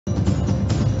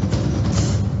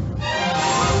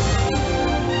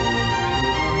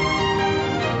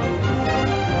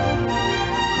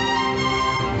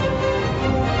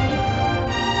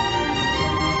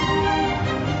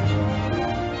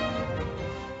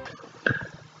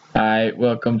Alright,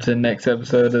 welcome to the next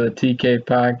episode of the TK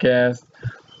podcast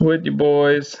with your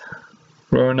boys,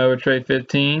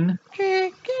 RoronoaTrey15,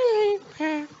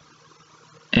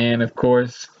 and of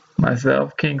course,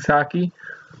 myself, KingsHaki.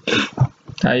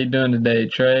 How you doing today,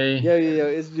 Trey? Yo,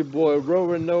 it's your boy,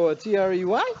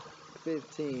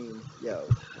 RoronoaTrey15. Yo,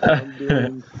 I'm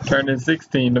doing... Turning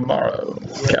 16 tomorrow,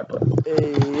 Kappa.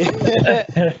 Hey.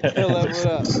 What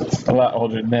up? A lot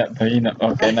older than that, but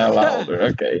okay, not a lot older,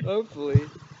 okay. Hopefully.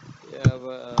 Yeah,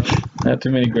 but... Not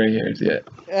too many gray hairs yet.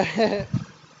 I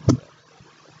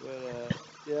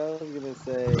was gonna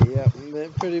say,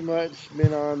 pretty much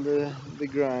been on the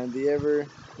grind, the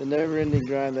never-ending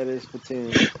grind that is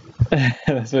Splatoon.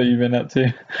 That's what you've been up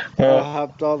to? I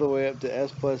hopped all the way up to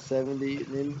S+70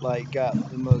 and then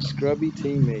got the most scrubby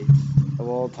teammates of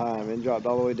all time and dropped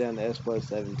all the way down to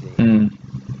S+17.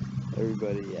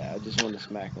 Everybody, I just want to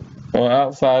smack them. Well,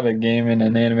 outside of gaming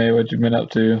and anime, what you been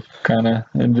up to, kind of,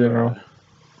 in general?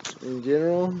 In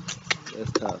general?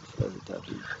 That's tough. That's a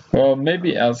toughie. Well,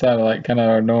 maybe outside of kind of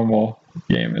our normal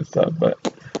game and stuff, but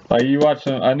you watch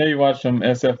them. I know you watch some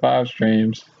SF5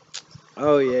 streams.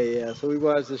 Oh yeah. So we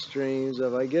watch the streams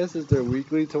of, I guess it's their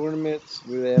weekly tournaments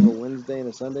where they have a Wednesday and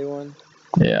a Sunday one.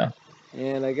 Yeah.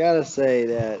 And I gotta say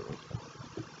that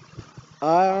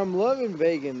I'm loving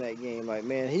Vega in that game.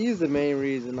 Man, he's the main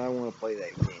reason I want to play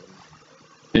that game.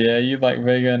 Yeah, you like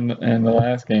Vega in the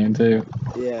last game too.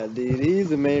 Yeah, dude, he's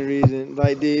the main reason.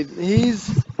 He's...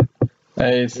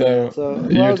 Hey, so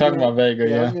you're talking about Vega,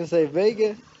 yeah? I was gonna say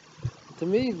Vega. To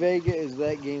me, Vega is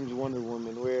that game's Wonder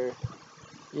Woman, where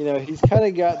he's kind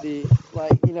of got the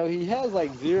he has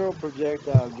zero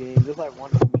projectile game, just like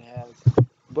Wonder Woman has,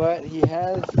 but he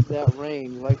has that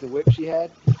range, like the whip she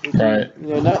had, which right?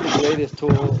 Is, not the greatest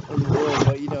tool in the world,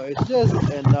 but it's just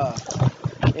enough.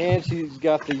 And she's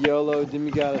got the YOLO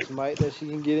demigod smite that she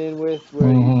can get in with,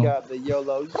 where he's got the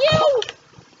YOLO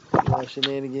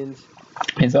shenanigans.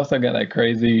 He's also got that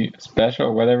crazy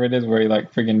special, whatever it is, where he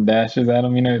freaking dashes at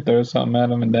him. He throws something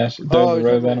at him and throws the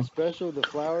rose at him. Special, the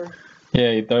flower.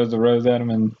 Yeah, he throws the rose at him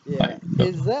and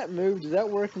Is that move? Does that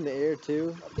work in the air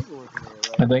too? I think it works in the air,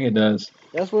 right? I think it does.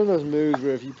 That's one of those moves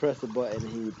where if you press the button,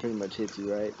 he pretty much hits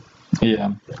you, right?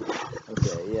 Yeah.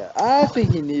 Okay, yeah. I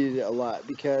think he needed it a lot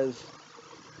because,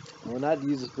 well, not to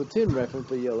use a Splatoon reference,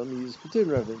 but let me use a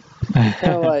Splatoon reference. It's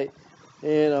kind of like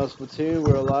in Splatoon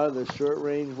where a lot of the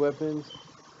short-range weapons,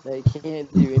 they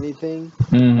can't do anything.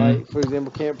 For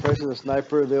example, can't pressure the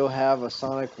sniper, they'll have a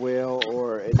sonic whale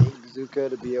or an ink bazooka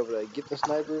to be able to get the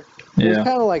sniper. Yeah. It's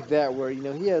kind of like that where,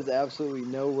 he has absolutely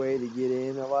no way to get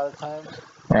in a lot of times.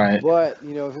 Right. But,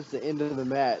 if it's the end of the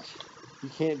match, you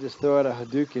can't just throw out a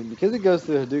Hadouken because it goes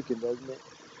through Hadouken, doesn't it?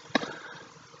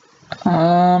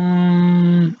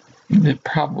 It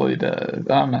probably does.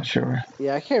 I'm not sure.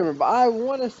 Yeah, I can't remember. I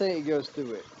want to say it goes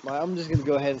through it. I'm just going to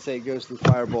go ahead and say it goes through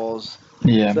fireballs.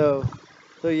 Yeah. So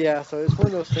it's one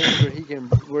of those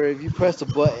things where if you press a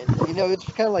button, it's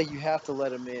kind of like you have to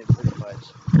let him in pretty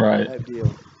much. Right. Type deal.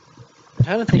 I'm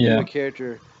trying to think of a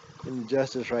character in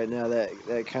Justice right now that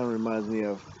kind of reminds me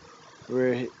of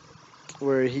where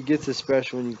he gets a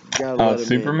special and you gotta let him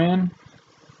Superman? in.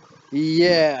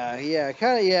 Yeah,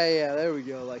 there we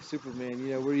go, like Superman,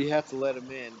 where you have to let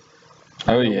him in.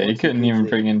 Oh yeah, you couldn't even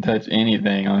freaking touch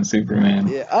anything on Superman.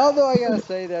 Yeah, although I gotta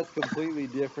say that's completely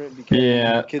different because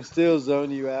it can still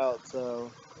zone you out, so.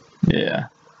 Yeah.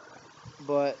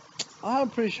 But I'm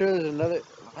pretty sure there's another,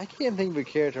 I can't think of a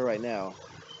character right now.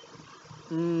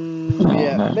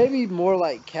 Maybe more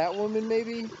like Catwoman,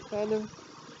 maybe, kind of.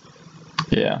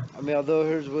 Yeah. I mean, although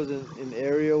hers wasn't an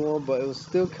aerial one, but it was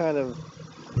still kind of,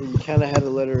 you kind of had to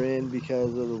let her in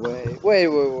because of the way. Wait.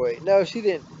 No, she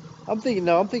didn't. I'm thinking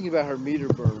about her meter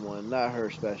burn one, not her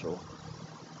special.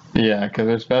 Yeah, because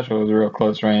her special was a real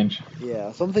close range.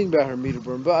 Yeah, so I'm thinking about her meter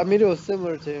burn. But, I mean, it was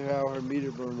similar to how her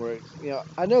meter burn works.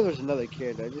 I know there's another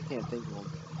character. I just can't think of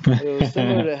them. It was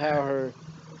similar to how her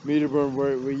meter burn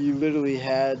worked, where you literally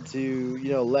had to,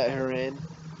 let her in.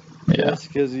 Yeah. Just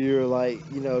because you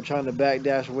were trying to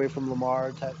backdash away from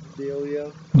Lamar type of deal,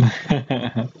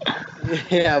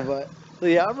 Yeah, but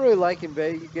I'm really liking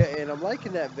Vega, and I'm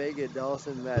liking that Vega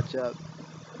Dawson matchup.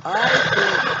 I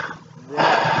think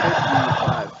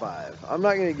that could be 5-5. I'm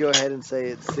not gonna go ahead and say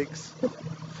it's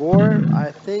 6-4.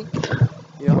 I think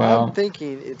I'm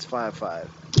thinking it's 5-5.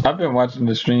 I've been watching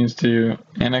the streams too,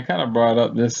 and I kind of brought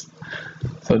up this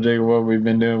subject of what we've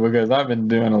been doing because I've been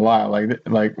doing a lot.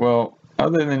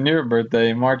 Other than your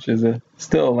birthday, March is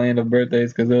still a land of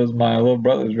birthdays because it was my little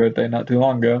brother's birthday not too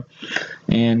long ago,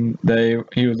 and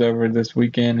he was over this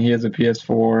weekend. He has a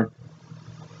PS4,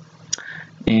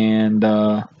 and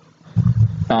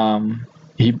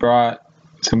he brought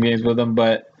some games with him,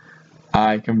 but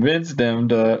I convinced them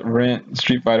to rent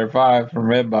Street Fighter 5 from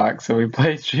Redbox, so we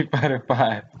played Street Fighter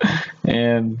 5.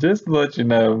 And just to let you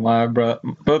know,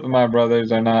 both of my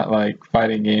brothers are not like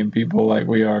fighting game people like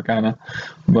we are, kind of.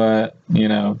 But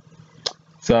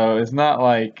so it's not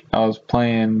like I was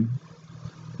playing.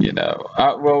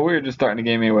 Well, we were just starting the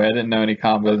game anyway. I didn't know any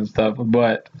combos and stuff,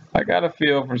 but I got a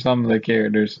feel for some of the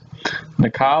characters.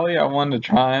 Nikali, I wanted to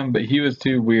try him, but he was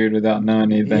too weird without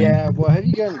knowing anything. Yeah, well, have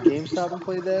you gone to GameStop and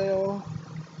played that at all?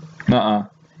 Nuh-uh.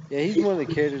 Yeah, he's one of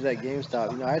the characters at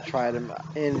GameStop. I tried him,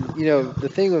 and the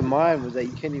thing with mine was that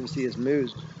you couldn't even see his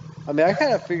moves. I mean, I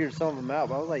kind of figured some of them out,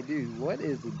 but I was like, dude, what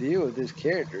is the deal with this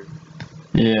character?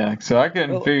 Yeah, so I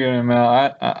couldn't figure him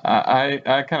out.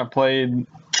 I kind of played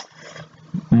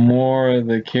more of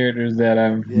the characters that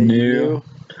I knew.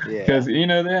 Because they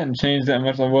hadn't changed that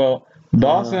much. Well,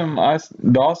 Dawson, I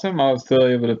was still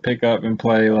able to pick up and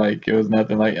play like it was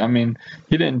nothing. Like, I mean,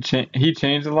 he didn't he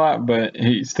changed a lot, but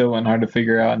he still wasn't hard to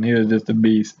figure out, and he was just a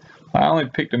beast. I only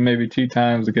picked him maybe 2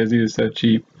 times because he was so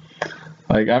cheap.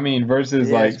 Like, I mean,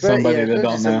 versus like somebody that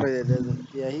don't know. That doesn't.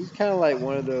 Yeah, he's kind of like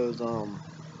one of those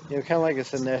kind of like a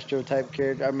Sinestro type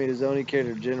character. I mean, his only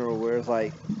character in general, where it's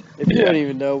like, if you don't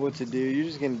even know what to do, you're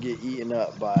just gonna get eaten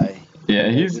up by. Yeah,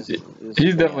 he's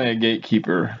definitely a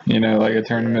gatekeeper. Like at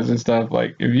tournaments and stuff.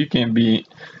 Like if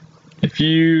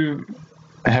you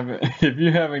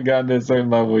haven't gotten to a certain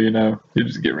level, you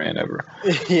just get ran over.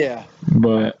 Yeah.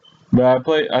 But I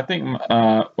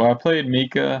played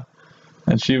Mika,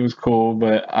 and she was cool,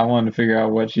 but I wanted to figure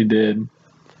out what she did.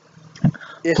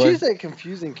 Yeah, she's a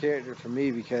confusing character for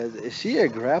me because is she a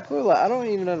grappler? Like, I don't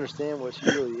even understand what she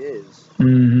really is.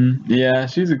 Yeah,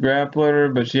 she's a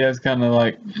grappler, but she has kind of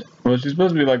like, well, she's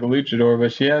supposed to be like a luchador,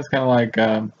 but she has kind of like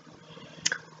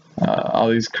all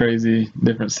these crazy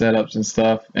different setups and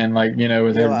stuff, and like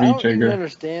with her V trigger. I don't even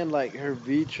understand like her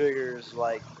V triggers,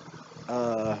 like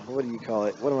what do you call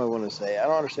it? What do I want to say? I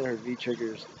don't understand her V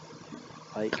triggers,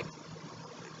 like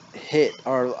hit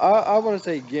or I want to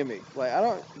say gimmick. Like, I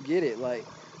don't get it. Like,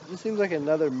 it just seems like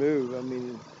another move. I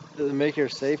mean, does it make her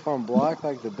safe on block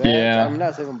like the best? Yeah. I'm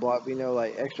not safe on block, but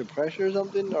like extra pressure or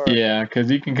something. Or yeah,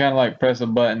 because you can kind of like press a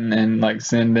button and like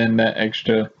send in that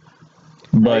extra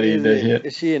buddy to hit.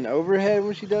 Is she an overhead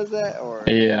when she does that, or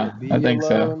yeah, I think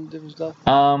so. And different stuff?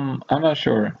 I'm not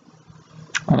sure.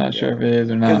 I'm not sure if it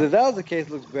is or not. Because if that was the case,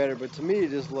 it looks better. But to me, it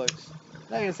just looks.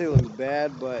 I'm not gonna say it looks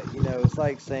bad, but it's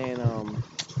like saying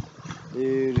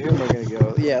dude, who am I gonna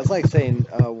go? Yeah, it's like saying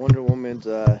Wonder Woman's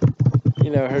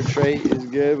her trait is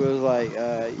good, but it's like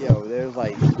there's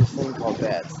like this thing called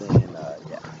bats, and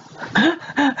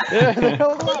they're a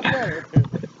lot better.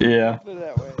 Yeah. Put it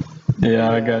that way.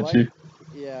 Yeah, I got you.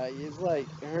 Yeah, it's like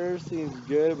her seems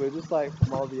good, but just like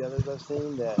from all the others I've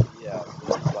seen, it's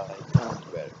like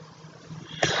better.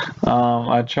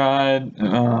 I tried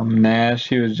Nash.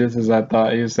 He was just as I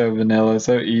thought. He was so vanilla,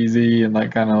 so easy, and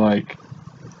like kind of like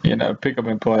pick up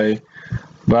and play.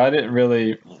 But I didn't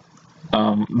really.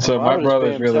 So my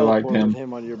brothers really liked him.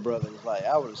 Him on your brothers, like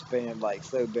I would have spammed like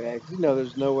so bad.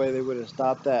 There's no way they would have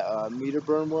stopped that meter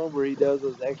burn one where he does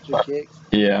those extra kicks.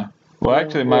 Yeah. Well,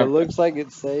 actually, it looks like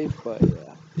it's safe, but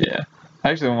yeah. Yeah.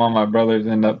 Actually, one of my brothers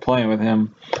ended up playing with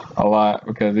him a lot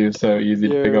because he was so easy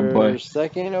to pick up and play. Your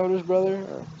second oldest brother?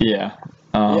 Or? Yeah.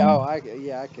 I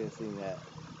could have seen that.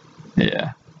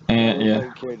 Yeah. And yeah.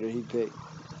 What character he picked.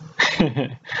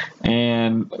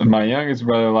 And my youngest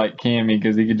brother liked Cammy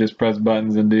because he could just press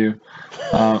buttons and do.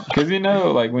 Because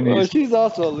like when well, she's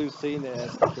also a Lucina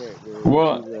as a character.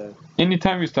 Well,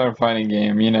 anytime you start a fighting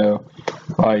game,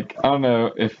 like I don't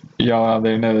know if y'all out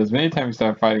there know this, but anytime you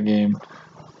start a fighting game,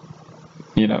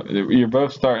 you're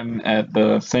both starting at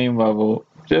the same level,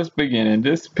 just beginning,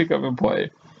 just pick up and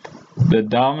play. The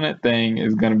dominant thing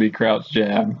is going to be crouch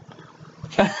jab.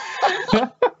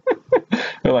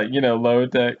 Or like, low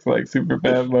attacks, like super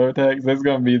fast low attacks, that's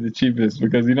going to be the cheapest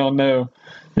because you don't know,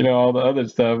 all the other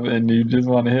stuff, and you just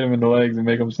want to hit them in the legs and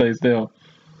make them stay still.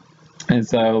 And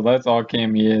so that's all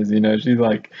Cammy is, she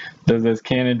like does those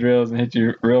cannon drills and hit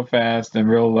you real fast and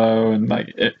real low, and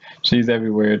like she's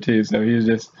everywhere too. So he was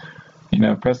just,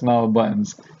 pressing all the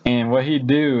buttons. And what he'd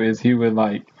do is he would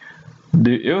like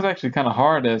it was actually kind of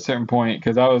hard at a certain point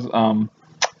because I was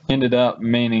ended up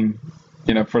maining,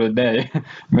 for the day,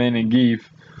 maining Geef.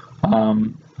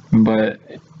 But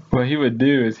what he would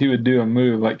do is he would do a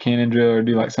move like cannon drill or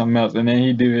do like something else, and then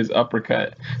he'd do his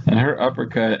uppercut. And her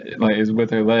uppercut like is with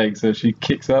her legs, so she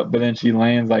kicks up, but then she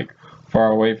lands like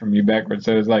far away from you backwards.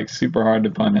 So it's like super hard to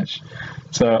punish.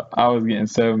 So I was getting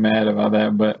so mad about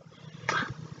that, but.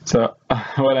 So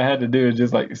what I had to do is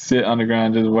just like sit on the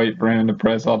ground, just wait for him to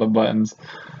press all the buttons.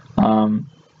 And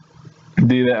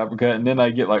do the uppercut, and then I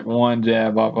get like one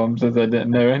jab off them since I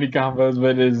didn't know any combos,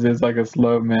 but it's just like a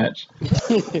slow match.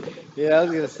 Yeah, I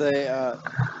was gonna say,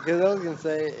 because I was gonna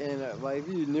say, and like if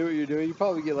you knew what you're doing, you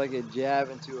probably get like a jab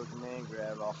into a command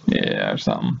grab off of it. Yeah, or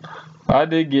something. I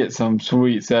did get some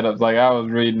sweet setups. Like I was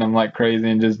reading them like crazy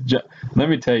and just. Let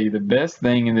me tell you, the best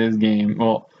thing in this game.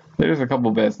 Well, there's a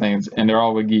couple best things, and they're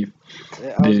all with Geef.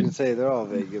 Yeah, I was gonna say they're all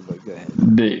very good, but go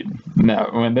ahead. Dude, now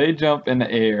when they jump in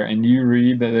the air and you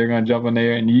read that they're gonna jump in the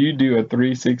air and you do a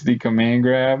 360 command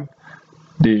grab,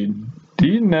 dude, do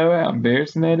you know how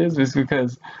embarrassing that is? It's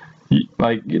because, you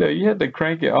had to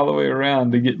crank it all the way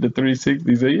around to get the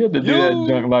 360, so you had to do that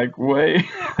junk like way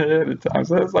ahead of time.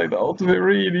 So it's like the ultimate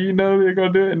read. You know they're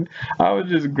gonna do it, and I would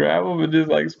just grab them and just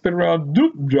like spin around,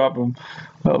 doop, drop them.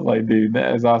 I was like, dude,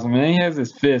 that is awesome. And then he has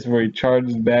this fist where he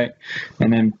charges back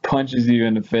and then punches you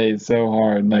in the face so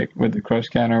hard, like with the crush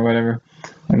counter or whatever.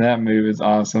 And that move is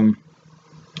awesome.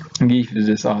 Geef is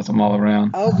just awesome all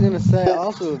around. I was gonna say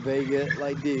also with Vega,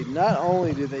 like dude, not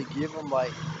only did they give him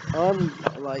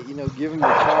give him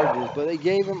the charges, but they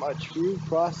gave him a true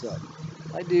cross up.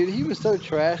 Like dude, he was so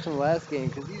trashed in the last game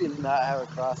because he did not have a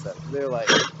cross up. They're like,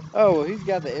 oh well, he's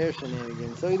got the air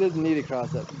shenanigans, so he doesn't need a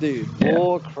cross up. Dude,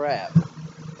 bull crap.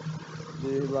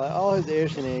 Dude, like all his air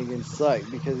shenanigans suck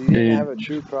because he didn't have a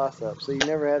true cross up, so you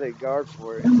never had a guard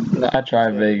for it. I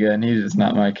tried Vega and he's just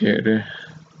not my character.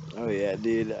 Oh yeah,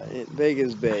 dude,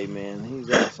 Vega's Bay, man, he's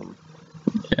awesome.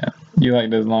 Yeah, you like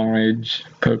those long range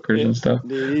pokers and stuff.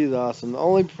 Dude, he's awesome. The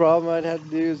only problem I'd have to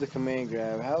do is the command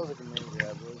grab. How was the command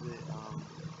grab? Was it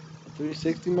a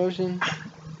 360 motion?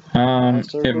 I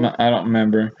don't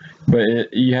remember,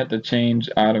 but you had to change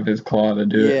out of his claw to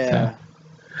do it. Yeah.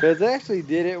 Because they actually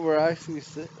did it where I actually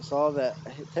saw that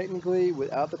technically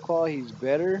without the claw he's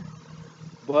better,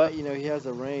 but he has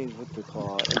a range with the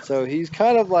claw, and so he's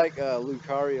kind of like a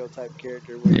Lucario type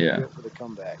character where you go for the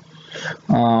comeback.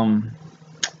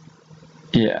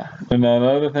 Yeah. And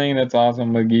another thing that's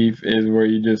awesome with Geef is where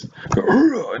you just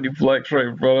go and you flex right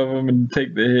in front of him and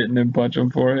take the hit and then punch him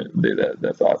for it. Dude,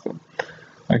 that's awesome.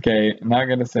 Okay, I'm not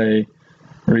gonna say.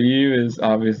 Ryu is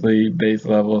obviously base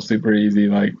level, super easy,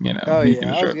 like, Oh,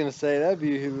 yeah, I was going to say, that'd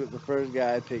be the first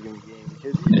guy I'd pick in the game,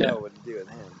 because you know what to do with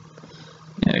him.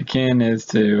 Yeah, Ken is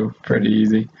too, pretty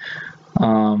easy.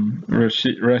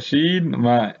 Rashid,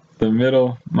 my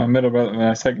middle brother,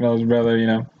 my second oldest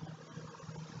brother,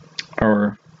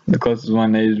 or the closest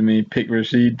one age to me, picked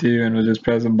Rashid too, and was just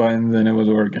pressing buttons, and it was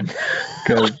working.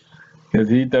 Because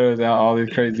he throws out all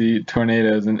these crazy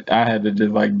tornadoes, and I had to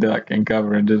just, like, duck and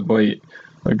cover and just wait.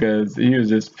 Because he was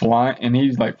just flying, and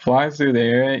he's like flies through the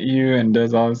air at you and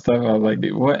does all this stuff. I was like,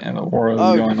 dude, what in the world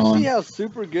is going on? Oh, you see how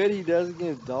super good he does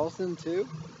against Dawson too?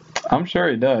 I'm sure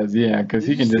he does, yeah, because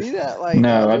he can just. See that? Like,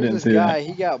 no, I didn't see that.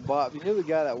 He got bought. You know the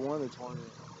guy that won the tournament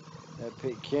that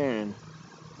picked Karen.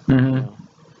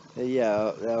 Mm-hmm.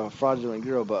 Yeah, fraudulent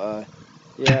girl, but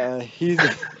yeah, he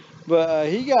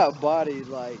got bodied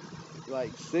like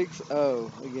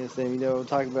 6-0 against him. I'm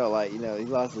talking about he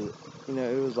lost his.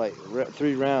 It was like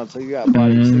 3 rounds, so he got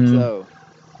bodied 6-0.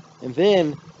 And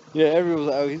then, everyone was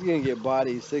like, oh, he's going to get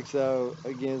bodied 6-0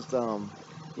 against,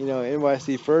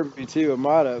 NYC Furby too,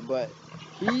 Amada. But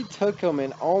he took him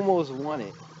and almost won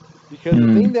it. Because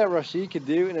the thing that Rashid could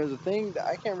do, and it was a thing that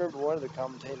I can't remember one of the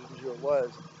commentators who it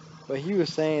was, but he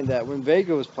was saying that when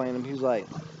Vega was playing him, he was like,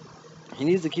 he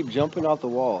needs to keep jumping off the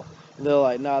wall. And they're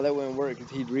like, nah, that wouldn't work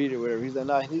because he'd read it or whatever. He's like,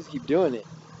 nah, he needs to keep doing it.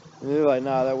 And they're like,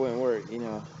 nah, that wouldn't work,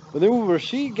 But then what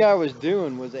Rashid guy was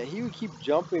doing was that he would keep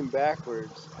jumping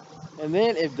backwards. And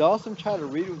then if Dawson tried to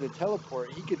read it with a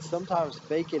teleport, he could sometimes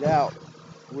fake it out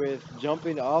with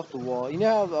jumping off the wall. You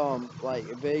know how like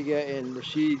Vega and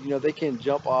Rashid, they can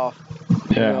jump off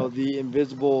the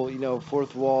invisible,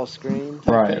 fourth wall screen.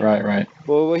 Right.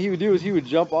 Well, what he would do is he would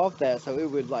jump off that so it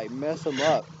would like mess him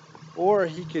up. Or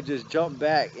he could just jump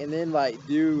back and then like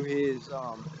do his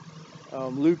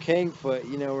Liu Kang foot,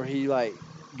 where he like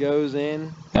goes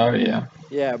in. Oh yeah.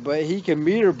 Yeah, but he can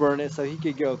meter burn it so he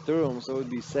could go through them so it would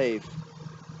be safe.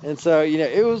 And so,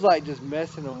 it was like just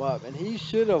messing him up. And he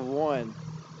should have won,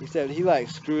 except he like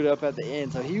screwed up at the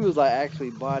end. So he was like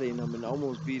actually bodying him and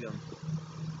almost beat him.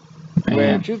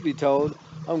 Where, truth be told,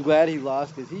 I'm glad he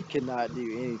lost because he could not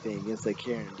do anything against that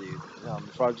Karen dude. The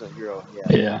fraudulent girl.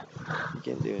 Yeah. He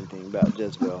can't do anything about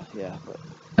Jezebel. Yeah, but.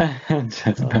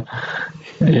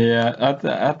 Yeah,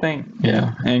 I think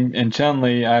and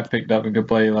Chun-Li I picked up and could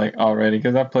play like already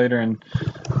because I played her in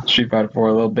Street Fighter 4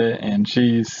 a little bit and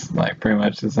she's like pretty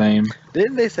much the same.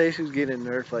 Didn't they say she was getting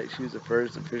nerfed? Like she was the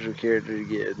first official character to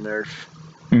get a nerf.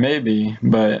 Maybe,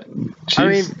 but I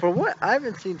mean, from what I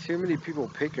haven't seen too many people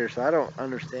pick her, so I don't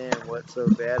understand what's so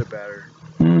bad about her.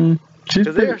 She's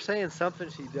Because they pretty. are saying something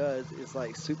she does is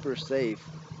like super safe.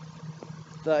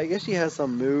 So I guess she has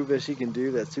some move that she can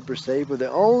do that's super safe. But the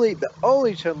only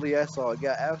Chun-Li I saw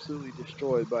got absolutely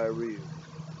destroyed by a Ryu.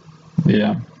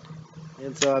 Yeah.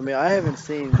 And so I mean I haven't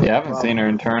seen what Yeah, I the haven't seen her problem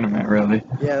in is. tournament really.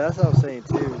 Yeah, that's what I was saying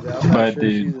too. That I'm not But sure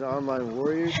if she's dude, an online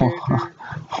warrior character,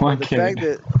 but one the fact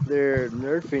character. that they're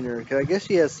nerfing her, because I guess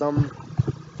she has some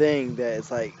thing that it's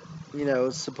like,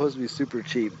 it's supposed to be super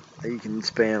cheap that you can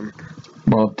spam.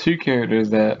 Well, two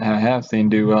characters that I have seen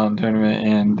do well in tournament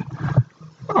and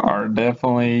are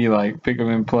definitely like pick up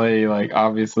and play, like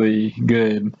obviously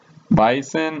good.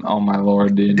 Bison, oh my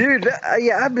lord, dude. Dude,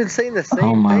 yeah, I've been saying the Oh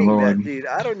same my thing. lord, That dude,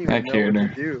 I don't even that know what to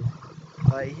character. do.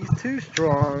 Like he's too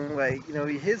strong. Like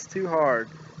he hits too hard.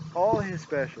 All his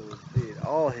specials, dude.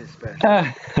 All his specials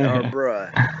are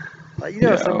bruh. Like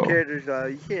some Yo. characters,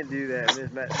 you can't do that in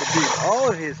this match. But dude, all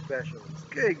of his specials,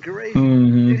 good gracious,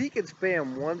 Mm-hmm. dude, he could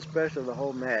spam one special the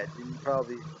whole match, and you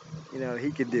probably,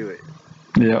 he could do it.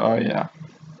 Yeah, oh yeah.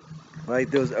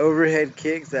 Like those overhead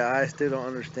kicks that I still don't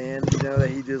understand. That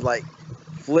he just like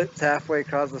flips halfway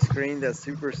across the screen. That's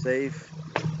super safe.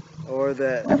 Or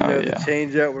that Oh the yeah.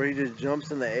 change up where he just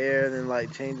jumps in the air and then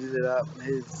like changes it up.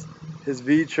 His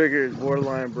V trigger is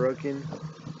borderline broken.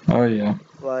 Oh yeah.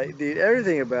 Like, dude,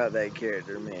 everything about that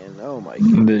character, man. Oh my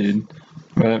goodness. Dude.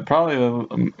 But probably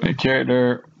the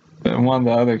character, one of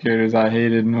the other characters I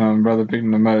hated when my brother picked him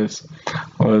the most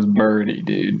was Birdie,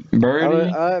 dude.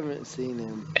 Birdie, I haven't seen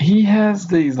him. he has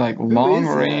these like Who long is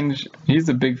that? range. He's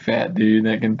a big fat dude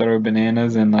that can throw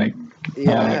bananas and like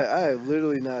Yeah, I have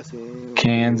literally not seen anyone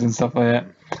cans and stuff like that.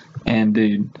 And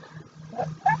dude,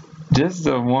 just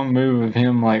the one move of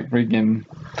him like freaking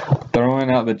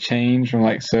throwing out the change from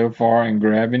like so far and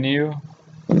grabbing you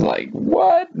was like,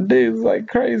 what? Dude's like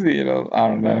crazy. I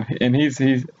don't know. And he's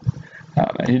I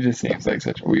don't know. He just seems like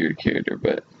such a weird character,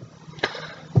 but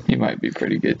he might be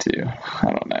pretty good too.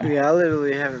 I don't know. Yeah, I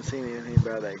literally haven't seen anything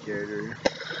about that character.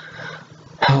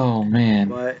 Oh man.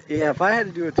 But yeah, if I had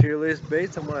to do a tier list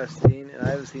based on what I've seen, and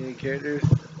I haven't seen any characters,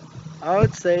 I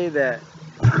would say that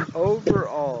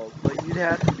overall, like you'd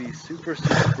have to be super,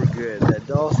 super good. That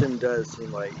Dawson does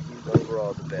seem like he's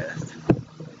overall the best.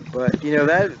 But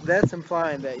that's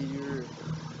implying that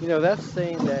that's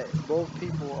saying that both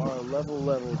people are level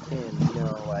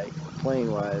 10, like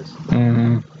playing wise.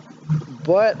 Mm-hmm.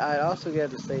 But I also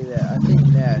got to say that I think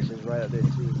Nash is right up there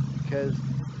too, because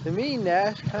to me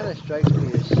Nash kind of strikes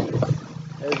me as Sheik,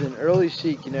 as an early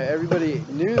Sheik. Everybody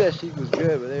knew that Sheik was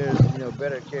good, but there's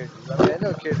better characters. I mean, I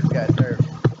know characters got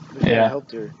nerfed, which kind of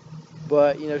helped her,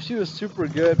 but she was super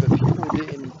good, but people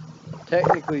didn't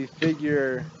technically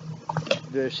figure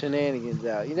the shenanigans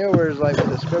out. Whereas like with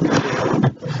the scrubby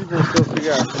kid, people still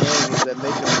figure out shenanigans that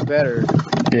make them better.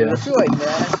 Yeah. But I feel like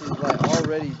Nash is like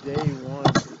already day one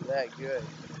that good.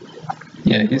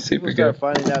 Yeah, he's super good.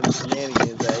 People start good. finding out the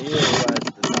shenanigans that he really rises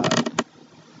to the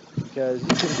top. Because you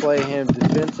can play him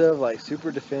defensive, like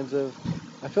super defensive.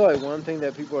 I feel like one thing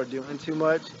that people are doing too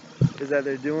much is that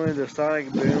they're doing the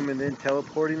sonic boom and then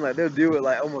teleporting. Like they'll do it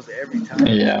like almost every time.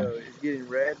 Yeah. So it's getting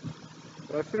red.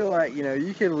 But I feel like,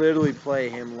 you can literally play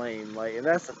him lame. Like, and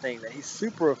that's the thing, that he's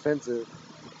super offensive,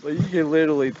 but you can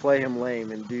literally play him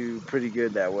lame and do pretty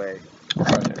good that way.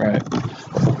 Right.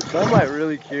 So I'm like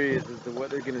really curious as to what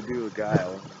they're gonna do with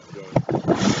Guile in the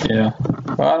game. Yeah.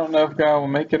 Well, I don't know if Guile will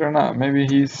make it or not. Maybe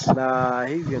he's. Nah,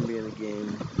 he's gonna be in the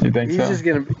game. You think he's so?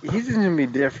 He's just gonna be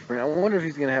different. I wonder if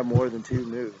he's gonna have more than 2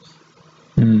 moves.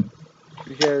 Hmm.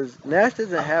 Because Nash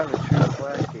doesn't have a true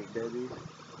flash kick, does he?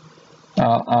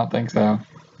 I don't think so.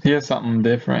 He has something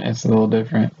different. It's a little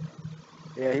different.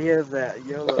 Yeah, he has that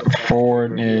yellow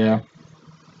Forward, yeah.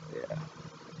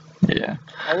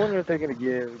 I wonder if they're gonna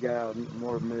give Guile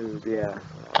more moves. Yeah.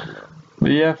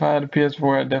 But yeah, if I had a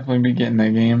PS4, I'd definitely be getting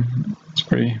that game. It's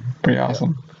pretty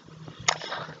awesome.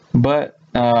 But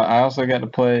I also got to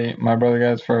play. My brother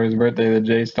got for his birthday the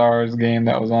J Stars game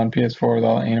that was on PS4 with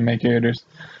all the anime characters.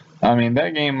 I mean,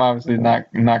 that game obviously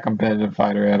not competitive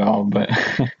fighter at all, but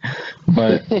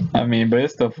but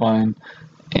it's still fun.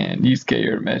 And Yusuke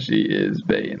Urameshi is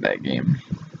bae in that game.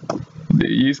 Dude,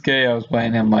 Yusuke, I was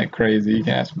playing him like crazy. You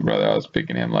can ask my brother. I was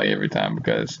picking him like every time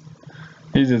because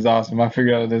he's just awesome. I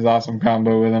figured out this awesome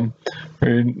combo with him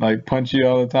where he like punch you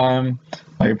all the time.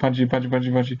 Like punch you,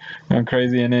 going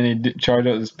crazy, and then he charge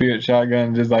up the spirit shotgun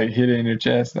and just like hit it in your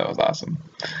chest. That was awesome.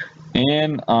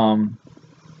 And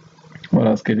what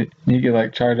else could he could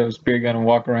like charge up a spirit gun and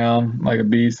walk around like a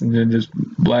beast and then just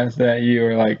blast at you.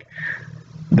 Or like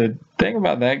the thing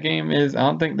about that game is I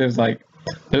don't think there's like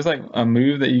a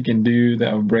move that you can do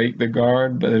that will break the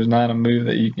guard, but there's not a move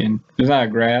that you can. There's not a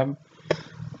grab.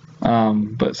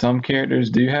 But some characters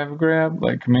do have a grab,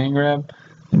 like command grab.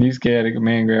 And these guy had a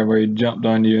command grab where he jumped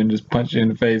on you and just punched you in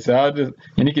the face. So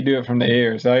and he could do it from the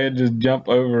air. So I could just jump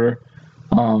over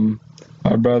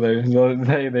my brother, so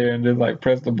lay there and just like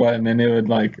press the button, and it would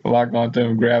like lock onto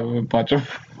him, grab him, and punch him.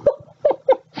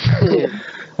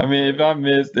 I mean, if I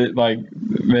missed it, like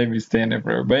maybe stand there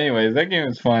forever. But anyways, that game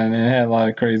was fun and it had a lot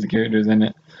of crazy characters in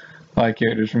it. A lot of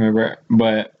characters from it,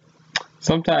 but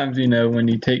sometimes when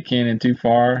you take canon too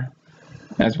far,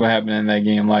 that's what happened in that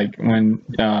game. Like when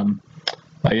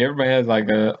like everybody has like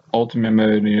a ultimate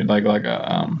mode, like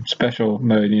a special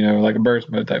mode, like a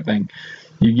burst mode type thing.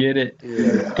 You get it,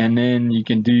 and then you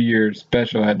can do your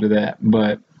special after that.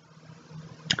 But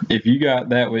if you got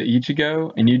that with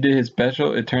Ichigo and you did his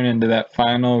special, it turned into that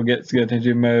final Getsuga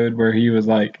Tenchu mode where he was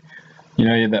like, he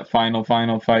had that final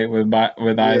fight with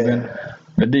Aizen.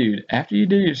 But dude, after you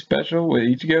did your special with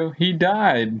Ichigo, he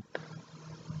died.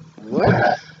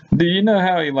 What? Do you know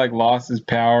how he like lost his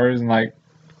powers and like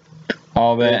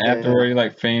all that afterward? He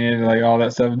like fainted and like all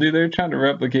that stuff. Dude, they're trying to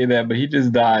replicate that, but he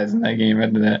just dies in that game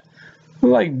after that.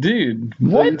 Like, dude,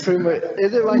 what? So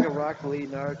is it like a Rock Lee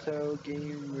Naruto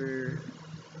game where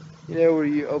where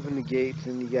you open the gates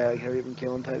and you gotta hurry up and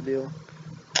kill him type deal?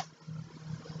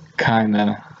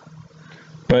 Kinda.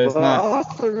 But it's not. I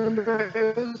also remember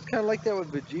it was kind of like that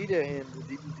with Vegeta in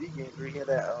the DBZ game where he had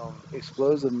that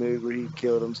explosive move where he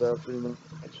killed himself pretty much.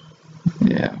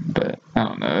 Yeah, but I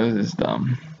don't know. It's just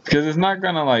dumb because it's not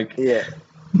gonna like. Yeah.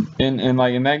 In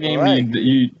that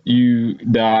game, you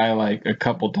die like a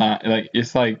couple times. Like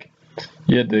it's like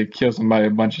you had to kill somebody a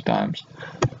bunch of times.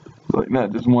 Like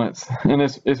not just once. And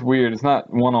it's weird. It's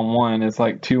not 1-on-1. It's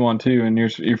like 2-on-2, and you're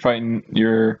fighting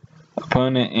your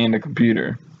opponent and a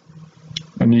computer.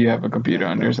 And you have a computer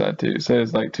on your side too, so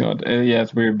it's like 2-on-2. Yeah,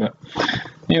 it's weird, but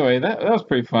anyway, that was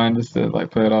pretty fun just to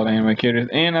like play with all the anime characters.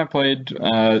 And I played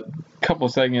a couple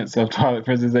seconds of Twilight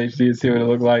Princess HD to see what it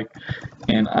looked like.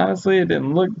 And honestly, it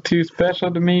didn't look too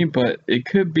special to me, but it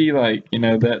could be like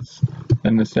that's a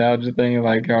nostalgia thing.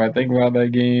 Like how I think about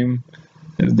that game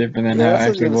is different than how it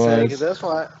actually was. Because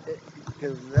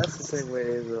that's the same way it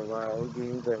is with a lot of old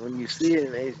games. That when you see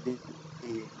it in HD,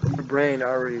 your brain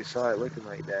already saw it looking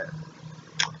like that.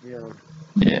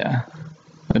 Yeah.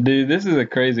 Dude, this is a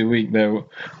crazy week though.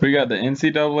 We got the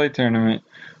NCAA tournament.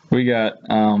 We got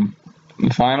the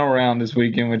final round this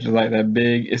weekend, which is like that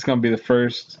big. It's gonna be the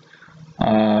first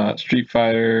Street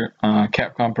Fighter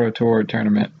Capcom Pro Tour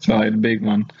tournament. So like the big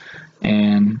one.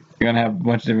 And you're gonna have a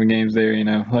bunch of different games there,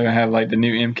 Like I have like the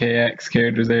new MKX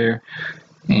characters there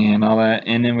and all that.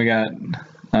 And then we got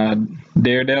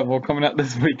Daredevil coming out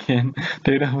this weekend.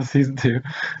 Daredevil season 2.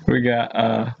 We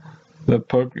got the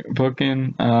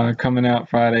Pokken coming out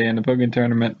Friday, and the Pokken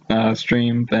tournament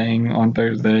stream thing on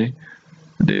Thursday.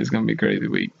 Dude, it's gonna be a crazy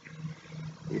week.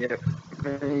 Yep.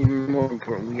 Even more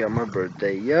important, we got my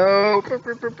birthday. Yo,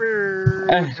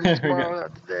 tomorrow,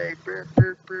 not today.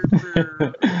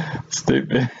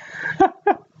 Stupid.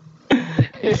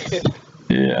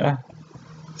 Yeah.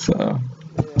 So.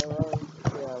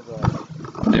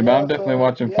 Yeah, but I'm definitely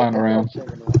watching final round. Yeah,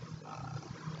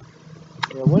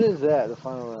 when is that? The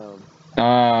final round?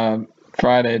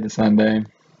 Friday to Sunday.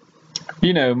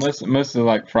 Most of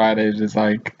like Fridays is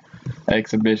like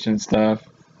exhibition stuff.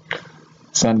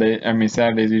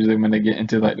 Saturday's usually when they get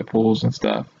into like the pools and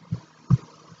stuff.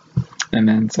 And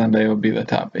then Sunday will be the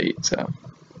top 8, so.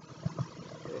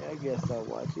 Yeah, I guess I'll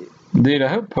watch it. Dude, I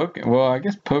hope Pokken, well, I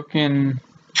guess Pokken,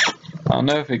 I don't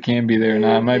know if it can be there or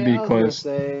not. It might be close.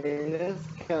 That's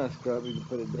kind of scrubby to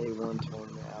put a day 1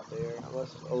 tournament out there.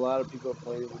 Unless a lot of people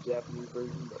play the Japanese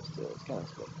version, but still, it's kind of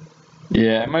scrubby.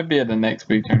 Yeah, it might be at the next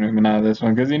big tournament, but not this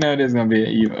one, because it is going to be at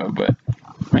EVO, but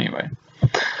anyway.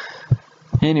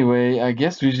 Anyway, I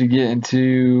guess we should get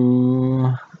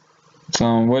into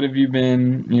some, what have you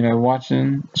been,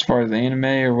 watching as far as anime,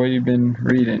 or what have you been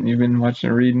reading? You've been watching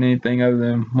or reading anything other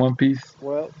than One Piece?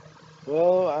 Well,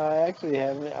 I actually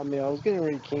haven't. I mean, I was going to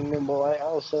read Kingdom, but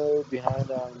I was so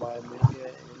behind on my manga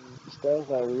and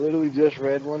stuff. I literally just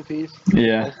read One Piece.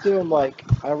 Yeah. I still am like,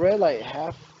 I read like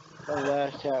half the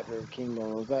last chapter of Kingdom.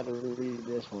 I was about to read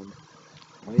this one.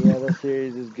 But yeah, that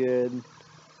series is good.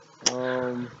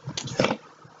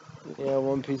 Yeah,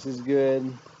 One Piece is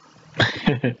good.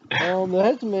 There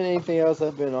hasn't been anything else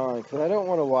I've been on, because I don't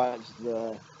want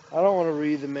to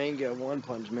read the manga One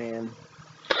Punch Man.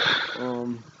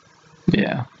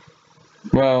 Yeah.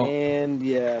 Well. And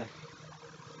yeah.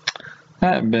 I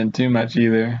haven't been too much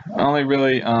either. I only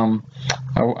really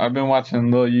I've been watching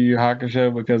Little Yu Yu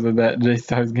Hakusho because of that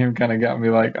J-Stars game. Kind of got me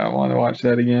like I want to watch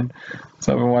that again.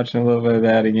 So I've been watching a little bit of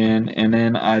that again, and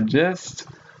then I just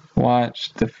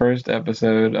watched the first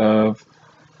episode of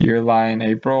Your Lie in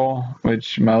April,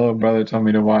 which my little brother told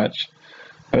me to watch.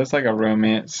 It's like a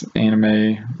romance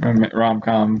anime,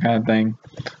 rom-com kind of thing.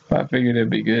 But I figured it'd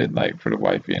be good, like for the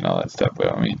wifey and all that stuff.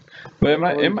 But I mean, but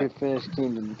Or you can finish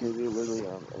Kingdom because it literally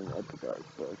an epic arc.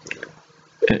 But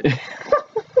okay.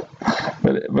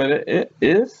 but it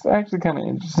is actually kind of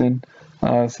interesting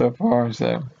so far.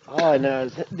 So. All I know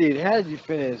is, dude, how did you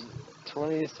finish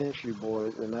 20th Century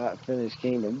Boys and not finish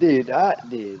Kingdom? Dude, I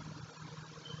don't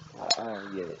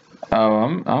get it.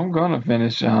 Oh, I'm gonna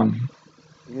finish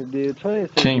Dude, 20th Century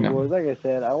Kingdom. Boys, like I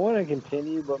said, I want to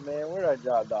continue, but man, where I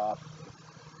dropped off,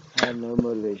 I have no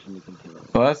motivation to continue.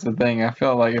 Well, that's the thing. I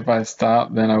felt like if I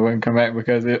stopped, then I wouldn't come back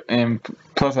because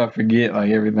plus I forget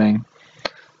like everything.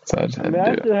 So I just had to do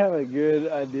I it. still have a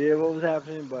good idea of what was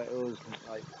happening, but it was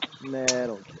like, nah, I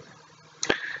don't care.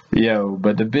 Yo,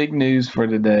 but the big news for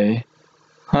today,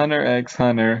 Hunter x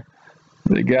Hunter,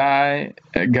 the guy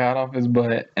got off his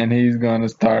butt and he's gonna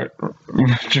start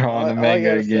drawing the manga I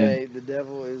gotta again. say, the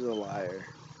devil is a liar.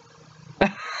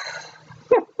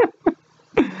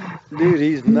 Dude,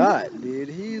 he's not, dude.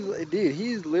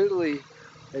 He's literally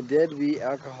a deadbeat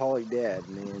alcoholic dad,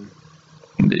 man.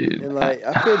 Dude. And like,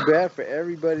 I feel bad for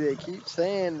everybody that keeps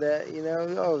saying that, you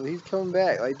know, oh, he's coming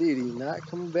back. Like, dude, he's not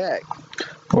coming back.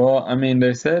 Well, I mean,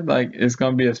 they said like it's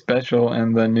gonna be a special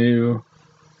in the new,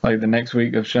 like the next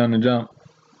week of Shonen Jump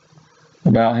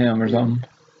about him or something.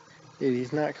 Dude,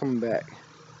 he's not coming back.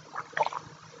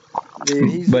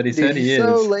 Dude, he's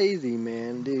so lazy,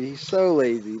 man. Dude, he's so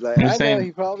lazy. Like, I know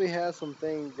he probably has some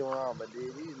things going on, but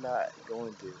dude, he's not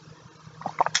going to.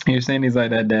 You're saying he's like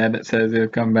that dad that says he'll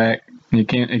come back. He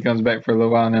comes back for a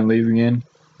little while and then leaves again.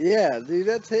 Yeah, dude,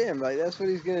 that's him. Like, that's what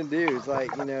he's gonna do. It's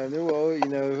like, you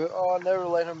know, I'll never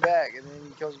let him back, and then he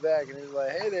comes back and he's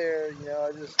like, hey there, you know,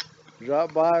 I just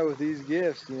dropped by with these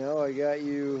gifts. You know, I got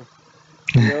you.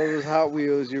 You know, those Hot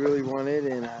Wheels you really wanted,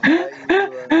 and I got you,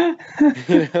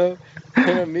 you know,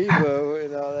 an amiibo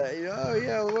and all that. You know, oh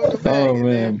yeah, welcome back. Oh, and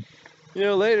man. Then, you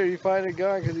know, later you find it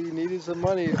gone because he needed some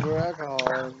money for alcohol.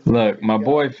 And, look, my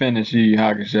boy finished Yu Yu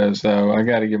Hakusho, so I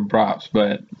gotta give him props.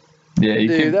 But yeah,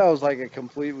 dude, that was like a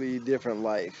completely different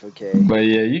life. Okay. But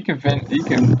yeah, you can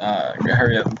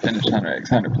hurry up and finish Hunter x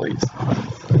Hunter, please.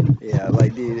 Yeah,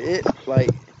 like dude,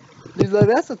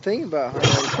 that's the thing about Hunter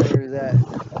x Hunter is that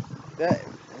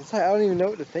it's like I don't even know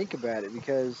what to think about it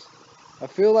because I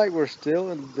feel like we're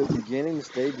still in the beginning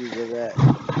stages of that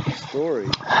story.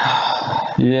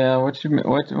 Yeah, what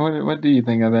do you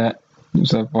think of that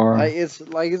so far? It's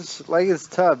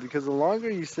tough because the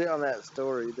longer you sit on that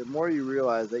story, the more you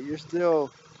realize that you're still,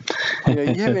 you know,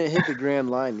 you haven't hit the grand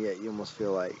line yet. You almost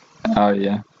feel like. Oh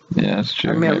yeah, that's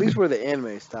true. I mean, at least where the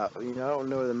anime stopped. You know, I don't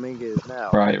know where the manga is now.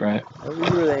 Right. At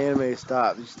least where the anime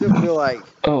stopped, you still feel like.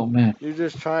 Oh man. You're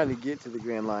just trying to get to the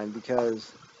grand line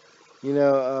because. We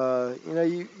haven't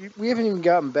even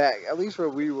gotten back, at least where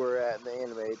we were at in the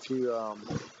anime, to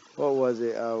what was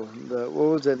it? What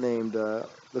was that named? The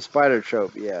spider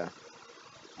trope, yeah.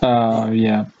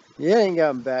 Yeah. You ain't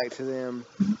gotten back to them.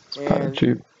 And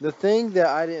the thing that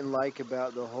I didn't like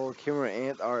about the whole Kimura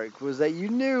Ant arc was that you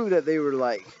knew that they were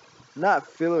like not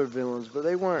filler villains, but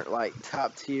they weren't like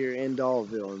top tier end all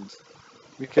villains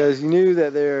because you knew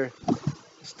that their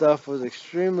stuff was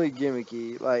extremely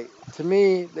gimmicky. Like to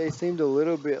me, they seemed a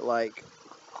little bit like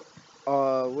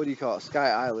what do you call it, Sky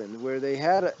Island, where they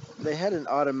had an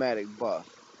automatic buff,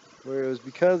 where it was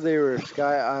because they were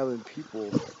Sky Island people.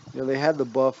 You know, they had the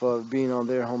buff of being on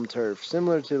their home turf,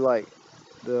 similar to like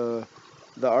the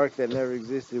arc that never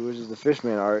existed, which is the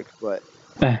Fishman arc. But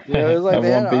you know, it was like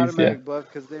they had an automatic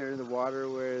buff because they were in the water,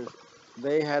 whereas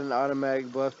they had an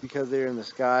automatic buff because they were in the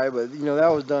sky. But you know, that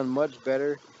was done much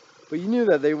better. But you knew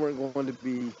that they weren't going to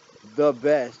be the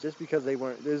best just because they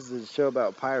weren't. This is a show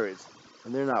about pirates,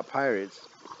 and they're not pirates.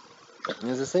 And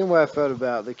it's the same way I felt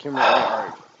about the Kimura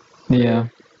arc. Yeah.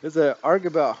 It's an arc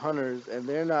about hunters, and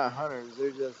they're not hunters.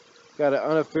 They're just got an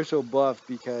unofficial buff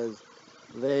because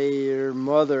their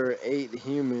mother ate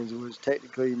humans, which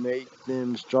technically make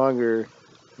them stronger.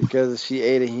 Because if she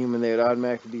ate a human, they would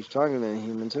automatically be stronger than a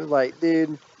human. So it's like,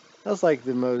 dude, that's like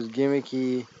the most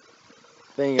gimmicky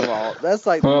thing of all. That's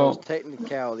like the most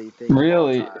technicality thing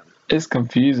really, of all time. It's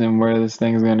confusing where this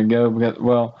thing is going to go because,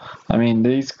 well, I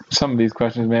mean, some of these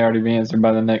questions may already be answered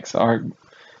by the next arc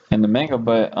in the manga,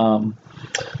 but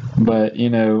you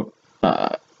know,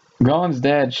 Gon's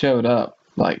dad showed up.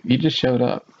 Like, he just showed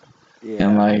up. Yeah.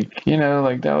 And like, you know,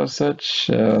 like that was such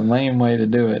a lame way to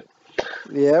do it.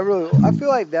 Yeah, I feel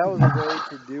like that was a way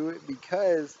to do it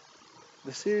because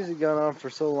the series had gone on for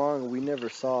so long and we never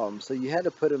saw him. So you had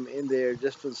to put him in there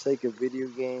just for the sake of video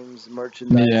games,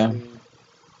 merchandising.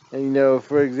 And you know,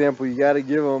 for example, you got to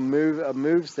give them a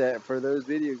move set for those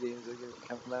video games that are going to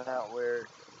come out where,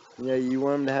 you know, you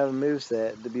want them to have a move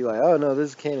set to be like, oh no, this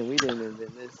is canon. We didn't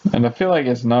invent this. And I feel like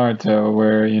it's Naruto,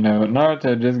 where, you know,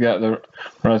 Naruto just got the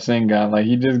Rasengan. Like,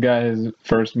 he just got his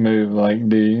first move. Like,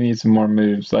 dude, you need some more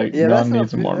moves. Like, Yeah, Gon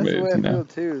needs some more that's the way moves, I you know? feel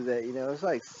too. That, you know, it's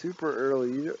like super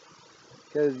early.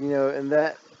 Because, you know, and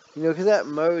that, you know, because that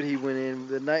mode he went in,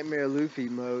 the Nightmare Luffy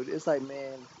mode, it's like,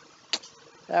 man,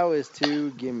 that was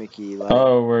too gimmicky. Like,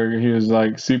 Oh, where he was,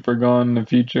 like, super gone in the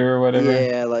future or whatever?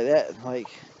 yeah, like that,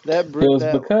 It was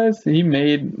because he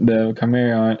made the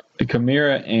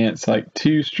Chimera ants, like,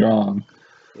 too strong.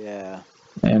 yeah.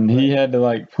 And But, he had to,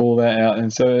 like, pull that out.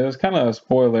 And so it was kind of a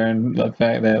spoiler in the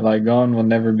fact that, like, Gon will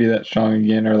never be that strong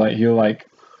again. Or, like, he'll, like,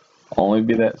 only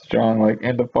be that strong, like,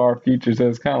 in the far future. So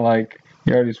it's kind of like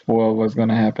he already spoiled what's going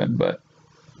to happen, but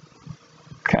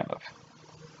kind of.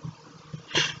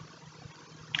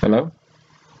 Hello?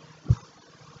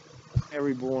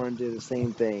 Reborn did the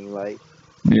same thing. Like,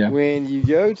 Yeah. when you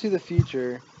go to the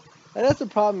future, and that's the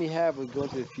problem you have with going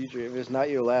to the future if it's not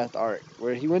your last arc,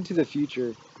 where he went to the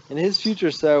future and his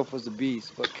future self was a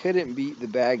beast but couldn't beat the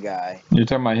bad guy. You're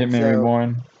talking about Hitman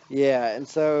Reborn? Yeah, and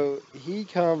so he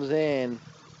comes in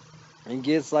and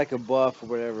gets like a buff or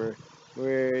whatever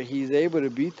where he's able to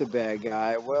beat the bad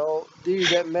guy. Well, dude,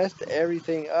 that messed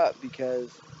everything up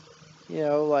because, you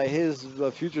know, like his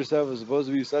future self is supposed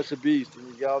to be such a beast and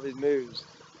you got all these moves.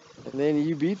 And then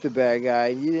you beat the bad guy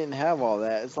and you didn't have all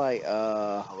that. It's like,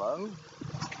 hello?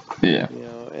 Yeah. You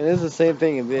know, and it's the same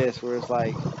thing in this where it's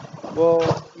like,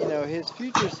 well, you know, his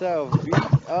future self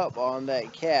beat up on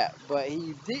that cat, but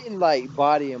he didn't like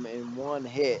body him in one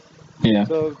hit. Yeah.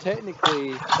 So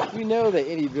technically, we know that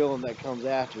any villain that comes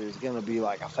after is gonna be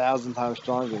like 1,000 times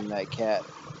stronger than that cat.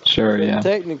 Sure, So yeah.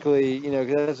 technically, you know,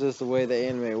 'cause that's just the way the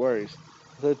anime works.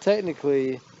 So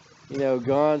technically, you know,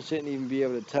 Gon shouldn't even be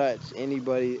able to touch any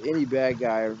bad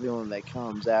guy or villain that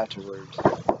comes afterwards.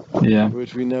 Yeah.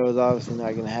 Which we know is obviously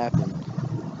not gonna happen.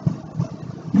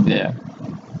 Yeah.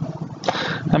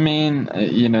 I mean,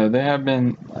 you know, they have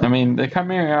been. I mean, the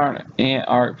Chimera Ant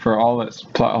arc, for all its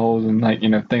plot holes and, like, you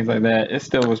know, things like that, it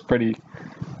still was pretty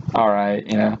alright,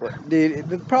 you know. Dude,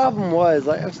 the problem was,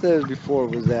 like I've said before,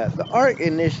 was that the arc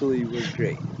initially was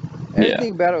great.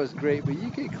 Everything about it was great, but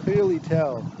you could clearly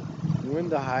tell when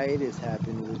the hiatus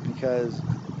happened was because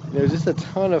there was just a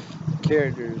ton of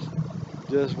characters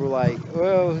just were like,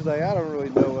 well, it's like, I don't really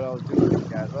know what I was doing with these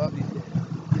guys. Well, he's dead.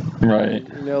 Right.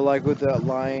 You know, like with that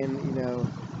lion,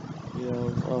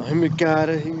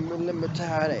 Himikata,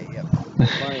 Himilimatade. Yep.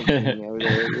 Lion King over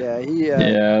there. Yeah, he.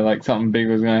 Yeah, like something big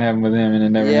was gonna happen with him, and it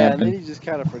never Yeah, happened. and then he just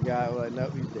kind of forgot. Like,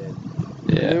 nope, he's dead.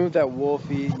 Yeah. And then with that wolf,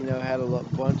 he, you know, had a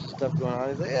bunch of stuff going on.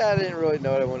 He's like, yeah, I didn't really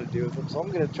know what I want to do with him, so I'm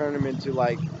gonna turn him into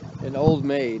like an old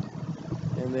maid,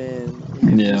 and then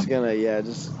he's just gonna,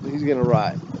 he's gonna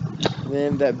rot. And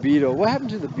then that beetle. What happened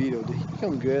to the beetle? Did he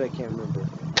become good? I can't remember.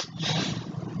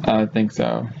 I think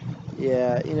so.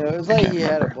 Yeah, you know, it was like he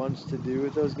had a bunch to do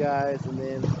with those guys, and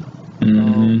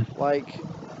then, like,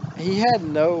 he had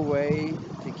no way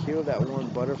to kill that one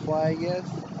butterfly, I guess.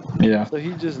 Yeah. So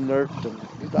he just nerfed him.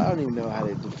 He's like, I don't even know how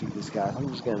to defeat this guy. I'm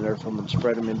just gonna nerf him and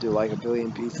spread him into like 1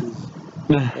 billion pieces.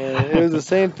 And it was the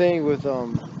same thing with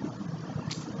the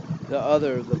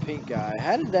pink guy.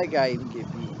 How did that guy even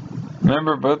get beat?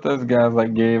 Remember, both those guys,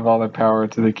 like, gave all their power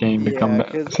to the king to come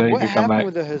back, so he what could come back.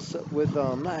 happened with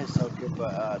not Hisoka,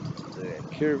 but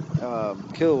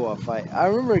Killua fight? I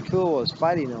remember Killua was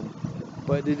fighting him,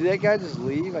 but did that guy just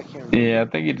leave? I can't remember. Yeah, I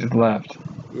think he just left.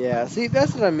 Yeah, see,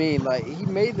 that's what I mean. Like, he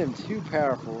made them too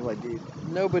powerful. Like, dude,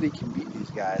 nobody can beat these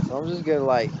guys. So I'm just gonna,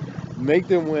 like, make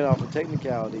them win off of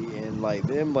technicality and, like,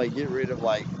 them, like, get rid of,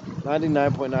 like,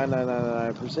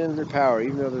 99.9999% of their power,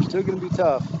 even though they're still gonna be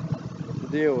tough to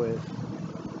deal with.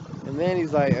 And then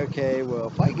he's like, okay, well,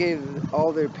 if I gave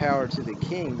all their power to the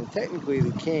king, then technically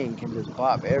the king can just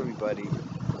bop everybody.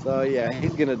 So, yeah,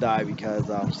 he's gonna die because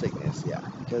of sickness. Yeah,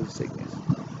 because of sickness.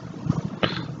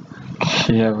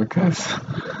 Yeah, because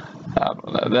I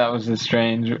don't know, that was just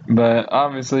strange. But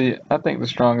obviously, I think the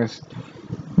strongest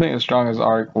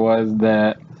arc was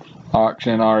that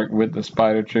auction arc with the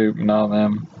Spider Troop and all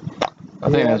them. I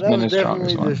think that's been the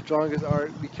strongest one. The strongest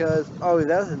arc because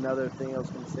that's another thing I was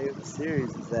gonna say with the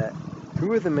series is that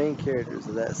who are the main characters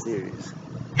of that series?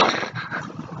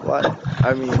 What?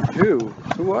 I mean, who?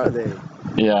 Who are they?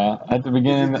 Yeah, at the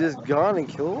beginning. Is it just Gon and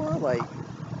Killua? Like.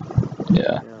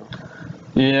 Yeah.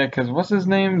 Yeah, because what's his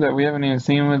name that we haven't even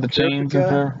seen with the chains and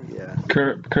her? Yeah.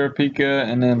 Kurapika,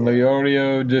 and then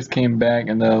Leorio just came back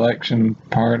in the election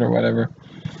part or whatever.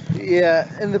 Yeah,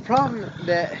 and the problem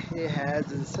that it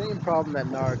has is the same problem that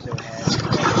Naruto had.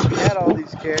 It's like you had all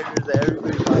these characters that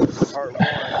everybody liked in part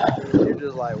one, and then you're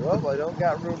just like, well, I don't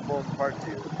got room for them in part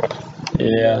two.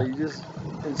 You know, Yeah, you just,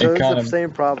 and so it it's kind the of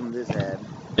same problem this had.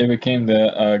 it became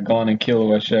the Gon and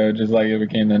Killua show, just like it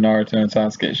became the Naruto and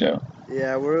Sasuke show.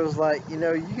 Yeah, where it was like, you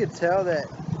know, you could tell that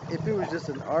if it was just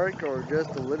an arc or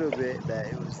just a little bit that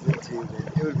it was them two, then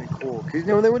it would have been cool. Because, you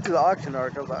know, when they went to the auction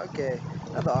arc, I was like, okay,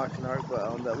 not the auction arc, but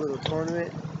on that little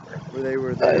tournament where they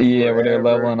were there Yeah, where they're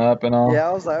forever. leveling up and all. Yeah,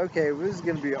 I was like, okay, well, this is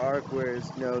going to be an arc where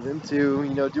it's, you know, them two,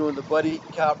 you know, doing the buddy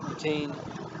cop routine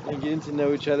and getting to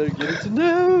know each other, getting to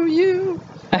know you.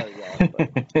 Sorry, guys.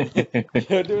 You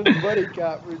know, doing the buddy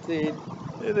cop routine.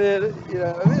 And then, you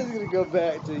know, and then it's going to go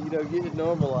back to, you know, getting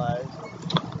normalized.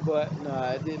 But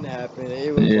nah, it didn't happen.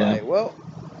 It was Yeah, like, well,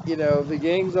 you know, the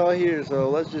gang's all here, so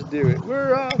let's just do it.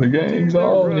 We're off the to gang's the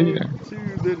all road here.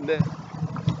 to the next.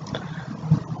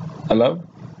 Hello?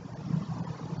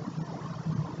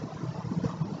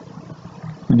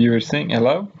 You were singing?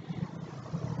 Hello?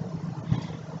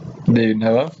 Dude,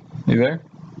 hello? You there?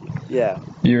 Yeah.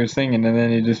 You were singing and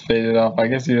then you just faded off. I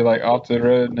guess you're like off to the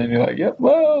road and then you're like, yep,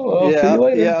 well, I'll see you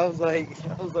later. Yeah. I was like,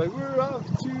 we're off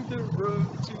to the road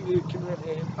to the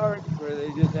command arc where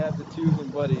they just have the twos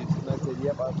and buddies. And I said,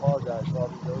 yep, I apologize for all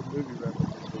these old movie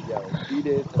references, but yeah, it's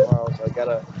B-Day tomorrow, so I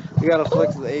gotta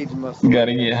flex the age muscle.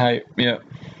 Gotta get hype, yep.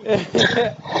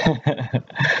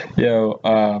 Yo,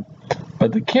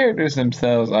 but the characters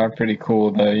themselves are pretty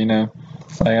cool though, you know.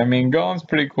 Like, I mean, Gon's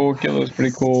pretty cool, Killer's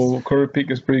pretty cool,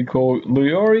 Kurapika's pretty cool,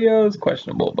 Leorio's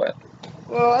questionable, but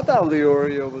Well, I thought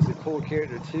Leorio was a cool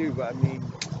character too, but I mean,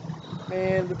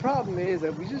 man, the problem is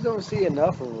that we just don't see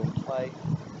enough of them. Like,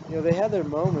 you know, they have their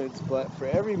moments, but for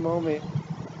every moment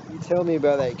you tell me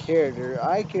about that character,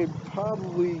 I could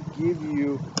probably give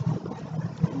you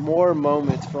more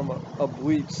moments from a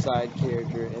Bleach side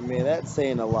character, and man, that's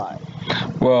saying a lot.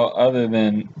 well, other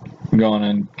than Gon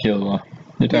and Killua.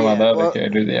 You're talking about the other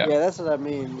characters, yeah. Yeah, that's what I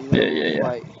mean. You know, Yeah.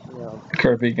 like, you know,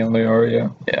 Kurapika and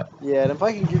Leorio, yeah. Yeah, and if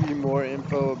I can give you more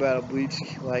info about a Bleach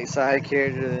like side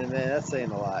character, then man, that's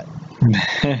saying a lot.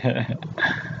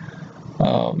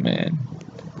 Oh man.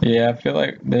 Yeah, I feel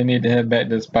like they need to head back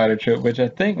to the Spider Trip, which I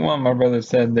think one of my brothers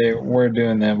said they were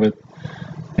doing that with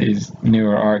these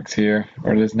newer arcs here,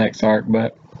 or this next arc,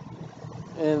 but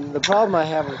And the problem I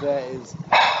have with that is,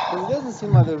 because it doesn't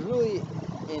seem like there's really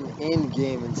an end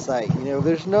game in sight. You know,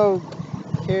 there's no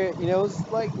care. You know, it's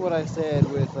like what I said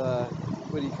with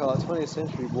what do you call it, 20th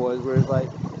Century Boys, where it's like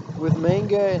with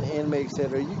manga and anime,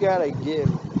 etc. You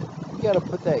gotta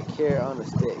put that carrot on a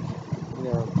stick. You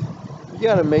know, you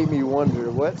gotta make me wonder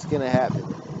what's gonna happen.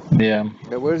 yeah. You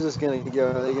know, where's this gonna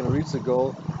go? Are they gonna reach the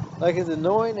goal? Like, as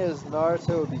annoying as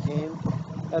Naruto became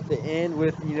at the end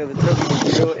with, you know, the Tokyo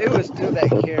deal, it was still that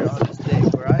carrot on the stick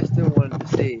where I still wanted to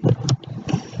see,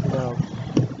 you know,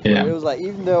 where it was like,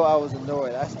 even though I was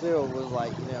annoyed, I still was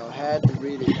like, you know, had to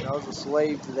read it. You know, I was a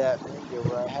slave to that manga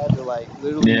where I had to like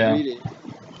literally read it.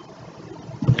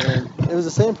 And it was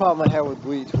the same problem I had with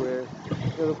Bleach where,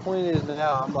 you know, the point is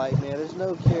now I'm like, man, there's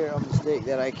no carrot on the stick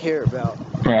that I care about.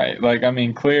 Right, like, I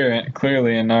mean,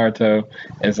 clearly in Naruto,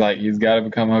 it's like he's got to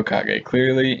become Hokage.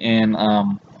 Clearly in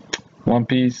One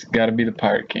Piece, got to be the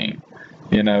Pirate King.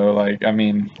 You know, like, I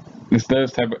mean, it's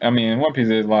those type of, I mean, in One Piece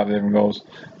there's a lot of different goals.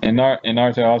 In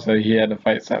Naruto also, he had to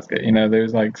fight Sasuke. You know,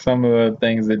 there's like some of the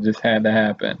things that just had to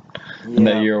happen, and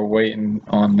that you're waiting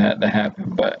on that to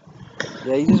happen, but.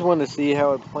 Yeah, you just wanted to see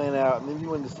how it planned out, and then you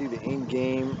wanted to see the end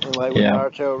game, and like with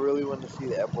Naruto, really wanted to see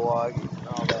the epilogue and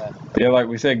all that. Yeah, like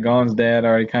we said, Gon's dad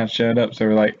already kind of showed up, so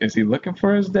we're like, is he looking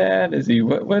for his dad? Is he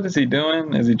what is he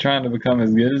doing? Is he trying to become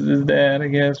as good as his dad? I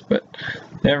guess, but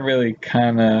they haven't really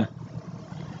kind of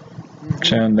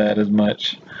shown that as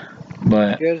much.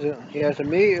 But yeah, to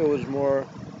me, it was more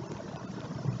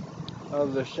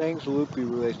of the Shanks-Luffy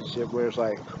relationship, where it's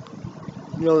like,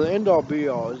 you know, the end-all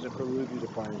be-all isn't for Luffy to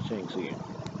find Shanksy.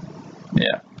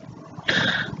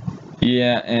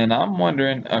 Yeah, and I'm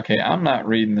wondering, okay, I'm not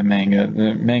reading the manga.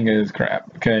 The manga is crap,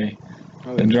 okay?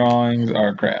 The drawings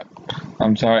are crap.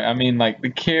 I'm sorry. I mean, like,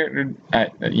 the character,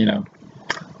 you know,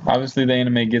 obviously the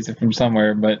anime gets it from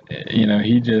somewhere, but, you know,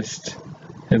 his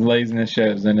laziness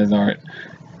shows in his art.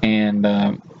 And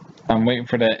I'm waiting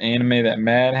for that anime, that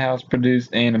Madhouse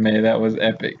produced anime that was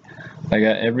epic. I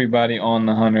got everybody on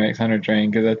the Hunter x Hunter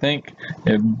train, because I think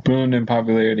it boomed in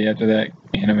popularity after that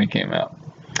anime came out.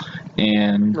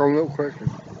 And no question.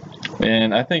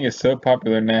 And I think it's so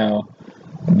popular now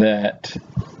that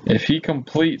if he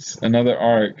completes another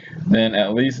arc, then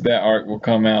at least that arc will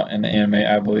come out in the anime,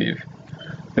 I believe.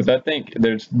 Because I think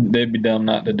they'd be dumb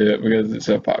not to do it because it's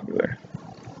so popular.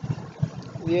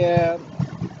 Yeah,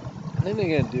 I think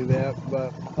they're gonna do that,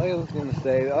 but like I was gonna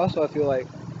say, also I feel like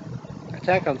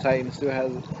Attack on Titan still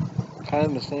has kind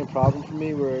of the same problem for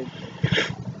me, where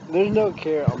there's no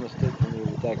carrot on the stick for me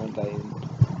with Attack on Titan.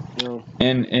 You know?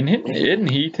 And isn't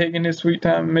he taking his sweet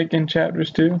time making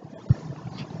chapters too?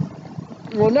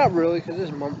 Well, not really, because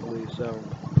it's monthly, so.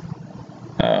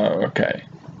 Oh, okay.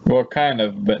 Well, kind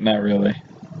of, but not really.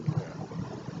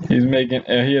 He's making.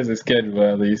 He has a schedule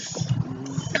at least.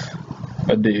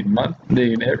 But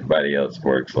dude, everybody else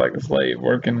works like a slave,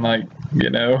 working like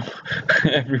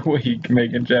every week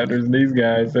making chapters. And these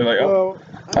guys, they're like, Well,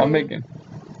 I'm making.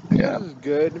 Yeah. This is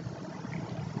good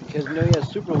because he has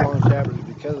super long chapters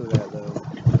because of that, though.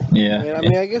 Yeah. And I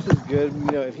mean, I guess it's good.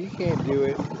 If he can't do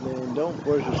it, then don't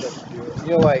force yourself to do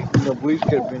it. Bleach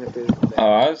could have benefited from that.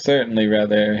 Oh, I'd certainly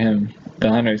rather him, the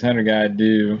Hunter x Hunter guy,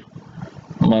 do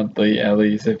monthly at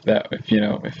least, if that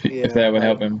would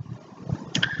help him.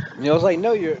 It's like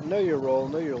know your role,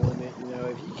 know your limit.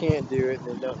 If you can't do it,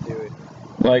 then don't do it.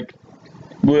 Like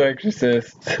Blue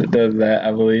Exorcist does that,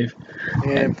 I believe.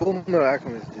 And Full Metal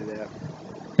Alchemist do that.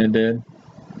 It did.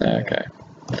 Okay.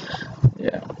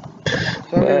 Yeah.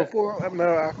 So Full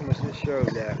Metal Alchemist just showed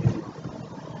that.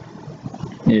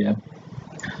 Yeah.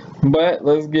 But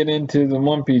let's get into the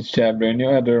One Piece chapter, and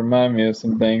you'll have to remind me of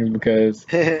some things because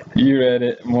you read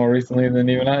it more recently than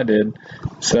even I did.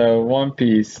 So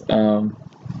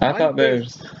I thought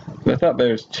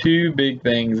there's two big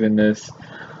things in this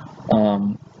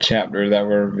chapter that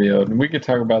were revealed, and we could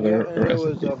talk about the rest. It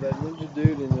was that ninja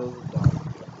dude and the dog.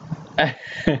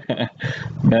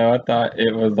 No, I thought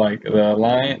it was like the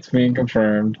alliance being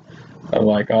confirmed. Of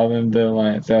like all them the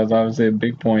alliance. That was obviously a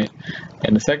big point.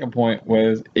 And the second point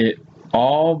was it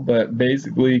all but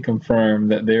basically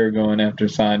confirmed that they were going after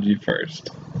Sanji first.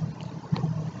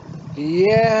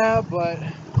 Yeah, but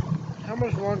how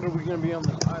much longer are we going to be on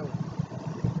this island?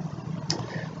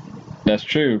 That's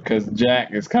true, because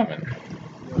Jack is coming.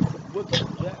 What's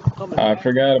up, Jack? Coming I back?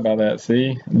 forgot about that.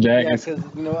 See? Jack is... because,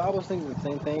 I was thinking the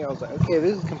same thing. I was like, okay,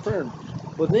 this is confirmed.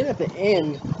 But then at the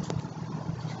end,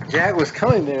 Jack was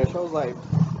coming there, so I was like,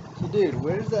 dude,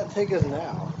 where does that take us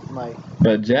now?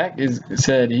 But Jack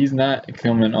said he's not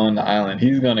coming on the island.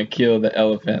 He's gonna kill the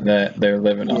elephant that they're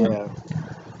living on.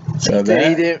 So he said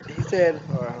he didn't.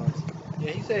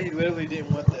 He said he literally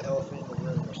didn't want the elephant in the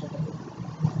room or something.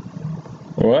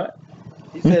 What?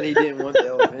 He said he didn't want the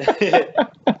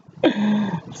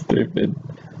elephant. Stupid.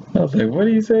 I was like, what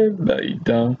do you say? No, you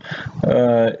dumb.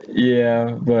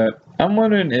 Yeah, but I'm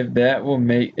wondering if that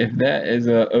is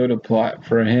a Oda plot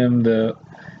for him to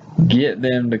get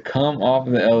them to come off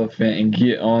the elephant and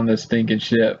get on the stinking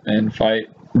ship and fight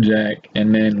Jack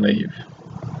and then leave.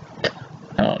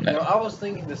 I don't know. I was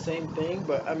thinking the same thing,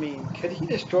 but I mean, could he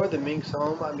destroy the Minx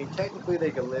home? I mean, technically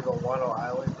they could live on Wano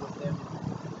Island with them.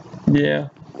 Yeah.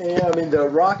 Yeah, I mean, the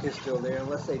rock is still there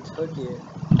unless they took it.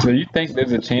 So you think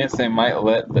there's a chance they might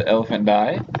let the elephant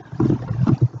die?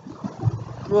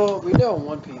 Well, we know in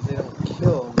One Piece they don't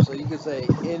kill him, so you could say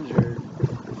injured.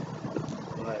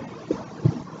 But,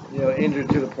 injured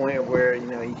to the point of where, he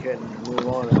couldn't move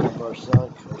on or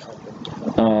sunk or something.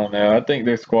 Oh, no. I think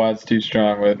their squad's too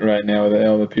strong right now with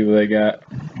all the people they got.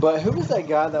 But who was that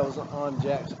guy that was on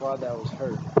Jack's squad that was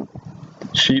hurt?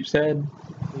 Sheepshead?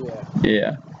 Yeah.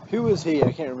 Yeah. Who was he?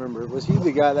 I can't remember. Was he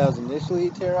the guy that was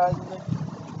initially terrorizing them?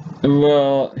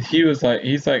 Well, he's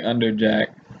like under Jack.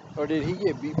 Or did he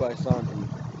get beat by Sanji?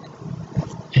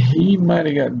 He might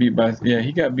have got beat by... Yeah,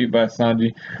 he got beat by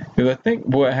Sanji. Because I think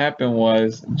what happened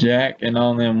was Jack and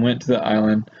all of them went to the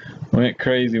island, went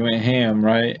crazy, went ham,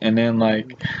 right? And then,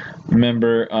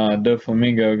 remember,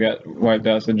 Doflamingo got wiped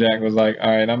out, so Jack was like,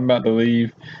 alright, I'm about to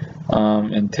leave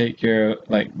and take care of,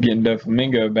 getting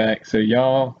Doflamingo back. So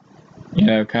y'all,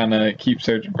 kind of keep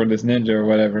searching for this ninja or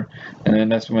whatever. And then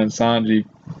that's when Sanji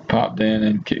popped in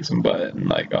and kicked some butt and,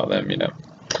 all them,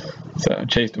 So,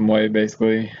 chased him away,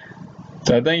 basically.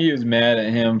 So I think he was mad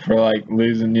at him for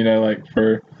losing,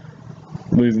 for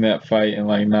losing that fight and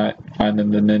not finding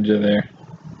the ninja there.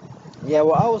 Yeah,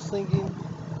 well, I was thinking,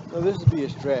 this would be a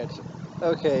stretch.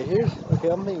 Okay,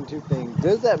 I'm thinking two things.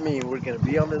 Does that mean we're gonna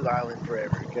be on this island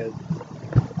forever? Because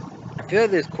I feel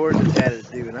like this course is had its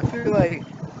due, and I feel like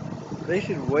they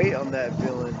should wait on that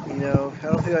villain. I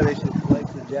don't feel like they should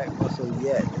flex the Jack muscle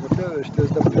yet. And I feel like there's still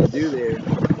stuff to do there.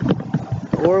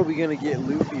 Or are we going to get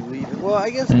Luffy leaving? Well,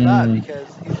 I guess not, because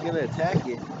he's going to attack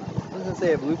it. I was going to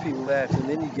say if Luffy left and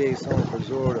then you gave someone for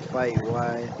Zoro to fight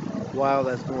while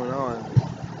that's going on.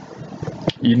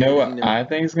 You know what I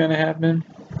think is going to happen?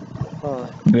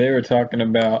 They were talking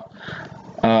about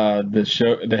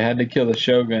they had to kill the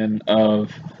Shogun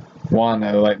of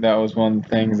Wano. That was one of the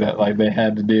things that they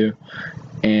had to do.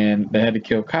 and they had to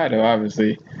kill Kaido,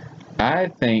 obviously. I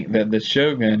think that the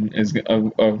Shogun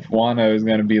of Wano is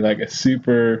going to be like a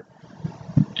super,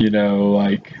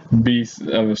 like beast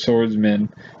of a swordsman,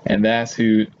 and that's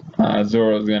who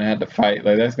Zoro is going to have to fight.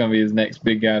 Like that's going to be his next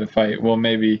big guy to fight. Well,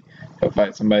 maybe he'll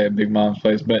fight somebody at Big Mom's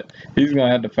place, but he's going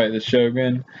to have to fight the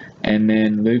Shogun, and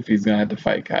then Luffy's going to have to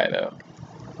fight Kaido.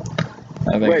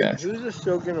 I think that's. Who's the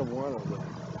Shogun of Wano then?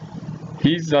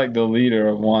 He's like the leader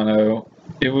of Wano.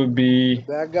 It would be. The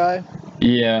bad guy?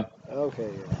 Yeah. Okay,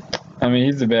 yeah. I mean,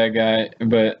 he's a bad guy,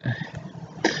 but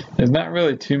there's not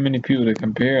really too many people to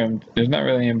compare him. There's not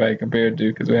really anybody compared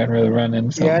to because we haven't really run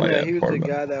into something like that. He was before, the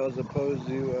guy that was opposed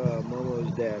to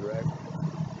Momo's dad, right?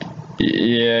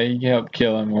 Yeah, he helped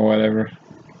kill him or whatever.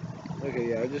 Okay,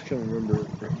 yeah, I just couldn't remember.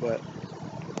 But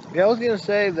yeah, I was gonna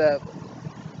say that.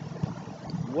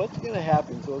 What's gonna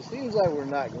happen? So it seems like we're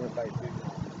not gonna fight Big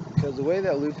Mom because the way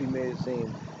that Luffy made it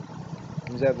seem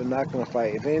is that they're not gonna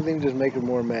fight. If anything, just make him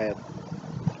more mad.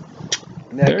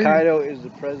 And that Kaido is the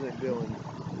present villain.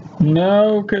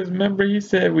 No, because remember he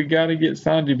said we got to get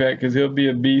Sanji back because he'll be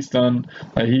a beast on.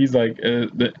 Like he's like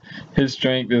his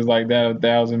strength is like that of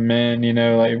 1,000 men.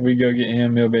 Like if we go get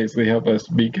him, he'll basically help us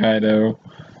beat Kaido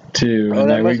too. Oh, and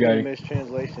that like, must be a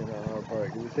mistranslation on our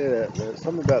part. Did we say that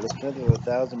something about the strength of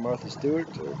 1,000 Martha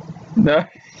Stewarts? Or? No.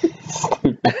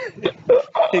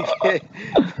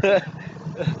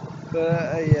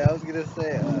 Yeah, I was gonna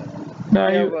say. No,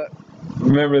 yeah, but.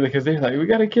 Remember, because they're like, we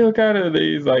gotta kill Kaido.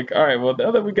 He's like, all right, well,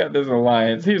 now that we got this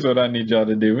alliance, here's what I need y'all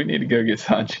to do. We need to go get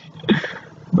Sanji.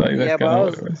 Like, that's but I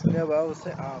was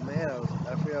saying, oh man,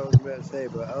 I forgot what I was about to say,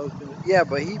 but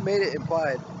but he made it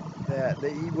implied that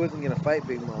he wasn't gonna fight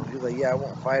Big Mom. He was like, yeah, I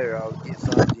won't fight her. I'll get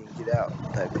Sanji and get out,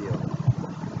 type deal.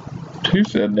 Who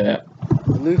said that?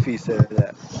 Luffy said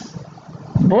that.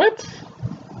 What?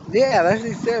 Yeah, that's what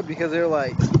he said because you're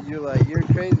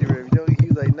crazy, Riv. He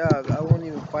was like, no, I won't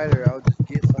even fight her. I'll just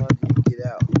get Sanji and get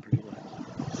out, pretty much.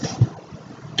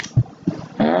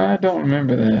 I don't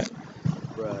remember that.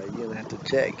 Bruh, you're gonna have to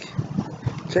check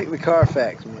the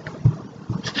Carfax, man.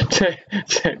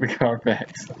 check the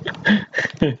Carfax.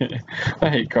 I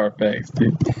hate Carfax,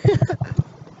 dude.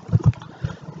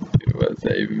 What does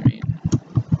that even mean?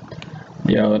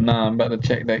 Yo, nah, I'm about to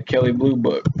check that Kelly Blue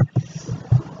Book.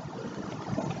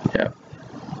 Yeah.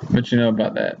 What you know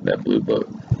about that Blue Book?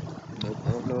 Nope,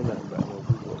 I don't know nothing about no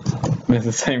Blue Book. It's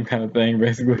the same kind of thing,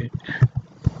 basically.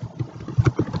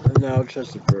 No, I'll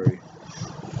trust the furry.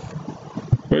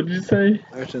 What did you say?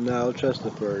 I said, no, I'll trust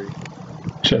the furry.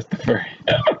 Trust the furry.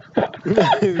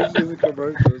 He's in the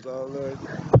commercials, although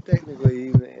technically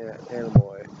he's an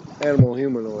animal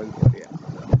humanoid, but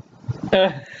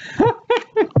yeah.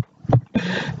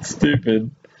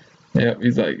 Stupid. Yep,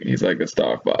 he's like a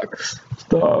Star Fox.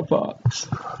 Star Fox.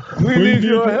 We need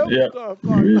your help, yep. Star Fox.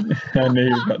 I knew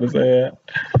you were about to say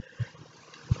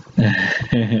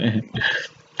that.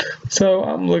 So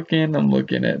I'm looking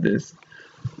at this.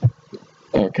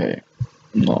 Okay.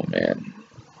 Oh man.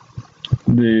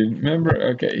 Dude, remember?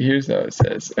 Okay, here's how it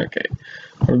says. Okay,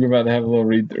 we're about to have a little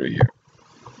read through here.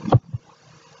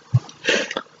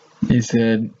 He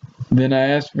said, then I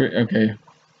asked for, okay,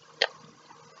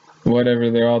 whatever,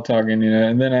 they're all talking,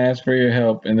 and then I asked for your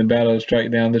help in the battle to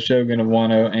strike down the Shogun of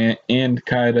Wano and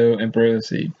Kaido and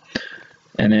Perosi.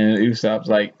 And then Usopp's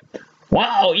like,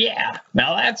 wow, yeah,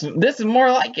 now this is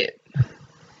more like it.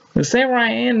 The samurai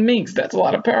and minks, that's a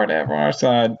lot of power to have on our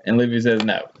side. And Luffy says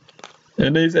no.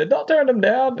 And he said, don't turn them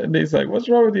down. And he's like, what's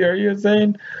wrong with you? Are you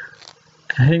insane?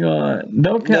 Hang on.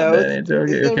 Don't count that into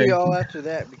it's going to be all after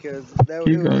that because that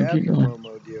was after the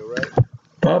Momo deal, right?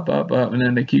 Pop. And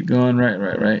then they keep going.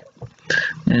 Right.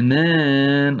 And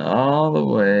then all the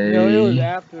way. No, it was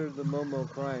after the Momo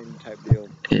crying type deal.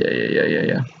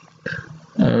 Yeah.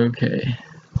 Okay.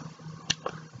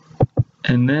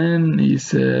 And then he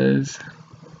says,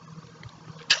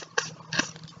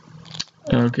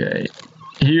 okay,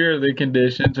 here are the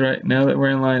conditions, right? Now that we're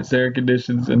in alliance, there are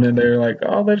conditions. And then they're like,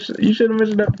 oh, you should have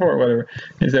mentioned that before, whatever.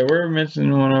 He said, we're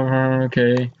mentioning one of her,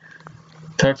 okay.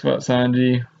 Talks about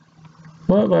Sanji.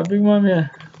 What about Big Mom? Yeah.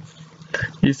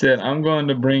 He said, I'm going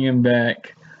to bring him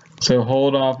back. So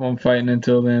hold off on fighting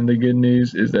until then. The good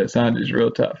news is that Sanji's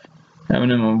real tough.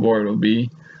 Having him on board will be,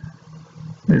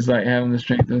 it's like having the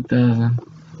strength of 1,000.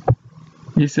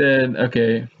 He said,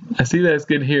 okay, I see that's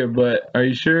good here, but are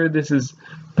you sure this is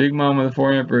Big Mom of the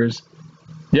Four Emperors?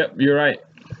 Yep, you're right.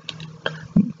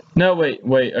 No, wait,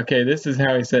 okay, this is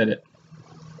how he said it.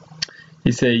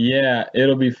 He said, yeah,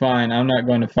 it'll be fine. I'm not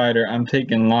going to fight her. I'm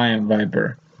taking Lion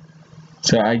Viper.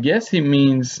 So I guess he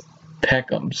means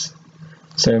Peckham's.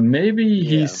 So maybe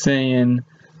he's saying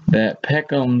that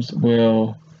Peckham's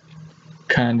will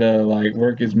kind of like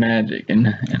work his magic and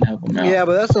help him out. Yeah,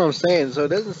 but that's what I'm saying. So it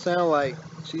doesn't sound like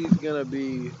she's gonna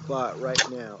be fought right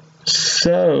now.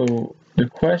 So the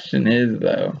question is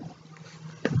though.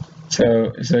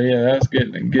 So yeah, that was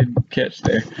good catch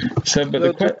there. So,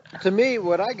 but So to me,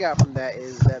 what I got from that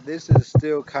is that this is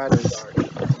still Kaido's arc.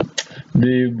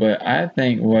 dude, but I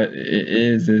think what it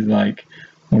is like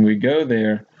when we go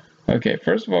there. Okay,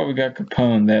 first of all, we got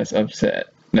Capone that's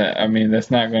upset.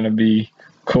 That's not going to be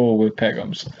cool with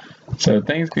Peckham's. So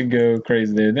things could go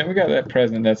crazy there. Then we got that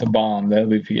present that's a bomb that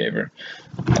Luffy gave her.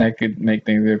 That could make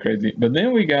things go crazy. But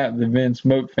then we got the Vin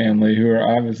Smoke family who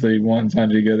are obviously wanting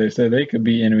Sanji to go there, so they could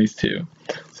be enemies too.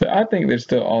 So I think there's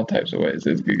still all types of ways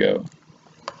this could go.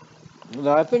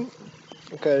 No, I think,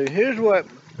 okay, here's what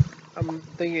I'm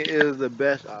thinking is the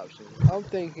best option. I'm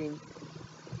thinking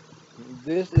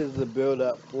this is the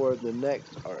build-up for the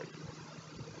next arc.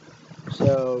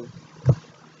 So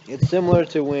it's similar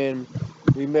to when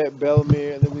we met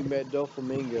Bellemere and then we met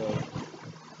Doflamingo.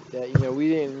 That, you know, we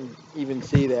didn't even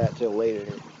see that till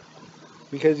later.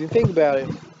 Because you think about it,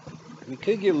 we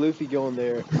could get Luffy going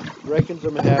there, wrecking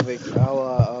some havoc,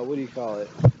 what do you call it?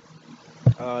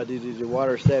 The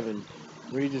Water 7,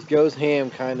 where he just goes ham,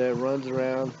 kind of runs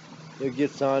around. They'll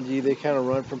get Sanji. They kind of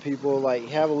run from people, like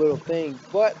have a little thing,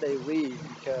 but they leave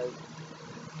because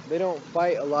they don't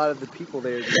fight a lot of the people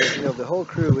there because, you know, the whole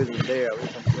crew isn't there. At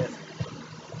least I'm guessing.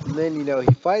 And then, you know,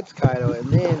 he fights Kaido, and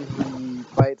then he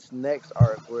fights next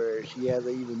arc where she has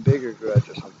an even bigger grudge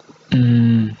or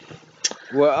something.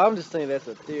 Well, I'm just saying that's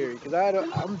a theory because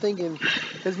I'm thinking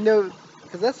because, you know,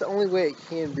 because that's the only way it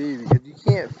can be, because you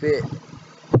can't fit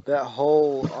that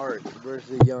whole arc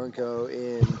versus Yonko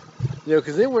in, you know,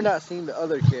 because then we're not seeing the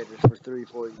other characters for 3-4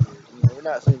 years. You know, we're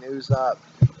not seeing Usopp,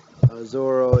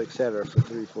 Zoro, etc. for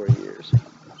 3-4 years.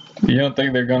 You don't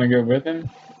think they're gonna go with him?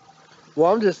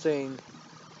 Well, I'm just saying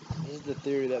this is the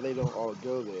theory that they don't all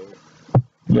go there.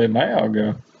 They might all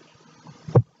go.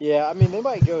 Yeah, I mean, they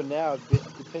might go now,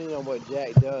 depending on what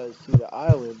Jack does to the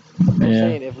island. I'm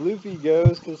saying if Luffy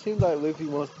goes, because it seems like Luffy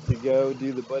wants to go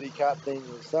do the buddy cop thing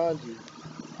with Sanji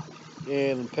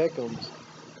and Peckham's,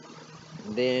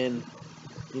 then,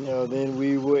 you know, then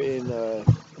we wouldn't,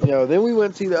 you know, then we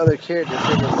wouldn't see the other characters.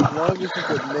 So the longest you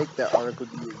could make that arc would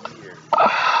be a year.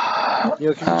 You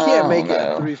know, because you can't make it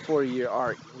a 3-4 year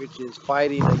arc, which is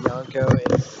fighting a Yonko.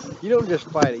 And you don't just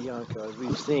fight a Yonko, as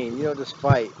we've seen. You don't just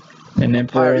fight an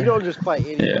emperor. You don't just fight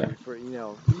anybody for, you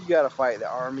know, you gotta fight the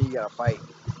army, you gotta fight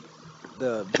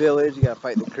the village, you gotta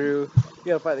fight the crew, you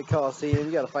gotta fight the Coliseum,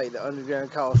 you gotta fight the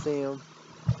underground Coliseum.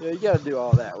 You know, you gotta do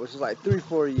all that, which is like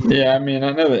 3-4 years. Yeah, I mean,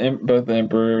 I know both the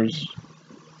emperors,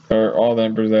 or all the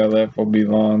emperors that are left, will be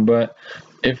long, but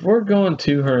if we're going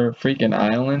to her freaking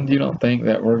island, you don't think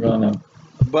that we're gonna...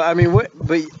 But I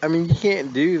mean, you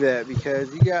can't do that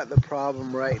because you got the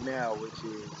problem right now, which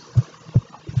is,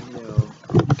 you know,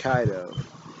 Kaido.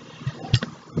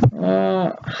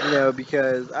 You know,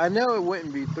 because I know it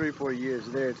wouldn't be 3-4 years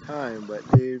of their time, but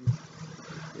dude,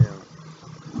 you know.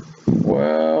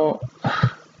 Well,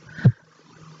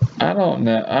 I don't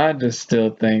know. I just still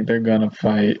think they're gonna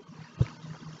fight.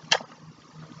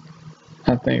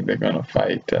 I think they're gonna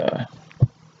fight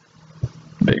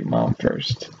Big Mom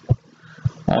first.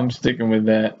 I'm sticking with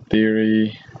that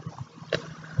theory.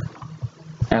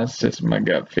 That's just my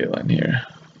gut feeling here.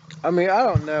 I mean, I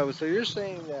don't know. So you're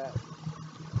saying that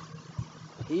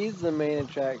he's the main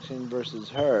attraction versus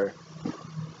her,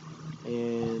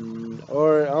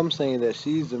 or I'm saying that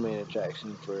she's the main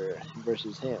attraction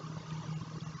versus him.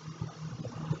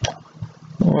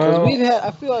 Well,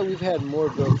 I feel like we've had more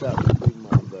built up with Big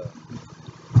Mom though.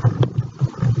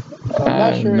 So I'm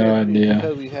not sure no if idea.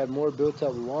 because we had more built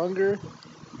up longer.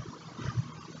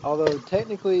 Although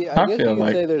technically, I guess you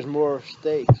could say there's more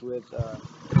stakes with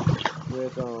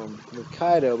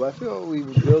Kaido, but I feel like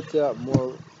we've built up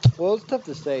more. Well, it's tough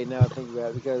to say now. I think about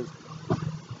it because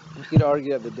you could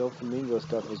argue that the Doflamingo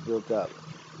stuff was built up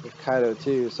with Kaido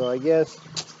too. So I guess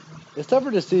it's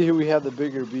tougher to see who we have the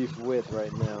bigger beef with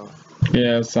right now.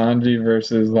 Yeah, Sanji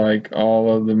versus like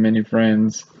all of the many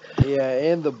friends. Yeah,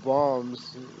 and the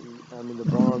bombs. I mean, the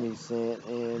bomb he sent,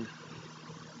 and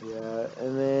yeah,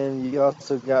 and then you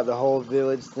also got the whole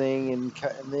village thing, and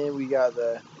then we got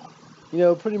the, you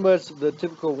know, pretty much the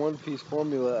typical One Piece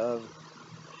formula of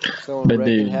someone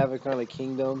wreaking havoc on a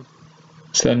kingdom.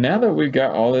 So now that we've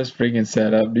got all this freaking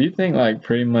set up, do you think like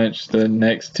pretty much the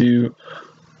next two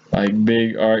like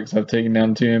big arcs of taking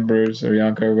down two emperors or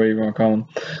Yonko or whatever you want to call them,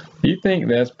 do you think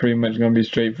that's pretty much going to be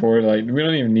straightforward? Like, we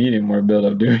don't even need any more build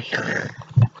up, do we?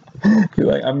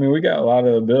 Like, I mean, we got a lot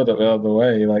of the build up out of the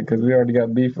way, like, because we already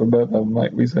got beef with both of them,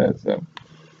 like we said. So,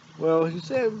 Well, he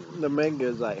said the manga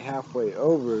is like halfway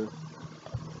over,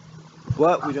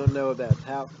 but we don't know if that's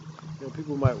how. You know,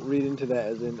 people might read into that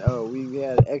as in, oh, we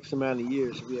had X amount of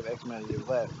years, so we have X amount of years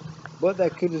left. But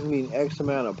that could just mean X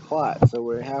amount of plots. So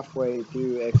we're halfway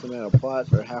through X amount of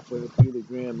plots, or halfway through the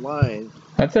grand line.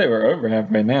 I'd say we're over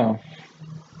halfway now.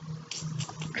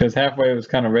 Because halfway was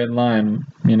kind of red line,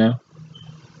 you know?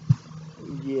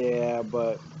 Yeah,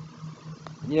 but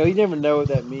you know, you never know what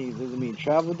that means. Does it mean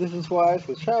travel distance wise?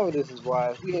 Because travel distance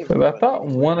wise, we haven't Because I gone thought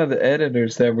anywhere. one of the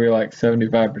editors said we were like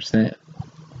 75%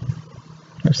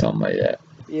 or something like that.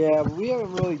 Yeah, but we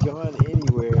haven't really gone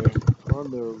anywhere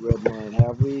on the red line,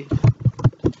 have we?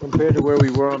 Compared to where we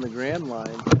were on the grand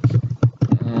line.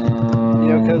 You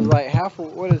know, because like halfway,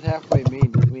 what does halfway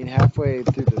mean? Does it mean halfway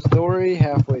through the story,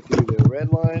 halfway through the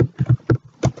red line?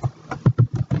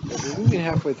 If we mean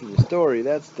halfway through the story,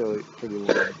 that's still pretty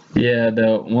long. Yeah,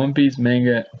 the One Piece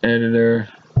manga editor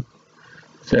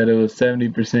said it was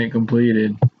 70%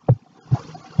 completed.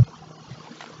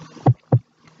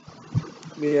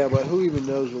 Yeah, but who even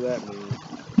knows what that means?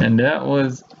 And that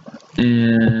was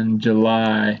in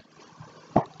July.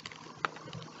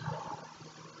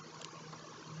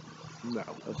 No,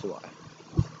 that's a lie.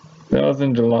 That was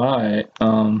in July.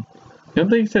 I don't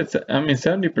think that's, I mean,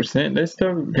 70%, they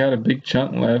still got a big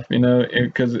chunk left, you know,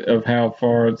 because of how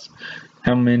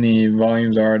many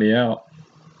volumes are already out.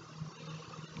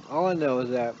 All I know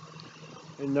is that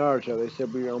in Naruto, they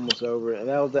said we were almost over, and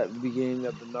that was at the beginning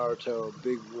of the Naruto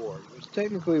Big War, which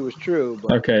technically was true.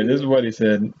 But Okay, this is what he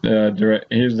said.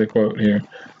 Here's the quote here,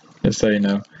 just so you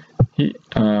know.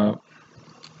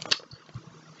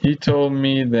 He told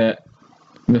me that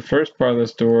the first part of the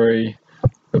story,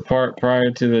 the part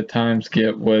prior to the time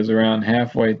skip, was around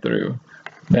halfway through.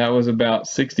 That was about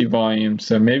 60 volumes,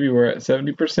 so maybe we're at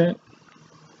 70%.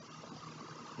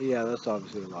 yeah, that's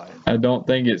obviously a lie. I don't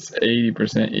think it's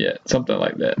 80% yet, something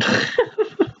like that.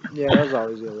 Yeah, that's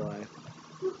obviously a lie.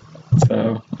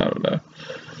 So, I don't know.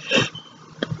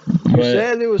 You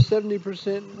said it was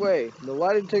 70% way. The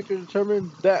lie detector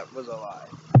determined that was a lie.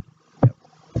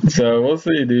 So, we'll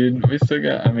see, dude. We still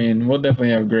got, I mean, we'll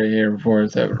definitely have gray hair before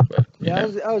it's over, but, yeah,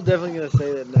 I was definitely going to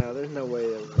say that now. There's no way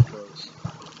that we're close.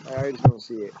 I just don't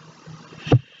see it.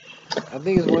 I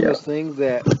think it's one of those things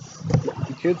that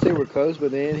you could say we're close,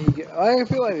 but then I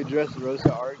feel like the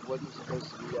Dressrosa arc wasn't supposed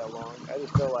to be that long. I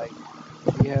just felt like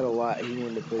he had a lot he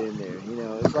wanted to put in there. You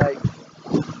know, it's like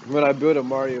when I build a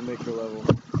Mario Maker level,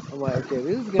 I'm like, okay,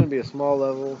 this is going to be a small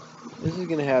level. This is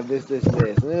going to have this, this, and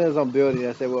this. And then as I'm building,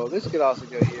 I say, well, this could also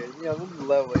go here. You know, this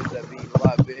level ends up being a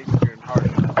lot bigger and harder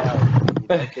than I thought it would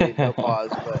be. Okay, no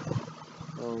pause, but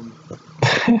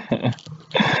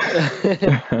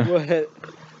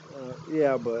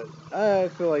yeah, but I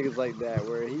feel like it's like that,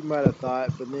 where he might have thought,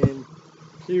 but then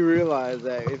he realized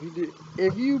that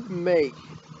if you make,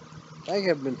 like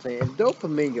I've been saying, if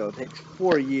Doflamingo takes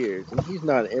 4 years and he's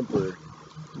not an emperor,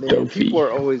 then people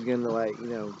are always gonna, like, you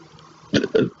know.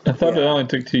 I thought it only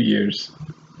took 2 years.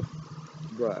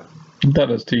 Bruh. I thought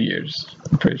it was 2 years.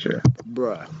 I'm pretty sure.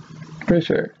 Bruh. Pretty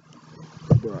sure.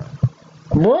 Bruh.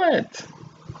 What?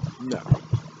 No.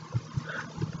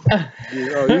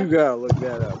 Dude, oh, you gotta look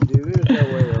that up, dude. There's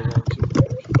no way that was 2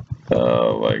 years.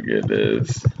 Oh my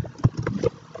goodness.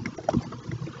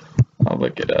 I'll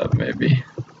look it up, maybe.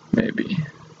 Maybe.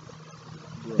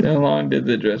 Yeah. How long did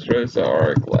the Dressrosa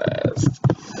arc last?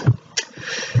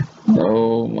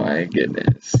 Oh my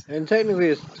goodness. And technically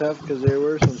it's tough because there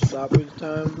were some stoppage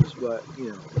times, but, you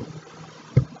know.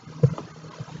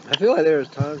 I feel like there was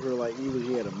times where, like, either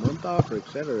he had a month off or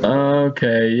etc.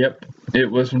 Okay, yep. It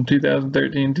was from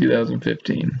 2013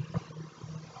 2015.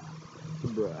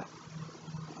 Bruh.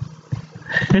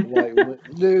 Like,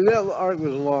 dude, that arc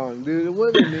was long, dude.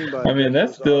 What do you mean by? I mean,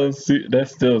 that's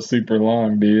still super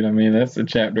long, dude. I mean, that's a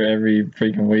chapter every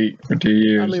freaking week for 2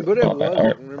 years. I mean, but it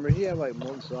wasn't. Remember, he had like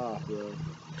months off, bro.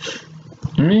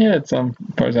 I mean, he had some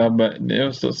parts out, but it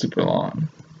was still super long.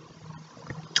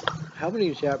 How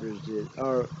many chapters did?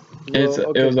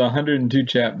 It was 102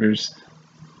 chapters.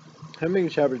 How many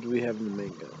chapters do we have in the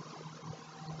manga?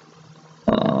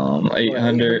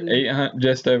 800,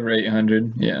 just over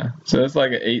 800. Yeah, so it's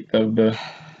like an eighth of the.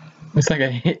 It's like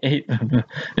an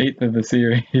eighth of the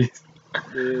series.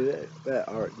 Dude, that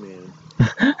arc, man.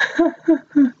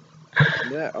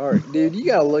 That arc, dude. You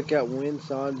gotta look at when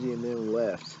Sanji and them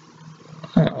left.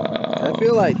 I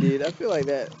feel like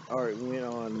that arc went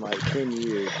on like 10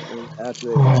 years after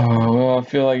they left. Well, I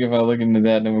feel like if I look into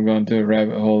that, then we're going to a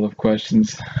rabbit hole of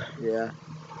questions. Yeah.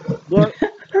 But,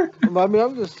 I mean,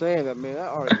 I'm just saying that, man, that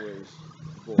arc was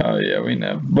boring. Oh, yeah, we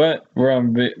know. But we're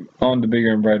on to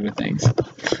bigger and brighter things.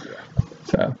 Yeah.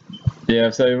 So, Yeah,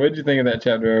 so what'd you think of that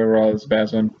chapter overall, this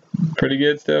past one? Pretty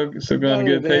good still? Still going a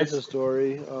good pace? The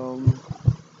story.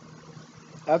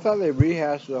 I thought they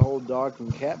rehashed the whole dog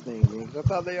and cat thing because I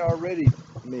thought they already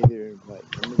made their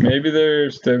Maybe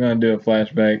they're still gonna do a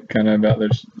flashback kind of about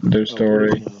their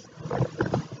story.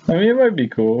 I mean, it might be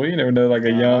cool. You never know, like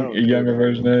a younger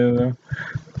version of them.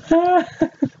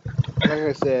 Like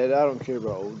I said, I don't care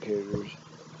about old characters.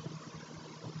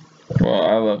 Well,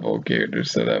 I love old characters,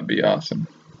 so that'd be awesome.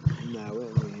 Nah, we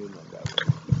don't need to hear about that.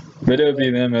 But it would be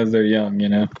them as they're young, you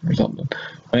know, or something.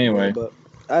 Anyway. Yeah, but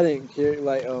I didn't care.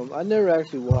 Like, I never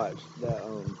actually watched that.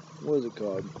 What is it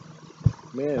called?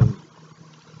 Man,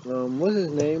 what's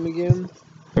his name again?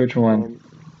 Which one?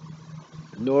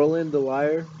 Norland the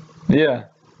Liar. Yeah.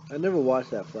 I never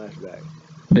watched that flashback.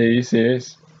 Dude, are you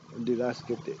serious? Dude, I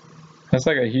skipped it. That's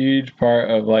like a huge part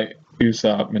of like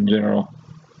Usopp in general.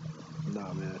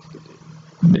 Nah, man, I skipped it.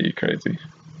 Dude, you crazy.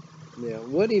 Yeah,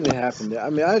 what even happened there? I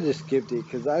mean, I just skipped it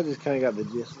because I just kind of got the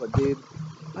gist. Like, dude,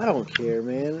 I don't care,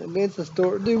 man. I mean, it's a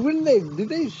story. Dude, did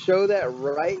they show that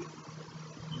right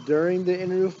during the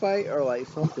interview fight or like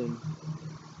something?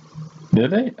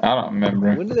 Did they? I don't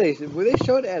remember. When did they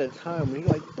show it at a time when you're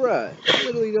like, bruh, I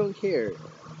literally don't care.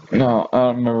 No, I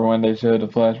don't remember when they showed the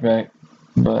flashback,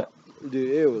 but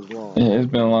dude, it was long. Yeah, it's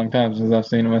been a long time since I've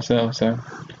seen it myself, so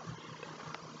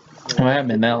well, it hasn't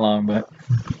been that long, but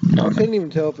I couldn't even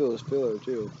tell if it was filler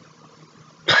too.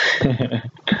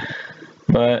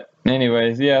 But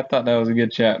anyways, yeah, I thought that was a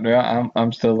good chapter.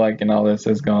 I'm still liking all this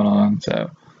that's going on,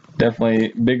 so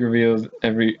definitely big reveals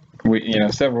every week, you know,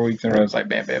 several weeks in a row. It's like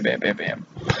bam, bam, bam, bam, bam.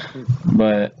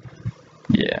 But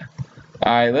yeah,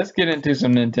 all right, let's get into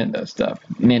some Nintendo stuff.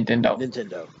 Nintendo.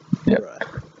 Yep. Right.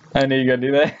 I knew you gotta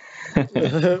do that.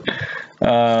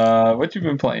 What you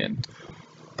been playing?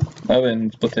 Other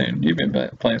than Splatoon, you've been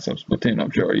playing some Splatoon.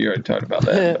 I'm sure you already talked about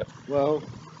that. Well,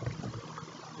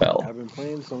 I've been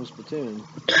playing some Splatoon.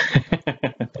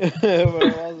 But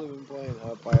I've also been playing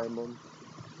Fire Emblem,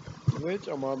 which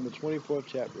I'm on the 24th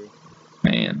chapter.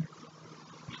 Man.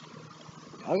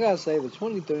 I gotta say, the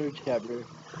 23rd chapter,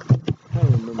 I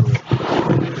don't remember it.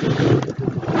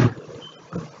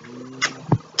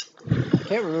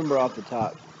 Can't remember off the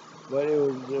top, but it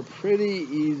was a pretty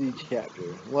easy chapter.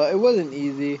 Well, it wasn't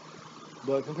easy,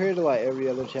 but compared to like every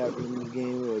other chapter in this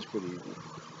game, it was pretty easy.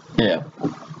 Yeah.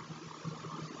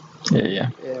 Yeah.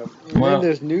 And then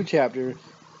this new chapter,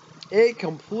 it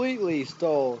completely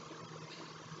stole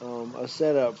a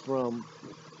setup from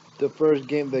the first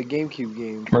game, the GameCube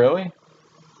game. Really?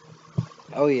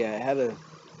 Oh yeah, it had a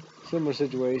similar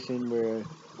situation where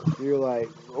you're like,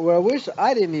 well, I wish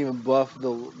I didn't even buff the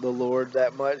Lord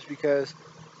that much because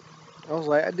I was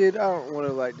like, I don't want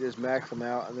to like just max him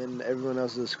out and then everyone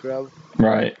else is a scrub.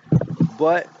 Right.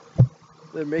 But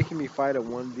they're making me fight a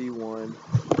 1v1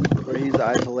 where he's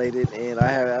isolated and I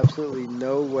have absolutely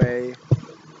no way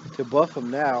to buff him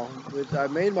now, which I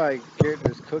made my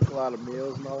characters cook a lot of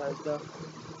meals and all that stuff.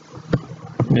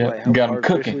 Yeah, like, got him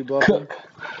cooking. Cook.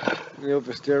 You know,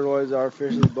 for steroids,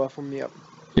 artificially buff them. Yep.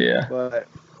 Yeah. But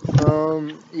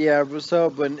yeah.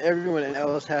 But everyone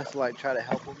else has to like try to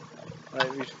help them,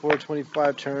 like reach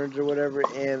 425 turns or whatever.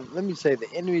 And let me say,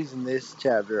 the enemies in this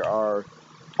chapter are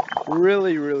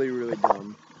really, really, really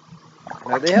dumb.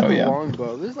 Now they have the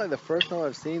longbow. This is like the first time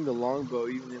I've seen the longbow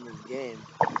even in this game.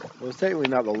 Well, it's technically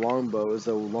not the longbow; it's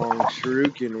a long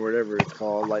shuriken or whatever it's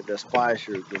called, like the spy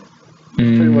shuriken.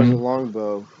 It's pretty much a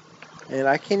longbow, and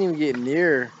I can't even get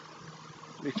near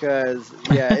because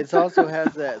it also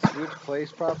has that switch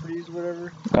place properties, or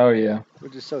whatever. Oh yeah.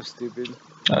 Which is so stupid.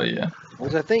 Oh yeah.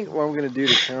 Which I think what I'm gonna do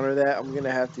to counter that, I'm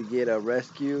gonna have to get a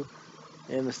rescue,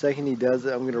 and the second he does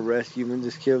it, I'm gonna rescue him and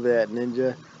just kill that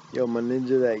ninja. Yo, my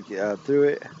ninja that threw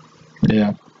it.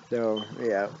 Yeah. So,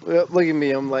 yeah. Well, look at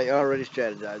me. I'm like already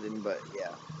strategizing, but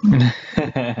yeah.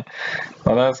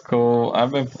 Well, that's cool.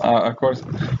 I've been, of course,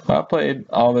 I played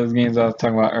all those games I was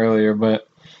talking about earlier, but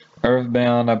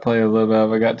Earthbound I played a little bit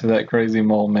of. I got to that crazy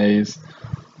mole maze.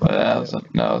 But that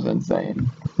was insane.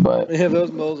 But yeah,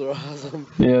 those moles are awesome.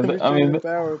 Yeah, I mean,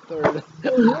 power third.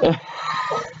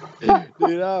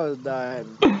 Dude, I was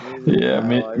dying. Yeah,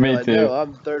 me like, too. No,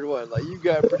 I'm third one. Like, you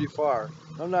got pretty far.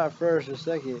 I'm not first or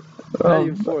second. Not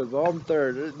even fourth, but I'm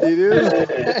third. Dude,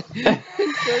 it's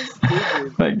so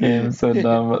stupid. That game is so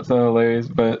dumb, but so hilarious,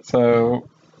 but so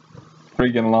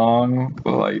freaking long.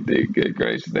 Like, dude, good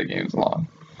gracious, that game's long.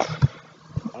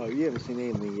 Oh, you haven't seen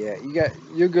anything yet.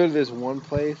 You'll go to this one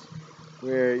place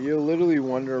where you'll literally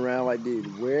wander around like,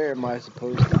 dude, where am I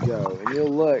supposed to go? And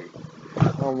you'll look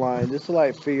online just to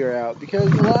like figure out,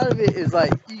 because a lot of it is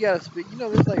like you gotta speak. You know,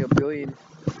 there's like a billion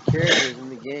characters in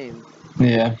the game.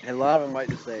 Yeah. And a lot of them might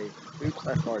just say, oops,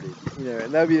 I farted. You know,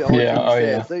 and that'd be the only thing you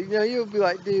said. So, you know, you'll be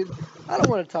like, dude, I don't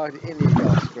want to talk to any of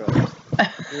y'all scrubs.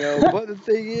 You know, but the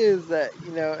thing is that,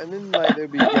 you know, and then like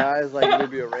there'd be guys, like there'd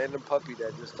be a random puppy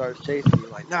that just starts chasing you,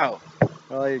 like, no.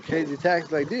 Or like a crazy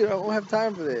taxi, like, dude, I don't have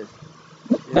time for this.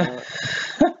 You know,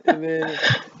 and then.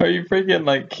 Or you freaking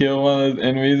like kill one of those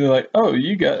enemies and like, oh,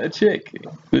 you got a chick.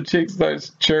 The chick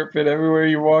starts chirping everywhere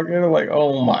you walk in. I'm like,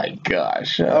 oh my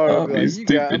gosh, shut up, Be you like, you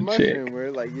got a stupid mushroom chick. where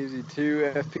it like gives you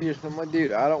 2 FP or something. Like,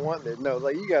 dude, I don't want this. No,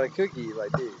 like you got a cookie.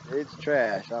 Like, dude, it's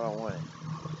trash. I don't want it.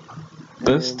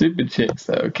 Those stupid chicks,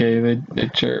 though, okay? They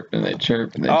chirp and they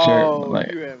chirp and they chirp. Oh,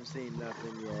 Like, you haven't seen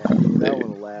nothing yet, dude. That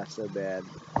one will laugh so bad.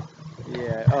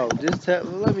 Yeah. Oh, just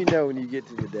let me know when you get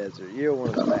to the desert. You don't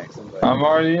want to smack somebody. I'm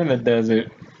already in the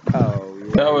desert. Oh,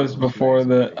 yeah. That was before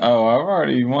the. Oh, I've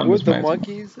already won with the match.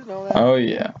 monkeys and all that. Oh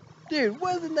yeah. Dude,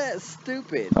 wasn't that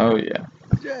stupid? Oh yeah.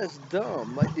 Just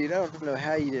dumb. Like, dude, I don't know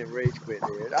how you didn't rage quit,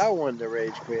 dude. I wanted to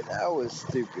rage quit. That was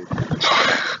stupid.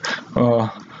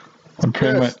 Well, I'm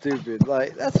pretty much stupid.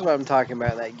 Like, that's what I'm talking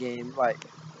about in that game. Like,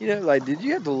 you know, like, did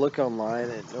you have to look online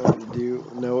and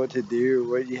know what to do?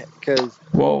 What you, because.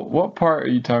 Well, what part are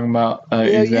you talking about You know,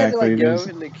 exactly? you had to like go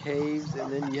in the caves,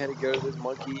 and then you had to go to this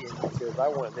monkey, and he says, "I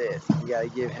want this." And you got to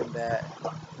give him that,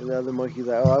 and the other monkey's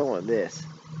like, "Oh, I want this."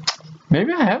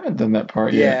 Maybe I haven't done that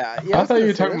part yet. Yeah. I thought you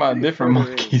were talking about different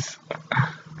monkeys.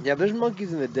 Yeah, there's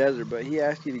monkeys in the desert, but he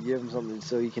asks you to give him something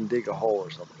so he can dig a hole or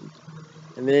something,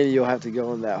 and then you'll have to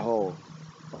go in that hole.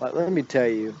 Like, let me tell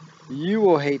you, you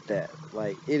will hate that.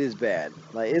 Like, it is bad.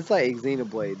 Like, it's like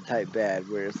Xenoblade type bad,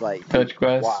 where it's like, Touch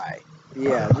quest. Why?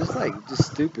 Yeah, just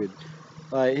stupid.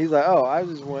 Like, he's like, oh, I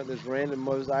just want this random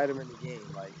most item in the game.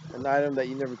 Like, an item that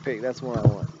you never pick. That's what I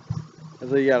want. And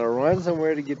so you gotta run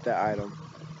somewhere to get that item.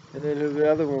 And then the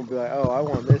other one will be like, oh, I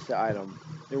want this item.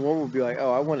 And one will be like,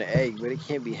 oh, I want an egg, but it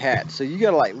can't be hatched. So you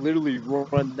gotta, like, literally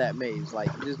run that maze.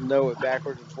 Like, just know it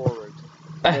backwards and forwards.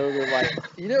 Know that,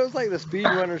 like, you know, it's like the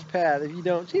speedrunner's path. If you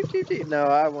don't, cheep. No,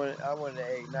 I want an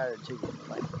egg, not a chicken.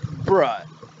 Like, bruh.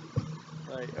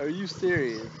 Like, are you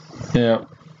serious? Yeah.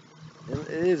 It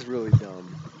is really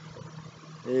dumb.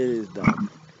 It is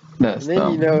dumb. That's and then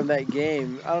dumb. you know in that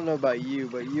game, I don't know about you,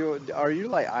 but are your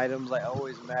like items like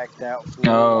always maxed out full?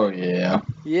 Oh like, yeah.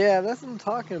 Yeah, that's what I'm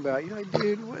talking about. You're like,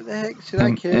 dude, what the heck should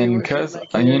I carry? And because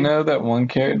you know that one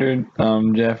character,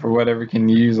 Jeff or whatever, can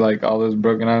use like all those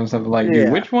broken items and stuff. Like,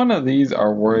 dude, which one of these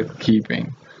are worth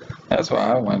keeping? That's what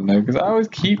I want to know, because I always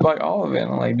keep like all of it.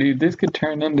 And I'm like, dude, this could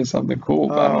turn into something cool,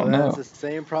 but I don't know. That's the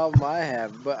same problem I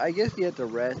have. But I guess you have to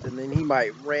rest, and then he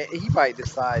might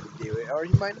decide to do it, or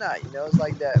he might not. You know, it's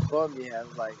like that bum you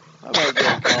have. Like, I might go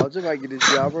to college, I might get a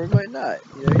job, or I might not.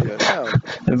 You know, you don't know.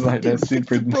 It's like that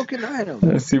super broken item.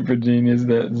 That super genius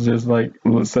that's just like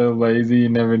so lazy,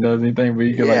 never does anything, but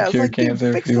he can like cure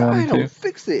cancer if he wanted to.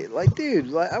 Fix it, like, dude.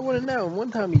 Like, I want to know. And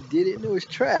one time he did it, and it was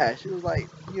trash. It was like,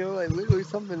 you know, like literally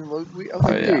something. I was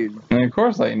like, dude. And of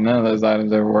course, like none of those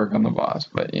items ever work on the boss,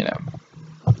 but you know,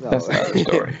 that's another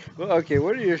story. Well, okay,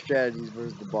 what are your strategies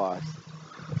versus the boss?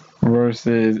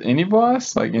 Versus any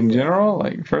boss, like in general,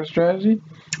 like first strategy.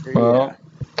 Well,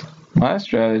 my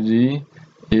strategy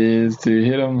is to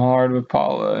hit him hard with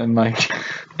Paula and like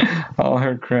all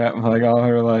her crap, like all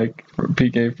her like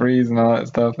PK freeze and all that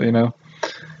stuff. You know,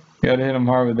 you gotta hit him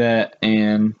hard with that,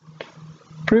 and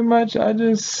pretty much I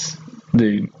just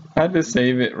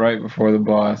save it right before the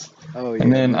boss. Oh yeah.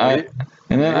 And then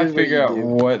I figure out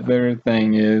what their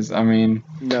thing is. I mean,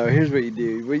 no, here's what you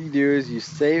do. What you do is you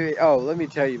save it. Oh, let me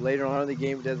tell you, later on in the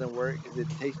game it doesn't work because it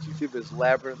takes you through this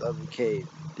labyrinth of the cave.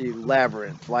 Dude,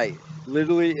 labyrinth. Like,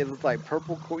 literally, it looks like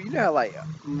purple. You know how, like,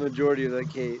 majority of the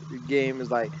game is,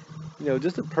 like, you know,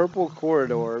 just a purple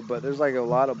corridor, but there's, like, a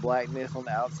lot of blackness on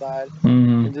the outside.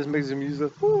 Mm-hmm. It just makes the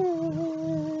music.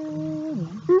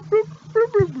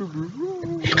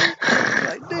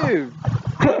 Like, dude.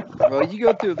 Well, you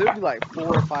go through, there'll be like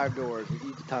 4 or 5 doors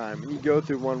each time, and you go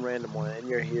through one random one, and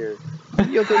you're here.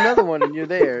 You go through another one, and you're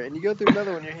there, and you go through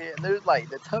another one, you're here. And there's like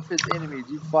the toughest enemies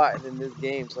you've fought in this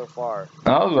game so far.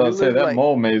 I was about to say that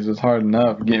mole maze was hard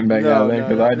enough getting back out of there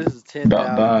because I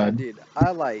about died. Dude,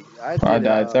 I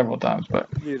died several times, but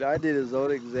dude, I did a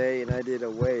Zodiac Zay and I did a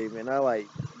wave, and I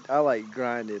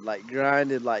grinded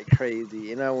like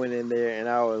crazy, and I went in there and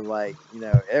I was like, you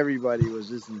know, everybody was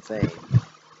just insane.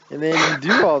 And then you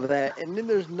do all that, and then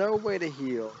there's no way to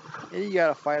heal, and you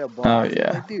gotta fight a boss. Oh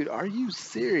yeah. Like, dude, are you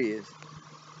serious?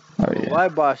 Oh yeah. My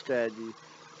boss strategy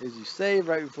is you save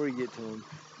right before you get to him.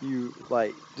 You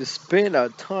like just spend a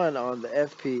ton on the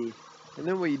FP, and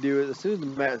then what you do is as soon as the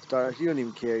match starts, you don't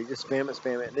even care. You just spam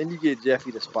it, and then you get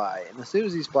Jeffy to spy. And as soon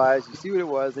as he spies, you see what it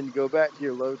was, then you go back to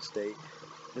your load state,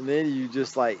 And then you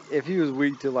just like, if he was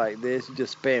weak to like this, you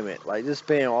just spam it. Like just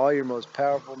spam all your most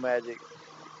powerful magic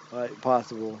like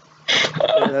possible.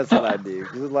 And that's what I do.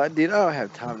 Cause like, dude, I don't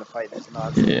have time to fight this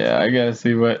nonsense. Yeah, I gotta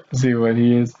see what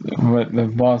he is, what the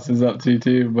boss is up to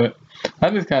too. But I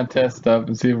just kind of test stuff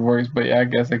and see if it works. But yeah, I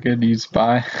guess I could use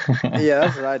spy. Yeah,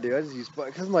 that's what I do. I just use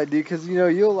spy. Cause I'm like, dude, cause you know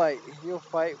you'll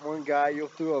fight one guy, you'll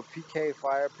throw a PK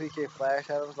fire, PK flash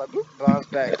at him, it's like boop, bounce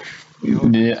back.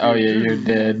 Yeah. Oh yeah, you're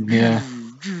dead. Yeah.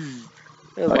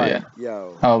 It's Oh like, yeah.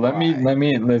 yo, Oh, why? let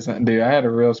me listen, dude. I had a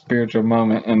real spiritual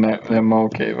moment in that mole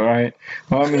cave. All right.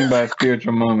 What I mean by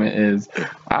spiritual moment is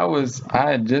I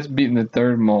had just beaten the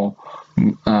third mole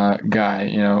guy.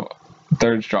 You know,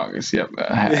 third strongest. Yep.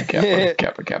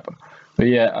 Kappa. But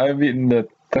yeah, I've beaten the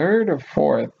third or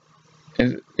fourth.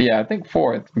 Yeah, I think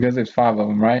fourth because there's 5 of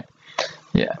them, right?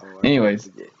 Yeah. Anyways,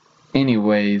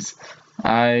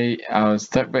 I was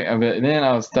stuck back, but then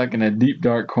I was stuck in a deep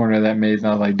dark corner of that maze, and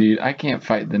I was like, dude, I can't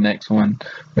fight the next one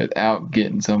without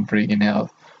getting some freaking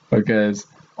health because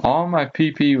all my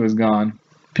PP was gone.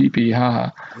 PP, haha.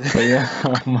 But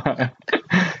yeah,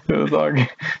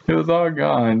 it was all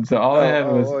gone. So all I had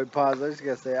was. Wait, pause. I just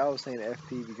gotta say, I was saying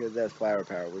FP because that's flower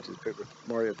power, which is Paper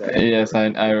Mario Paper. Yes,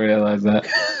 I realized that.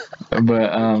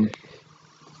 But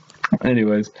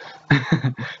anyways,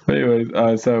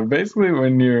 so basically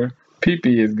when your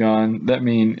PP is gone, that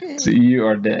means you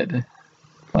are dead.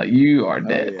 Like you are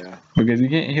dead. Oh, yeah. Because you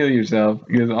can't heal yourself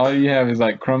because all you have is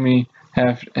like crummy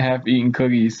half eaten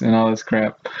cookies and all this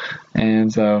crap.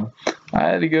 And so I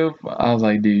had to go. I was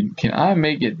like, dude, can I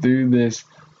make it through this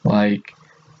like,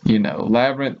 you know,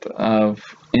 labyrinth of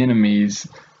enemies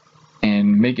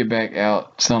and make it back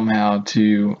out somehow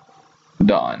to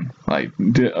dawn, like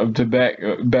to back,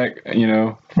 you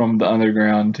know, from the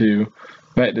underground to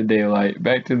back to daylight,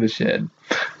 back to the shed.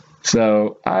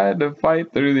 So I had to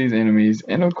fight through these enemies,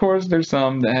 and of course there's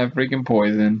some that have freaking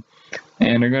poison,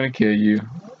 and they're gonna kill you.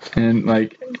 And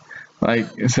like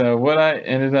so, what I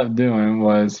ended up doing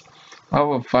was I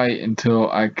would fight until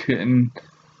I couldn't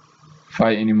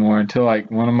fight anymore, until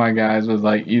like one of my guys was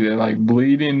like either like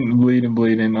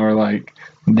bleeding, or like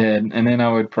dead, and then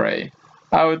I would pray.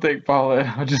 I would take Paula and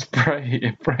I would just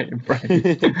pray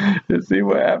to see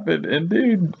what happened. And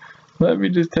dude, let me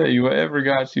just tell you, whatever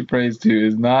God she prays to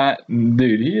is not,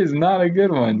 dude, he is not a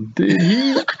good one. Dude,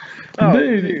 he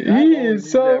is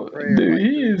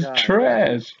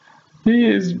trash. He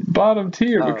is bottom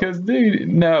tier because, dude,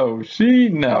 no.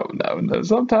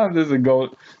 Sometimes there's a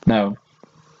gold, no.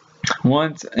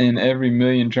 Once in every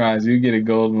million tries, you get a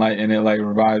golden light and it like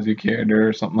revives your character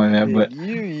or something like that. Dude, but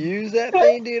you use that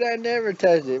thing, dude? I never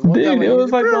touched it. Dude, it was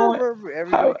like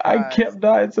I kept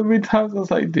dying so many times. I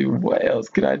was like, dude, what else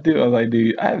could I do? I was like,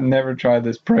 dude, I've never tried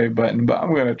this pray button, but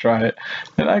I'm gonna try it.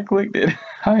 And I clicked it.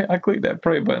 I clicked that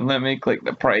pray button. Let me click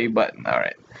the pray button. All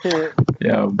right.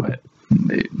 But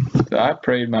dude, so I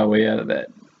prayed my way out of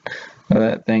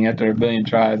that thing. After a billion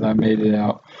tries, I made it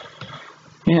out.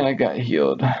 And I got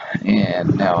healed,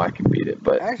 and now I can beat it.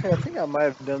 But actually, I think I might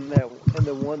have done that in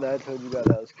the one that I told you about.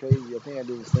 That was crazy. I think I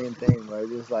did the same thing, where I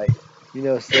just like, you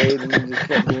know, saved and just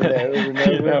kept doing that over and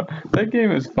over. You know, that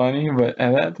game is funny, but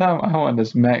at that time, I wanted to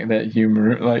smack that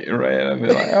humor, like right out of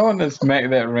it. Like I wanted to smack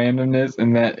that randomness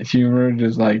and that humor,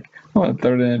 just like I want to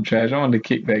throw it in the trash. I wanted to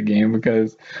kick that game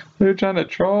because they're trying to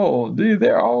troll, dude.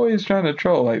 They're always trying to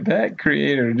troll. Like that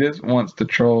creator just wants to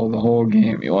troll the whole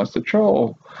game. He wants to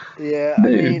troll. Yeah,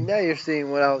 dude. I mean, now you're seeing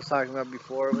what I was talking about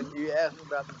before when you asked me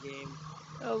about the game.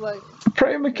 I was like,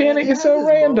 prey mechanic is so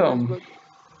random. Moments,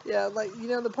 yeah, like, you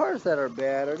know, the parts that are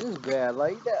bad are just bad.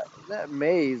 Like that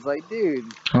maze, like,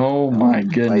 dude. Oh my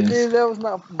goodness. Like, dude, that was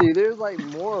not, dude. There's like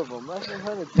more of them. That's what I'm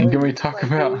trying to tell you. Can we talk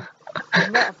about? Dude, it's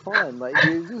not fun. Like,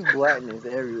 dude, it's just blackness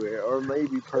everywhere, or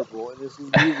maybe purple, and this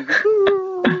is music.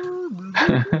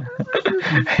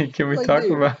 Hey, can we talk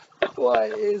about?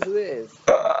 What is this?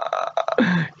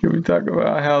 Can we talk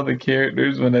about how the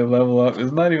characters, when they level up,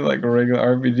 it's not even like a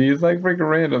regular RPG. It's like freaking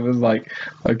random. It's like,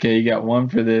 okay, you got one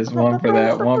for this, one for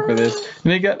that, one for this,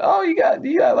 and you got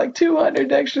like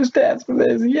 200 extra stats for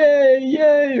this.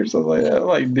 Yay, or something like that.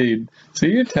 Like, dude, so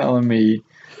you're telling me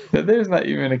that there's not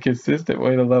even a consistent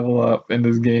way to level up in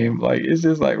this game? Like, it's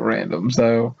just like random.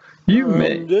 So you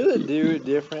does it do it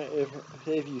different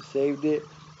if you saved it?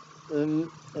 And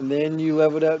then you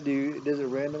leveled up. Does it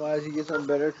randomize you get something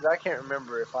better? Because I can't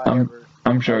remember if I ever.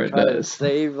 I'm sure it does.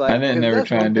 Save like. I didn't never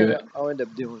try and do it. I'll end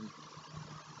up doing.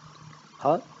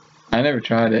 Huh? I never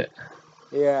tried it.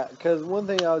 Yeah, because one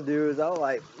thing I'll do is I'll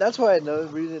like. That's why I know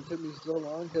the reason it took me so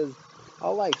long, because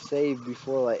I'll like save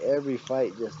before like every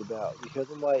fight just about, because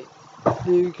I'm like,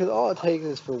 dude, because all it takes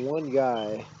is for one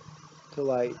guy to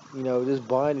like, just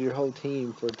bind your whole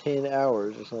team for 10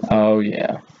 hours or something. Oh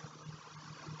yeah.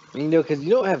 Because you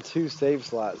don't have 2 save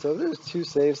slots. So if there's 2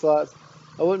 save slots,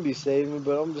 I wouldn't be saving,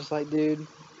 but I'm just like, dude,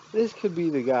 this could be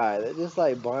the guy that just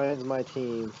like binds my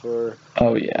team for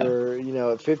Oh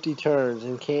yeah. 50 turns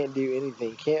and can't do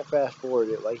anything, can't fast forward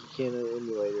it like you can in an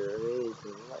emulator or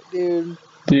anything. I'm like, dude.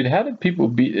 Dude, how did people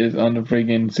beat this on the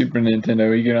freaking Super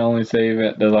Nintendo? You can only save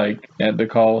at the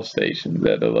call stations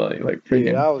at the like freaking.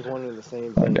 Dude, I was wondering the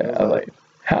same thing. I was like,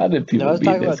 how did people I was beat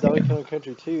talking this about game? Donkey Kong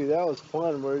Country 2. That was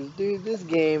fun. Whereas, dude, this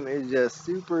game is just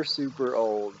super, super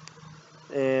old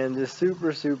and just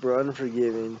super, super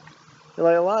unforgiving. And,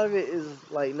 like, a lot of it is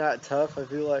like not tough. I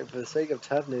feel like for the sake of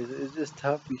toughness, it's just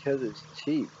tough because it's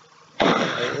cheap,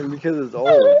 and because it's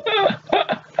old.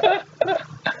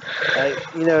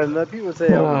 Like, and the people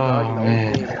say I was dogging the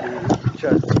old games, dude.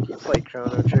 Trust me, if you play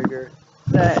Chrono Trigger,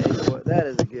 that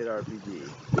is a good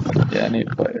RPG. Yeah, I need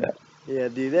to play that. Yeah,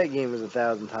 dude, that game is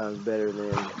 1,000 times better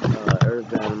than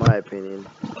Earthbound, in my opinion.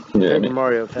 Yeah, Paper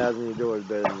Mario 1,000 Year Door is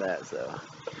better than that, so.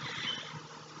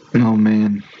 Oh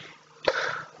man.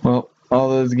 Well, all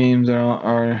those games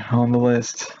are on the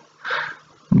list,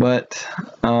 but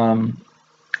a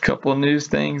couple of news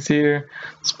things here.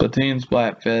 Splatoon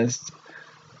Splatfest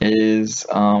is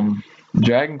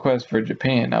Dragon Quest for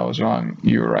Japan. I was wrong.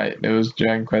 You were right. It was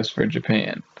Dragon Quest for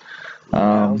Japan.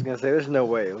 Yeah, I was gonna say there's no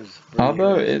way it was.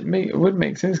 Although it would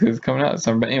make sense because it's coming out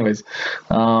summer. But anyways,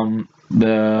 the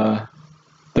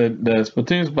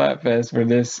Splatoon Splatfest for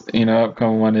this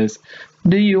upcoming one is,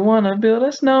 do you want to build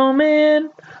a snowman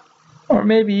or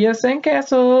maybe a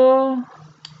sandcastle?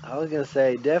 I was gonna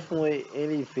say definitely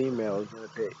any female is gonna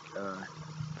pick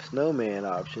snowman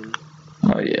option.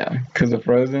 Oh yeah, because of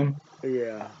Frozen.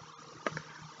 Yeah.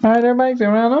 Ride their bikes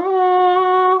around.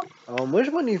 Oh, Which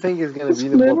one do you think is gonna be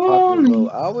the more popular vote?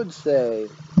 I would say.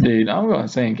 Dude, I'm going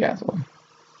sandcastle.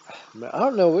 I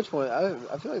don't know which one.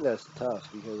 I feel like that's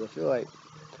tough because I feel like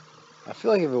if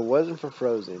it wasn't for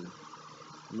Frozen,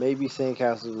 maybe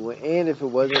Sandcastles would win. And if it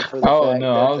wasn't for the fact no, that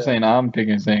I was saying I'm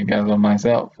picking sandcastle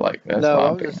myself. Like that's no,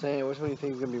 what I'm just saying which one do you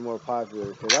think is gonna be more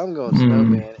popular? Because I'm going Mm.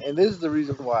 Snowman, and this is the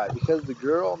reason why. Because the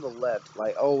girl on the left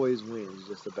like always wins,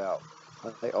 just about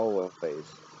like always.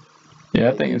 Yeah,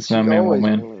 Like, I think dude, Snowman will always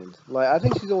win. wins. Like I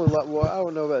think she's only well, I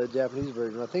don't know about the Japanese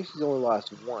version. I think she's only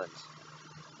lost once,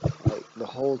 like the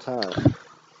whole time.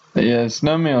 Yeah,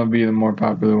 Snowman will be the more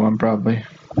popular one probably.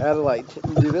 Out of like,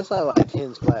 dude, that's like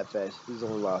 10 Splatfest. She's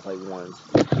only lost like once.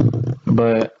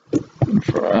 But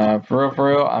for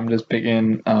real, I'm just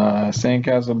picking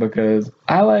sandcastle because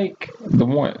I like the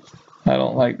warmth. I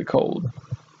don't like the cold.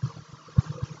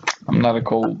 I'm not a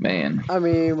cold man. I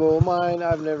mean, well,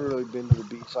 I've never really been to the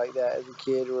beach like that as a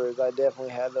kid, whereas I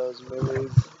definitely had those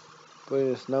memories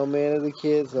putting a snowman as a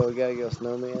kid, so we gotta go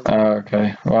snowman.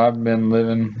 Okay. Well, I've been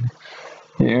living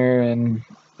here in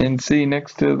NC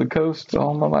next to the coast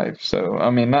all my life. So, I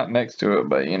mean, not next to it,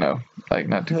 but, like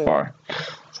not too far.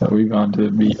 So we've gone to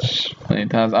the beach plenty of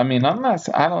times. I mean, I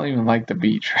don't even like the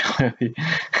beach, really.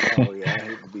 Oh, yeah, I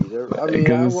hate the beach. I mean,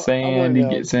 Because it's sand, you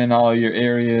get in all your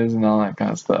areas and all that kind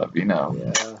of stuff, Yeah.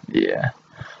 Yeah.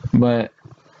 But,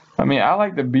 I mean, I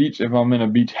like the beach if I'm in a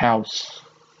beach house.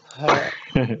 But,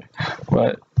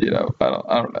 I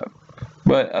don't know.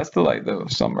 But I still like the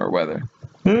summer weather.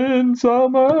 In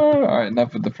summer! Alright,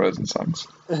 enough with the Frozen songs.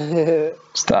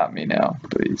 Stop me now,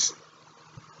 please.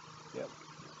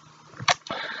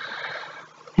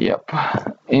 Yep.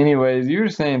 Anyways, you were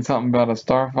saying something about a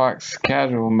Star Fox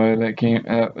casual mode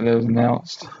that was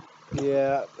announced.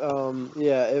 Yeah,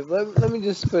 let me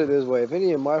just put it this way. If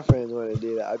any of my friends want to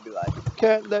do that, I'd be like,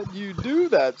 can't let you do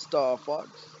that, Star Fox.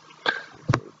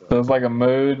 So it's like a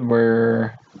mode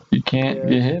where you can't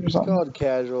get hit or something? It's called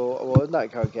casual. Well, it's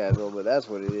not called casual, but that's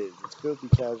what it is. It's filthy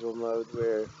casual mode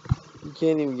where you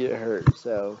can't even get hurt.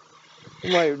 So,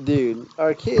 I'm like, dude,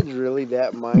 are kids really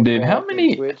that Minecraft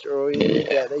and Twitch oriented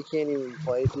that they can't even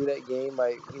play through that game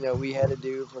like, we had to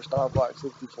do for Star Fox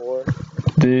 64?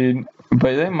 Dude,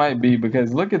 but they might be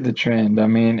because look at the trend. I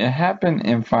mean, it happened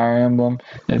in Fire Emblem.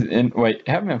 It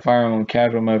happened in Fire Emblem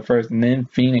casual mode first and then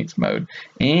Phoenix mode.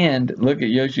 And look at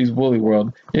Yoshi's Woolly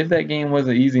World. If that game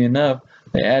wasn't easy enough,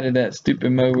 they added that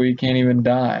stupid mode where you can't even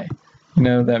die.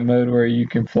 That mode where you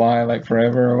can fly like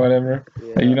forever or whatever.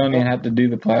 Yeah. Like, you don't even have to do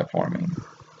the platforming.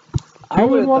 I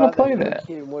would want to play that.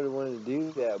 Kid would have wanted to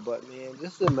do that, but man,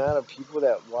 just the amount of people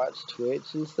that watch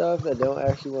Twitch and stuff that don't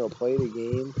actually want to play the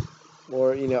game.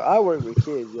 Or, I work with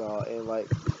kids, y'all, and, like,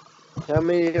 how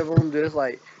many of them just,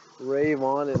 like, rave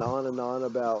on and on and on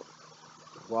about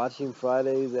watching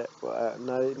Fridays at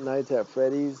nights at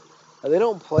Freddy's? They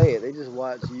don't play it. They just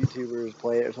watch YouTubers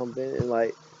play it or something, and,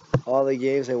 like, all the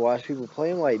games they watch people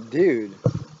play. I'm like, dude,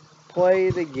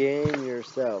 play the game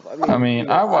yourself. I I mean, mean,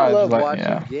 I I watch love like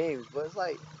watching games, but it's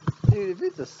like, dude, if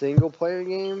it's a single player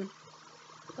game,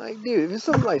 like, dude, if it's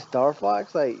something like Star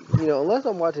Fox, like, unless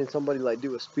I'm watching somebody like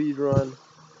do a speed run,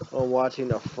 or I'm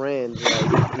watching a friend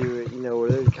like do it,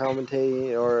 where they're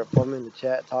commentating, or if I'm in the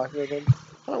chat talking with them,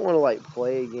 I don't want to like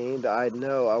play a game that I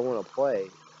know I want to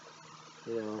play,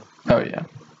 Oh yeah.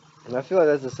 And I feel like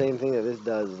that's the same thing that this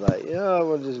does. Is like, I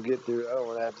want to just get through. I don't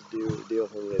want to have to deal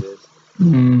with any of this.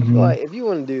 I feel like if you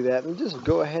want to do that, then just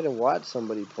go ahead and watch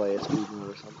somebody play a speedrun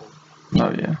or something.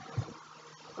 Oh yeah.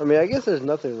 I mean, I guess there's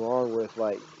nothing wrong with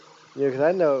like, because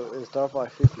I know in Star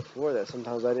Fox 64 that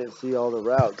sometimes I didn't see all the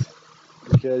routes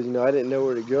because I didn't know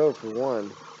where to go for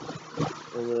one,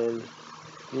 and then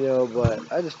but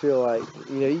I just feel like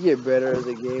you get better as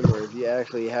a gamer if you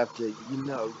actually have to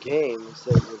game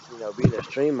instead of just being a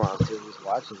stream monster and just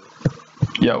watching it.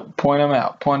 Yo, point them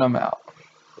out. Point them out.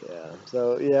 Yeah.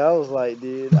 So yeah, I was like,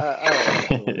 dude, I don't want to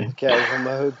play this casual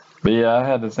mode. But yeah, I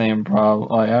had the same problem.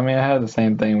 Like, I mean, I had the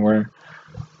same thing where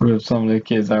with some of the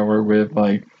kids I work with,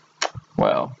 like,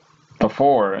 well,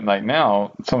 before and like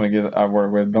now, some of the kids I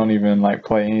work with don't even like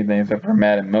play anything except for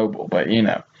Madden Mobile. But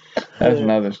that's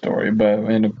another story. But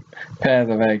in the past,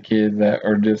 I've had kids that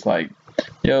are just like,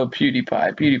 yo,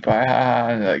 PewDiePie,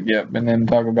 haha, like, yep, and then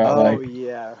talk about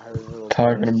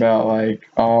talking about like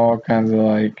all kinds of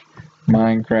like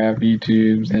Minecraft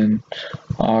YouTubes and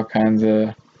all kinds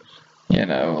of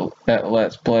that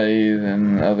Let's Plays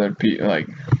and other people like.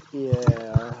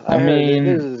 Yeah, I heard that mean,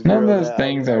 there's this none of girl those that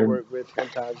things I are. work with one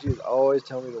time. She was always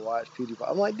telling me to watch PewDiePie.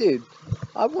 I'm like, dude,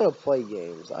 I want to play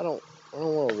games. I don't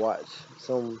want to watch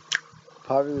some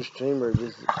popular streamer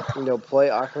just play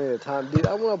Ocarina of Time. Dude,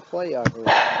 I want to play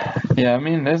Ocarina of Time. Yeah, I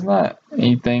mean, there's not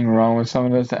anything wrong with some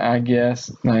of those. I guess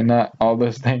like not all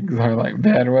those things are like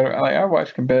bad or whatever. Like I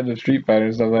watch competitive Street Fighter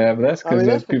and stuff like that, but that's I mean, because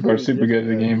that's those people are completely super good different at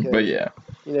the though game. But because yeah,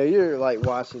 you're like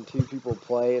watching two people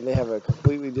play and they have a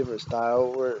completely different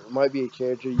style where it might be a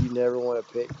character you never want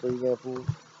to pick, for example.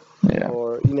 yeah,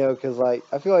 Or, because like,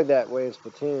 I feel like that way in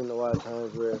Splatoon a lot of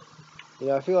times where,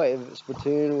 I feel like if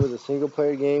Splatoon was a single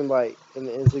player game, like in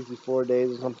the N64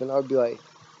 days or something, I would be like,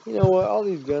 you know what, all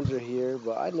these guns are here,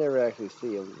 but I never actually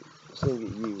see them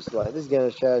get used. Like, this gun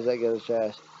is trash, that gun is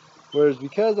trash. Whereas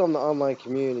because I'm the online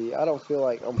community, I don't feel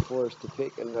like I'm forced to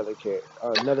pick another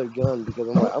gun because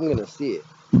I'm like, I'm going to see it.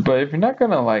 but if you're not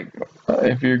gonna like,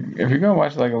 if you're gonna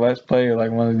watch like a Let's Play or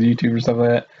like one of the YouTubers stuff like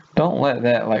that, don't let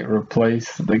that like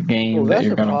replace the game Well, that that's you're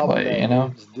the gonna problem play. that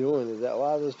it's doing is that a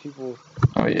lot of those people,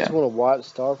 Oh they just yeah. want to watch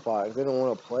Star Fox. They don't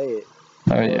want to play it.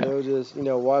 Oh Or yeah. they'll just,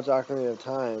 watch Ocarina of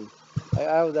Time.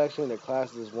 I was actually in a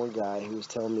class with this one guy who was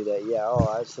telling me that, yeah, oh,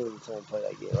 I've seen someone play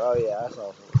that game. Oh, yeah, I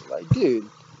saw someone. Like,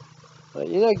 dude, like,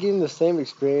 you're not getting the same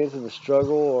experience of the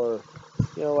struggle or,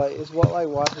 like, it's like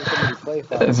watching somebody play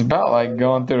 5 It's on about 5. like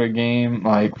going through a game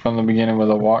like from the beginning with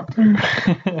a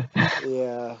walkthrough.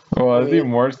 Yeah. Well, I it's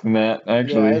even mean, worse than that,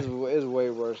 yeah, actually. it's way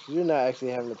worse. 'Cause you're not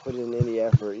actually having to put in any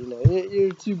effort.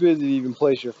 You're too busy to even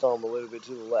place your thumb a little bit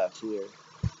to the left here.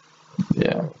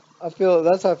 Yeah.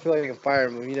 That's how I feel like in Fire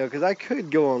Emblem, because I could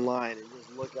go online and just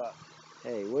look up,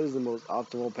 hey, what is the most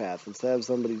optimal path instead of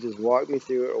somebody just walk me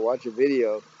through it or watch a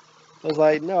video. I was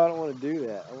like, no, I don't want to do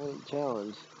that. I want a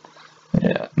challenge.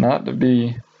 Yeah. Not to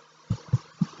be,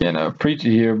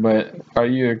 preachy here, but are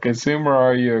you a consumer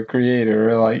or are you a creator?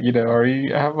 Or like,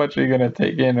 how much are you gonna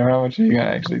take in or how much are you gonna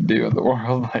actually do in the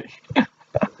world?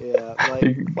 Yeah,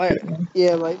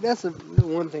 like that's the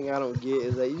one thing I don't get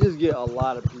is that you just get a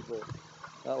lot of people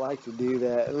that like to do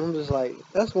that, and I'm just like,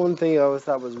 that's one thing I always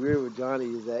thought was weird with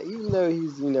Johnny is that even though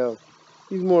he's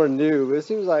more new, but it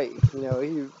seems like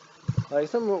he like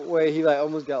some way he like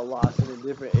almost got lost in a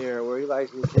different era where he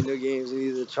likes Nintendo games and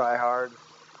he's a try hard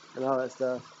and all that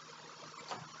stuff.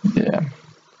 Yeah.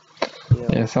 You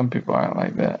Yeah, know, some people aren't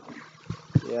like that.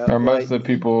 yeah, Or most like of the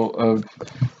people of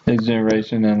his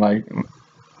generation and like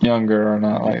younger are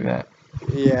not like that.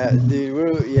 yeah, dude,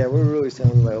 we're really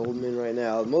sounding like old men right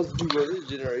now. Most people of this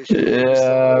generation don't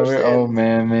Yeah, we're old understand.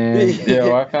 man.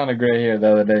 Yo, I found a gray hair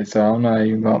the other day, so I'm not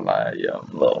even gonna lie. Yo, I'm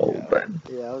a little old, Yeah, but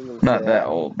yeah, I was gonna not say that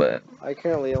old, but I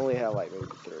currently only have like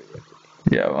maybe 3 of them.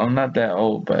 yo, I'm not that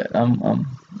old, but I'm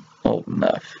old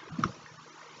enough.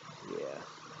 Yeah.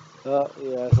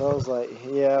 Yeah. So I was like,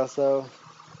 yeah. So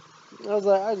I was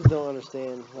like, I just don't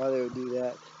understand why they would do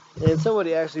that. And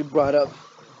somebody actually brought up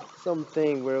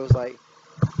something where it was like,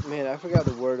 man, I forgot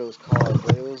the word it was called,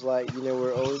 but it was like,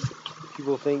 where old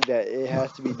people think that it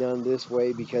has to be done this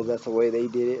way because that's the way they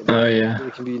did it, and Oh yeah.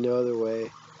 there can be no other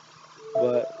way.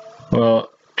 But Well,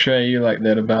 Trey, you like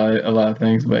that about a lot of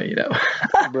things, but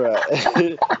Bruh.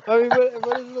 I mean,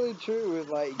 but it's really true with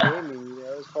like gaming, you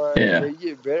know, as far as yeah. you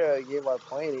get better at a game by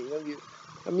playing it. You don't get,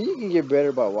 I mean, you can get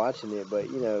better by watching it, but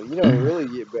you don't really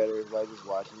get better by just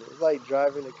watching it. It's like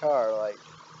driving a car, like,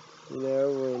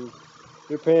 when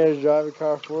your parents drive a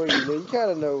car for you, you kind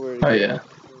of know where to Oh go yeah.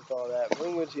 with all that. But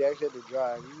then once you actually have to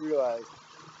drive, you realize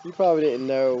you probably didn't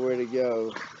know where to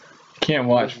go Can't as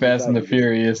watch much as you Fast thought and the you did.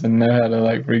 Furious and know how to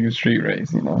like freaking street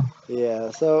race,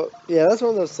 Yeah, so yeah, that's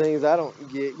one of those things I don't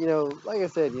get. Like I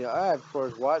said, I of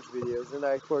course watch videos and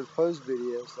I of course post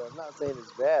videos, so I'm not saying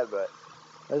it's bad, but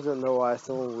I just don't know why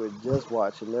someone would just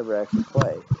watch and never actually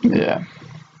play. Yeah.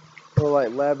 Or like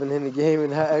labbing in the game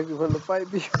and not actually want to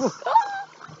fight people.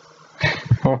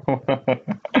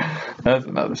 That's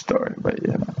another story, but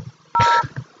yeah.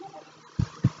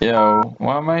 Yo,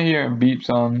 why am I hearing beeps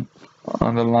on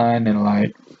the line and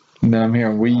like then I'm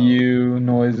hearing Wii U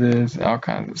noises, all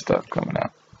kinds of stuff coming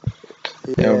out.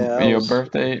 Yeah, Your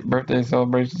birthday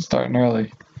celebration starting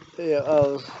early. I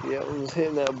was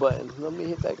hitting that button. Let me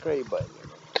hit that gray button.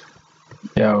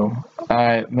 Yo,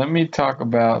 alright, let me talk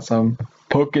about some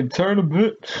Pokken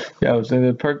tournament. Yo, so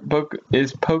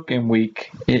it's Pokken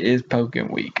week. It is Pokken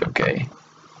week, okay?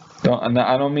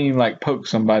 I don't mean like poke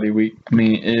somebody week. I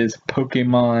mean it is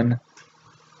Pokemon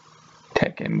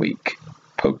Tekken week.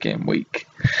 Pokken week.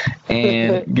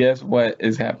 And guess what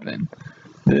is happening?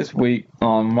 This week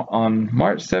on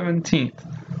March 17th,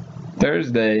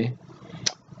 Thursday,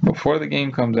 before the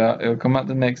game comes out, it'll come out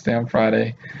the next day on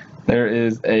Friday. There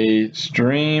is a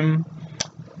stream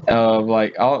of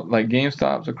like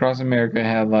GameStops across America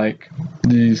had like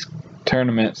these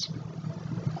tournaments,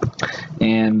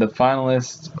 and the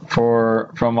finalists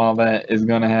from all that is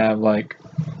gonna have like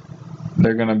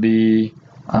they're gonna be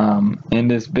in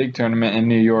this big tournament in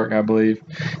New York, I believe,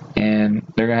 and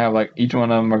they're gonna have like each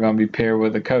one of them are gonna be paired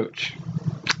with a coach.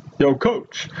 Yo,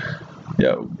 coach.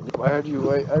 Yo. I heard you.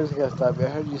 Wait, I just gotta stop you. I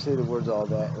heard you say the words all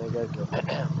that, and I gotta go.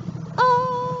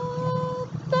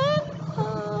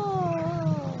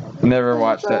 Never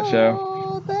watched that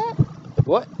show.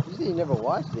 What? You said you never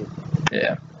watched it?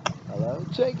 Yeah. Hello?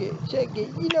 Check it.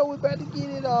 We're about to get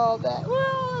it all that.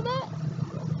 All that.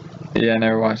 Yeah, I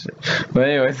never watched it. But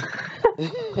anyways,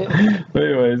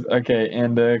 okay.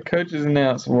 And the coaches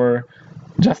announced were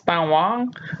Justin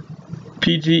Wong,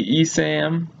 PG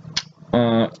Sam,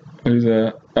 and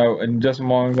Justin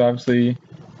Wong's obviously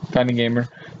fighting gamer.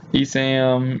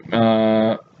 Sam,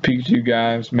 Pikachu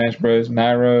guy, Smash Bros.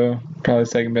 Nairo, probably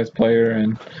second best player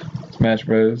in Smash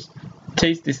Bros.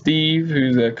 Tasty Steve,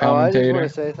 who's a commentator. I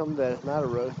just want to say something that's not a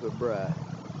roast, but bruh.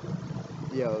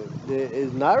 Yo,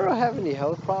 is Nairo having any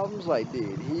health problems? Like,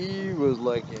 dude, he was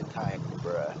looking tiny,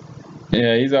 bruh.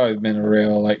 Yeah, he's always been a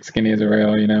rail, like skinny as a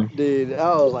rail, Dude,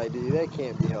 I was like, dude, that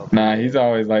can't be healthy. Nah, he's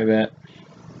always like that.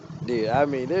 Dude, I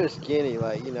mean, they're skinny.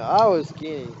 Like, I was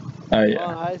skinny. Oh yeah.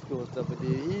 On high school and stuff, but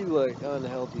dude, he looked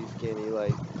unhealthy skinny.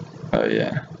 Like, oh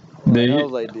yeah. I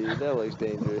was like, dude, that looks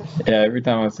dangerous. Yeah, every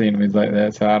time I've seen him, he's like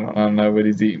that. So I don't know what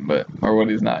he's eating, or what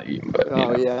he's not eating. But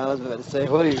yeah, I was about to say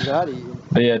what he's not eating.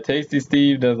 But yeah, Tasty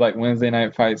Steve does like Wednesday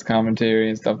night fights commentary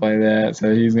and stuff like that.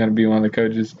 So he's gonna be one of the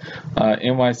coaches.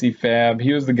 NYC Fab,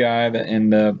 he was the guy that in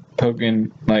the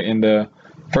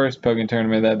first Pokken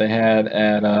tournament that they had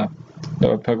at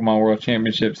the Pokemon World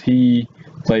Championships. He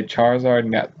played Charizard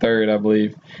and got third, I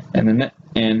believe.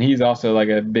 And he's also like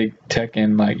a big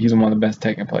Tekken, like he's one of the best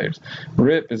Tekken players.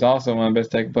 Rip is also one of the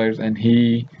best Tekken players, and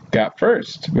he got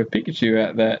first with Pikachu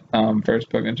at that first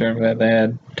Pokemon tournament that they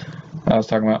had. I was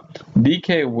talking about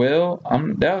DK Will.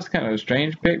 That was kind of a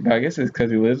strange pick, but I guess it's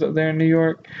because he lives up there in New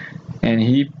York, and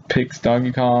he picks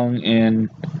Donkey Kong in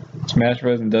Smash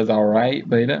Bros. And does all right,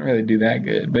 but he doesn't really do that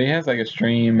good. But he has like a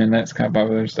stream, and that's kind of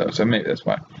popular stuff, so maybe that's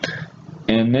why.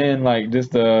 And then like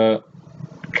just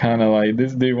kind of like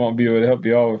this dude won't be able to help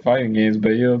you all with fighting games,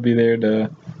 but he'll be there to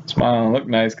smile and look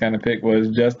nice kind of pick was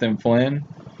Justin Flynn.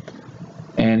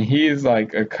 And he's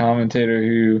like a commentator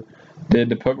who did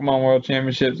the Pokemon World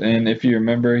Championships, and if you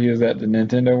remember, he was at the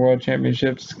Nintendo World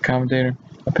Championships commentator,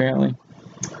 apparently.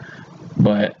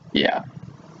 But yeah,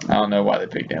 I don't know why they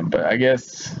picked him, but I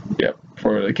guess, yep,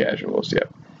 for the casuals,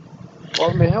 yep.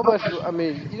 Well, I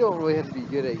mean, you don't really have to be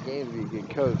good at games to be a good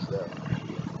coach, though.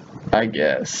 I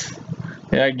guess.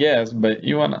 Yeah, I guess, but I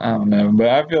don't know. But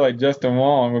I feel like Justin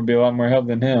Wong would be a lot more help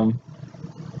than him.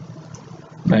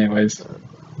 Anyways.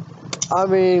 I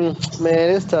mean, man,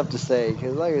 it's tough to say,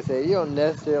 because like I said, you don't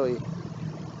necessarily...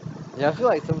 Yeah, I feel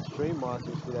like some stream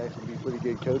monsters could actually be pretty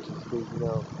good coaches, because,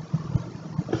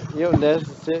 you don't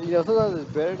necessarily... sometimes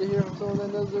it's better to hear from someone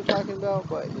that knows what they're talking about,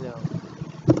 but,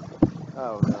 I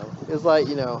don't know. It's like,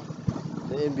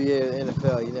 the NBA or the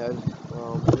NFL.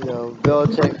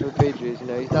 Belichick for the Patriots.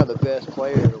 He's not the best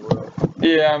player in the world.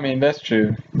 Yeah, I mean that's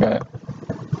true, but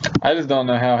I just don't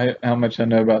know how much I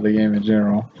know about the game in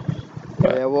general.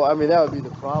 But, yeah, well, I mean that would be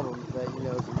the problem that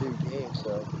it's a new game,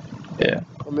 so. Yeah.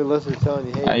 I mean, unless they're telling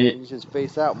you, hey, man, you should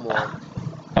space out more.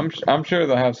 I'm sure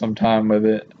they'll have some time with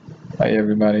it. Like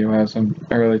everybody will have some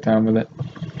early time with it.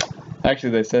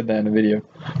 Actually, they said that in the video.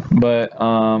 But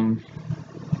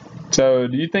so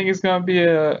do you think it's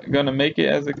gonna make it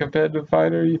as a competitive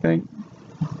fighter? You think?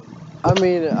 I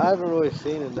mean, I haven't really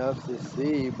seen enough to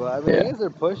see, but I mean, Yeah. I guess they're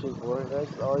pushing for it.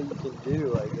 That's all you can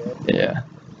do, I guess. Yeah.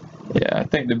 Yeah, I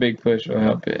think the big push will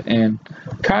help it. And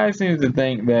Kai seems to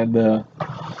think that the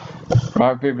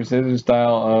rock paper scissors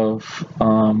style of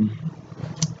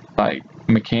like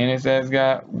mechanics that it's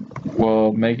got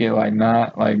will make it like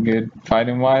not like good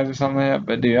fighting wise or something like that.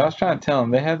 But dude, I was trying to tell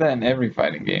them they have that in every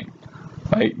fighting game.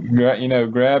 Like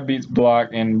grab beats block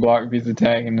and block beats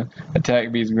attack and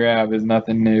attack beats grab is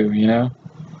nothing new.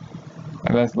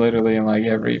 Like, that's literally in like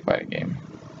every fighting game.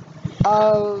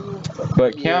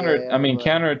 But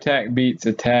counterattack beats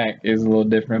attack is a little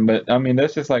different. But I mean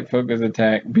that's just like focus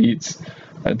attack beats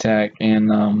attack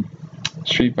in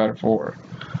Street Fighter 4.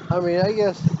 I mean, I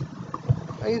guess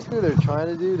what they're trying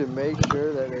to do to make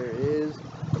sure that there is,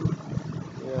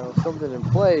 something in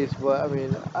place. But I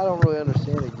mean, I don't really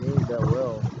understand the game that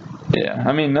well. Yeah,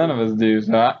 I mean none of us do.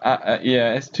 So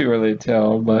yeah, it's too early to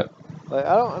tell. But like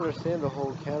I don't understand the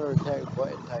whole counterattack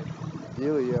button type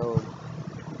dealio.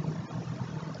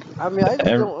 I mean, I just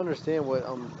don't understand what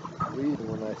I'm reading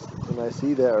when I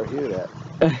see that or hear that.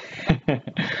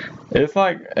 It's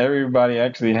like everybody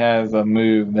actually has a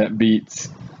move that beats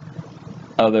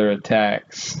other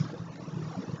attacks.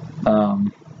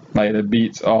 Like it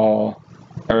beats all,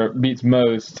 or beats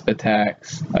most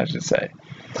attacks, I should say.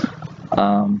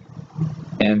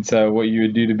 And so what you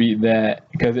would do to beat that,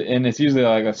 and it's usually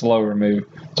like a slower move.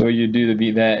 So what you do to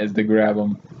beat that is to grab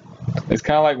them. It's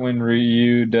kind of like when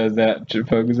Ryu does that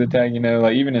focus attack,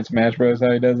 like even in Smash Bros.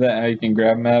 How he does that, how you can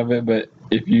grab him out of it, but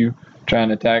if you try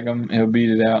and attack him, he'll beat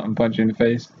it out and punch you in the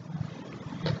face.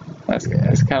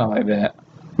 It's kind of like that,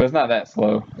 but it's not that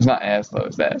slow. It's not as slow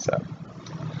as that. So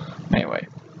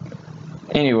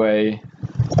anyway,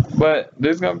 but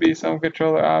there's gonna be some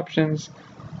controller options.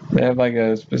 They have like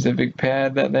a specific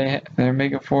pad that they're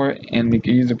making for it, and you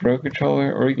can use a Pro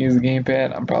Controller or you can use a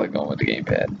gamepad. I'm probably going with the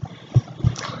gamepad.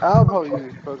 I'll probably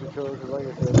use Pro Controller because, like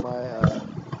I said, my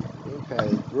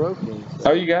gamepad is broken.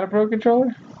 So. Oh, you got a Pro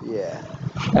Controller? Yeah.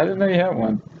 I didn't know you had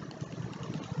one.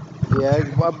 Yeah,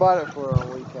 I bought it for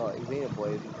what do you call it,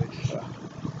 Xenoblade, which.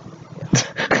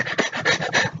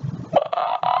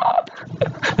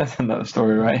 That's another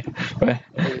story, right? But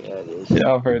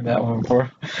yeah, I've heard that one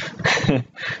before.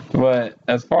 But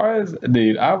as far as,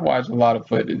 dude, I've watched a lot of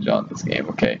footage on this game,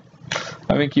 okay?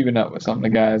 I've been keeping up with some of the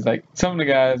guys. Like, some of the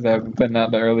guys that have been putting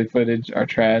out the early footage are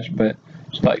trash, but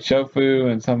like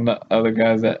Shofu and some of the other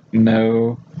guys that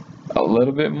know a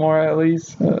little bit more, at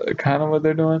least, kind of what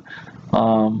they're doing.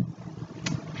 From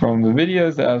the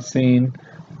videos that I've seen,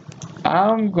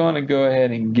 I'm going to go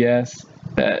ahead and guess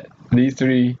that these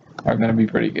three are going to be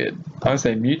pretty good. I would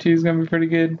say Mewtwo's going to be pretty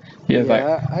good.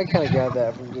 I kind of got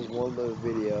that from just one little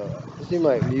video. It seemed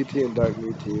like Mewtwo and Dark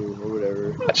Mewtwo or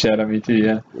whatever. Shadow Mewtwo,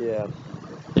 yeah. Yeah.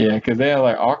 Yeah, because they have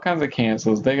like all kinds of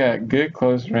cancels. They got good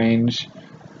close range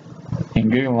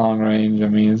and good long range. I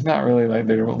mean, it's not really like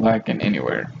they're lacking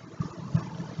anywhere.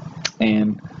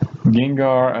 And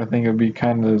Gengar, I think it'll be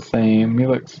kind of the same. He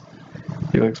looks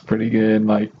pretty good.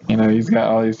 Like, he's got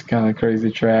all these kind of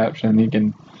crazy traps, and he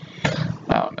can,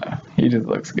 I don't know, he just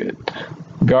looks good.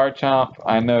 Garchomp,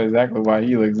 I know exactly why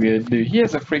he looks good. Dude, he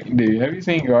has a freaking, dude, have you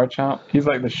seen Garchomp? He's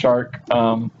like the shark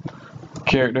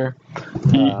character.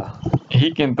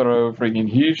 He can throw freaking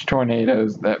huge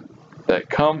tornadoes that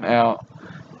come out,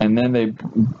 and then they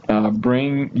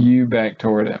bring you back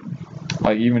toward him,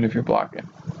 like even if you're blocking.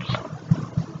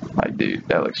 Like, dude,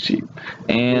 that looks cheap.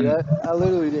 And dude, I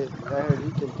literally didn't. I heard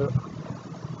he can throw.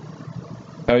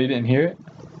 Oh, you didn't hear it?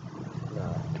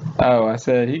 No. Oh, I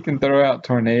said he can throw out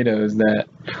tornadoes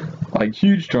like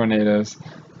huge tornadoes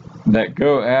that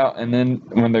go out, and then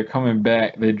when they're coming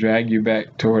back, they drag you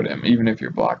back toward him, even if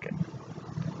you're blocking.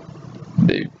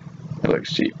 Dude, it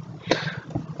looks cheap.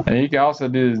 And he can also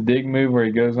do this dig move where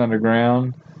he goes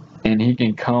underground, and he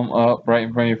can come up right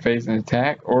in front of your face and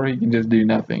attack, or he can just do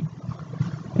nothing.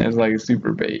 It's like a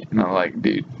super bait, and I'm like,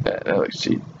 dude, that looks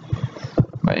cheap.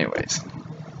 But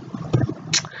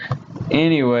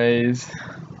anyways,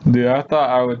 dude, I thought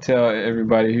I would tell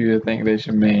everybody who to think they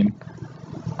should main.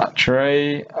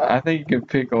 Trey, I think you could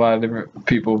pick a lot of different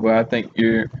people, but I think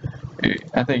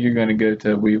I think you're gonna go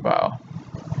to Weavile.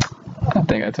 I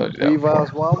think I told you that Weavile's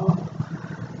before. Wobble?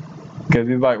 Because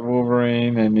he's like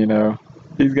Wolverine, and you know,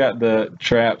 he's got the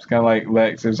traps, kind of like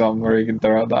Lex or something, where he can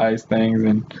throw out the ice things,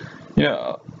 and you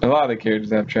know, a lot of the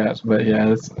characters have traps. But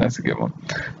yeah, that's a good one.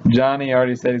 Johnny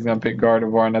already said he's gonna pick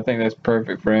Gardevoir, and I think that's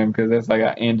perfect for him because that's like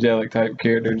an angelic type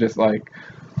character, just like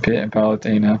Pit and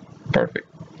Palutena. Perfect.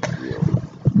 Yeah.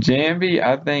 Jambi,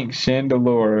 I think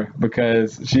Chandelure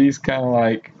because she's kind of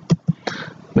like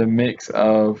the mix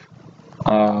of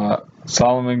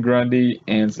Solomon Grundy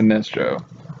and Sinestro.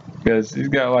 Because she's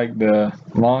got like the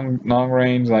long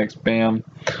range like spam,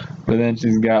 but then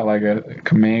she's got like a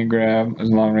command grab as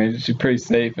long range. She's pretty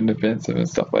safe and defensive and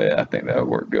stuff like that. I think that would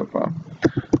work good for him.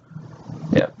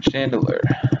 Yep, Chandelure.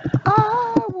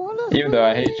 Even though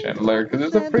I hate Chandelure because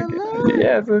it's a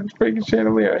freaking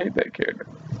Chandelier. I hate that character.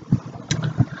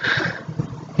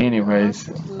 Anyways,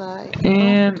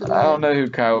 and I don't know who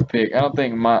Kyle will pick. I don't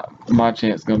think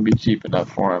Machamp's gonna be cheap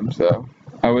enough for him, so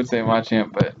I would say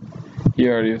Machamp, but he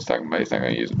already was talking about he's not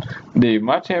gonna use him. Dude,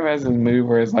 Machamp has this move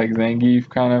where it's like Zangief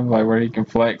kind of like where he can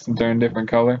flex and turn different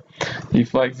color. He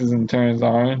flexes and turns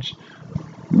orange,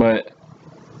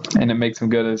 and it makes him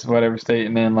go to this whatever state,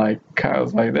 and then like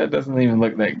Kyle's like that doesn't even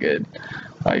look that good.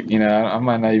 Like, you know, I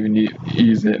might not even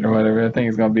use it or whatever. I think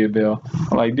it's gonna be a bill.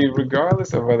 I'm like, dude,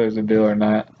 regardless of whether it's a bill or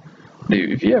not, dude,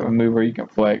 if you have a move where you can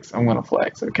flex, I'm gonna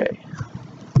flex. Okay,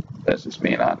 that's just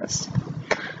being honest.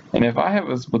 And if I have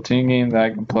a Splatoon game that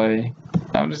I can play,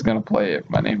 I'm just gonna play it.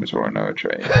 My name is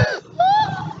RoronoaTrey.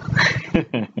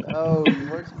 Oh, you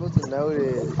weren't supposed to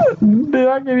notice. Dude,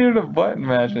 I can hear the button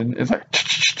mashing. It's like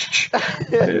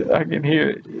I can hear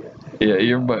it. Yeah,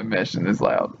 your button mashing is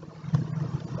loud.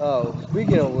 Oh,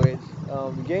 speaking of which,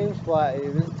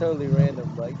 GameSpot, this is totally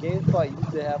random, but GameSpot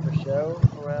used to have a show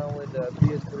around when the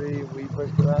PS3 and Wii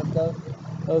first came out and stuff.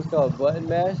 That was called Button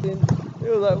Mashing. It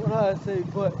was like, when I say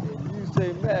button, you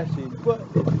say mashing,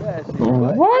 button mashing,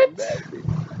 button what? mashing.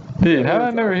 Dude, how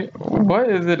I never? What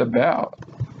is it about?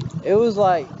 It was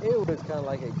kind of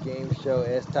like a game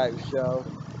show-esque type show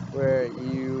where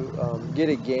you get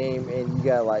a game and you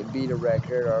gotta like beat a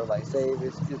record, or like say if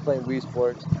it's playing Wii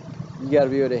Sports, you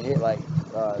gotta be able to hit like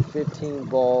 15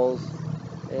 balls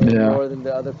and more than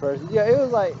the other person. Yeah, it was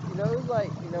like one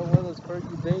of those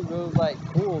quirky things. But it was like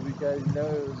cool because it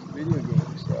was a video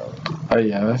game. So. Oh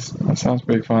yeah, that sounds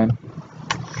pretty fun.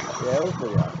 Yeah, it was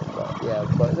pretty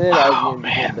awesome. But then I was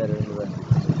getting better in the rest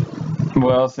of the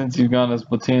Well, since you've gone to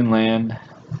Splatoon land,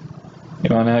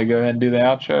 you want to go ahead and do the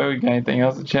outro? You got anything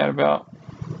else to chat about?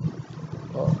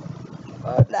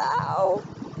 No.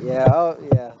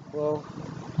 Yeah. Well,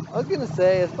 I was gonna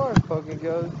say, as far as Pokken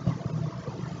goes,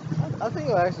 I think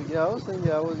I'll actually get it. I was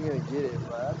thinking I wasn't gonna get it,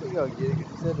 but I think I'll get it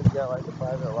because you said it's got like the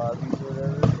private lobbies or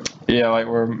whatever. Yeah, like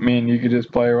where me and you could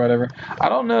just play or whatever. I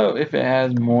don't know if it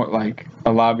has more like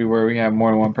a lobby where we have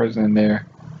more than one person in there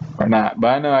or not, but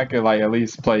I know I could like at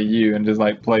least play you and just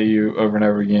like play you over and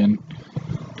over again.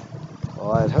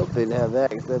 Well, I'd hope they didn't have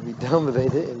that because that'd be dumb if they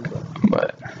didn't.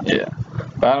 But yeah,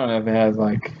 but I don't know if it has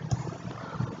like,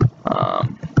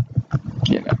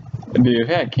 dude, if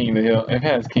it had King of the Hill, if it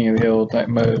has King of the Hill type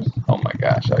mode, oh my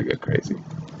gosh, I'd go crazy.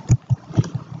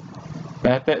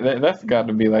 That's got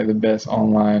to be like the best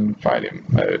online fighting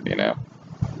mode, you know?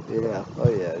 Yeah. Oh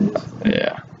yeah, it is.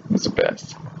 Yeah, it's the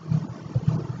best.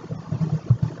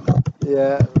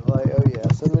 Yeah,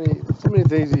 so many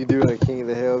things you can do in a King of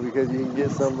the Hill because you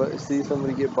can see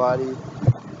somebody get bodied,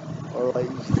 or like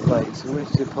switch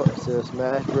to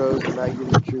Smash Bros and not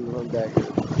get your true run back.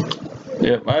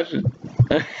 Yep, I should.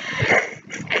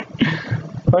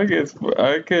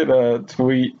 I could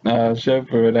tweet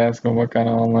Shepard and ask him what kind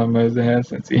of online modes it has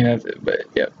since he has it, but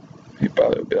yep, he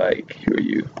probably would be like, "Who are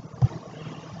you?"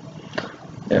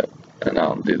 Yep, and I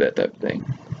don't do that type of thing.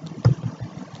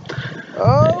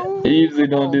 Oh, I usually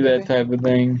don't do that type of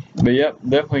thing, but yep,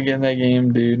 definitely get in that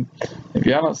game, dude. If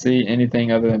y'all don't see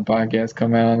anything other than podcasts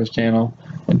come out on this channel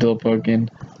until Pokken,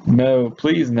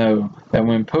 please know that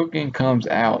when Pokken comes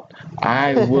out,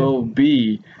 I will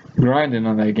be grinding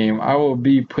on that game. I will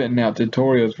be putting out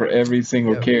tutorials for every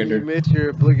single character. You made your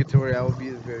obligatory. I will be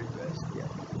the very best. Yeah.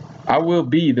 I will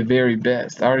be the very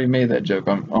best. I already made that joke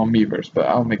on Miiverse, but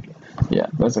I'll make it. Yeah,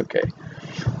 that's okay.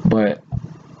 But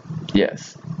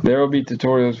yes, there will be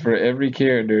tutorials for every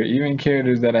character, even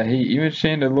characters that I hate, even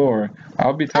Chandelure.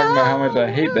 I'll be talking about how much I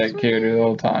hate that character the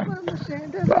whole time.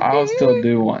 But I'll still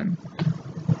do one.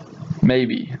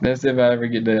 Maybe. That's if I ever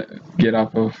get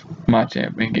off of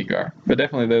Machamp and Gigar. But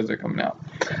definitely those are coming out.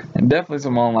 And definitely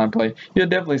some online play. You'll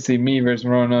definitely see me versus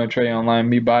RoronoaTrey online,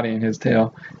 me bodying his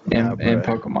tail in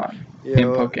Pokemon.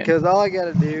 Yeah, because all I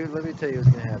gotta do, let me tell you what's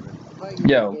gonna happen.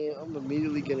 Yo,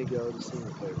 immediately gonna go to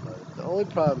single player mode. The only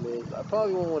problem is I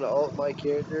probably won't want to alt my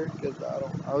character because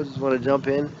I would just want to jump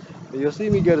in. But you'll see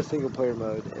me go to single player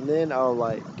mode, and then I'll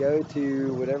like go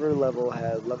to whatever level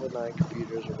has level 9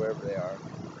 computers or wherever they are.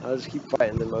 I'll just keep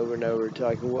fighting them over and over until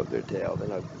I can whoop their tail.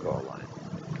 Then I'll go online.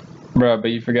 Bro,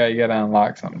 but you forgot you gotta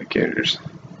unlock some of the characters.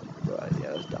 But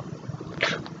yeah, that's dumb.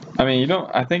 I mean, you don't.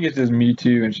 I think it's just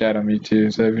Mewtwo and Shadow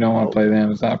Mewtwo. So if you don't want to play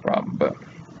them, it's not a problem. But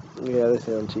yeah, they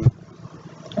sound cheap.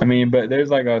 I mean, but there's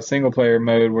like a single player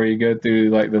mode where you go through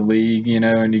like the league, you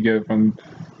know, and you go from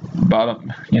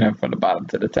bottom, you know, from the bottom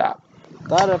to the top.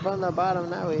 Started from the bottom,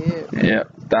 now we here.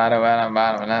 Yep. Started at the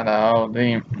bottom, not the whole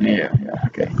team. Yeah.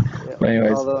 Okay. Yep. But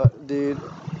anyways. Although, dude,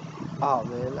 oh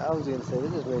man, I was gonna say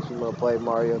this just makes me want to play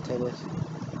Mario Tennis.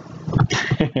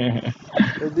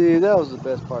 But dude, that was the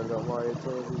best part about Mario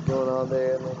Tennis is going on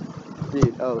there. And then,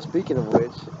 dude, oh, speaking of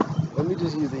which, let me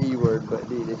just use the E word. But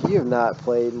dude, if you have not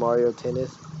played Mario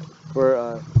Tennis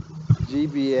for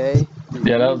GBA, dude,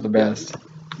 yeah, that was the best.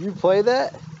 You play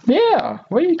that? Yeah.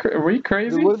 Were you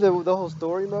crazy? Dude, the whole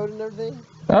story mode and everything?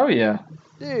 Oh yeah.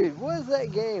 Dude, what is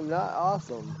that game? Not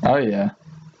awesome. Oh yeah.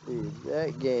 Dude,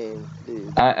 that game,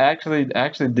 dude. I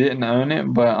actually didn't own it,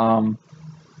 but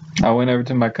I went over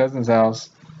to my cousin's house,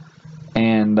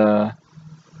 and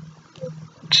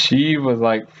she was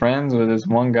like friends with this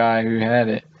one guy who had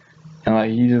it, and like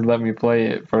he just let me play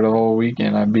it for the whole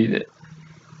weekend. I beat it.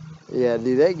 Yeah,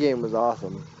 dude, that game was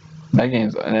awesome. That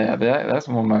game's that's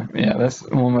one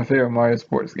of my favorite Mario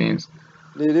sports games.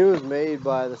 Dude, it was made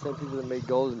by the same people that made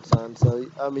Golden Sun. So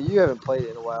I mean, you haven't played it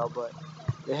in a while, but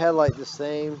they had like the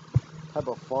same type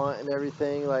of font and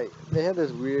everything. Like they had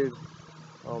this weird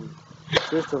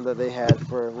system that they had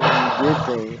for when you did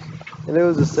things, and it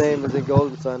was the same as in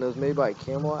Golden Sun. It was made by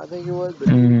Camelot, I think it was. But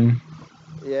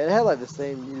yeah, it had like the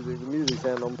same music. The music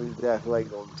sounded almost exactly like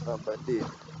Golden Sun, but dude,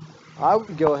 I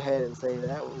would go ahead and say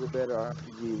that was a better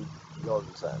RPG than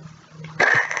Golden Sun.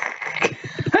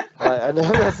 I know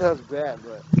that sounds bad,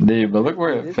 but dude, but look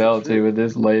where it fell to with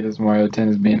this latest Mario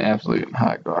Tennis being absolute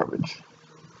hot garbage.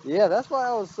 Yeah, that's why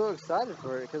I was so excited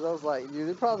for it, because I was like, dude,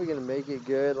 they're probably gonna make it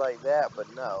good like that,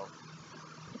 but no.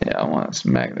 Yeah, I want to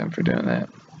smack them for doing that.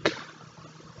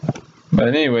 But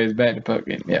anyways, back to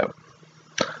Pokken.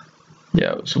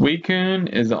 Yo,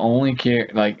 Suicune is the only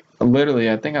character, like, literally,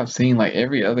 I think I've seen, like,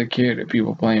 every other character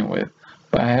people playing with,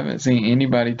 but I haven't seen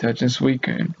anybody touching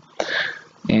Suicune.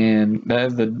 And that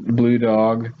is the blue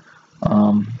dog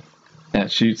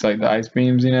that shoots, like, the ice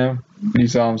beams, you know? You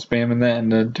saw him spamming that in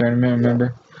the tournament,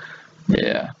 remember?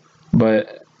 Yeah.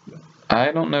 But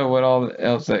I don't know what all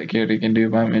else that character can do,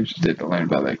 but I'm interested to learn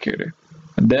about that character.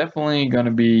 Definitely going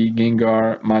to be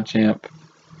Gengar, Machamp.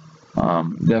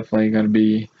 Definitely going to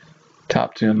be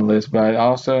top 2 on the list, but I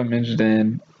also am interested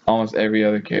in almost every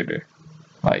other character,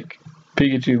 like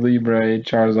Pikachu, Libre,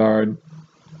 Charizard,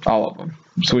 all of them.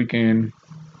 Suicune,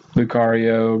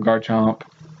 Lucario, Garchomp,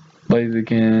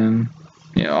 Blaziken,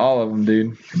 you know, all of them,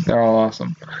 dude. They're all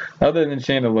awesome. Other than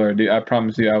Chandelure, dude, I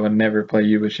promise you I would never play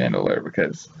you with Chandelure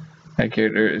because that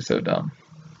character is so dumb.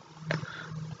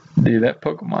 Dude, that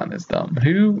Pokemon is dumb.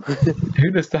 Who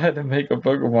decided to make a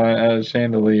Pokemon out of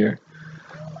Chandelier?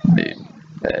 Dude,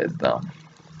 that is dumb.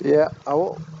 Yeah, I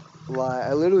won't lie.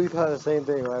 I literally thought the same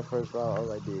thing when I first saw it. I was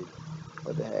like, dude,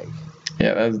 what the heck?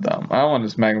 Yeah, that's dumb. I want to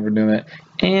smack him for doing that.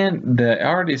 And they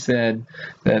already said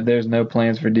that there's no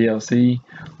plans for DLC.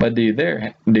 But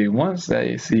dude, once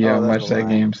they see how much that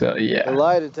game sells, yeah. The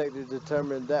lie detector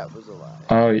determined that was a lie.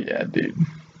 Oh yeah, dude.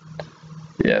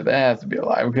 Yeah, that has to be a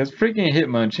lie because freaking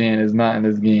Hitmonchan is not in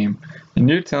this game. And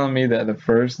you're telling me that the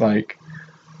first like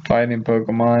fighting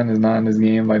Pokemon is not in this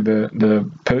game, like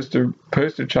the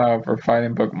poster child for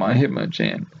fighting Pokemon,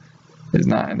 Hitmonchan, is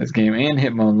not in this game, and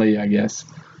Hitmonlee, I guess.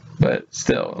 But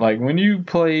still, like when you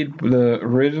played the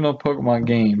original Pokemon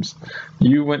games,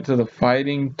 you went to the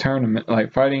fighting tournament,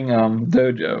 like fighting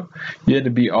dojo. You had to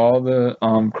beat all the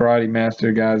karate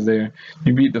master guys there.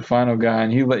 You beat the final guy,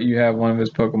 and he let you have one of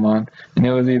his Pokemon, and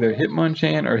it was either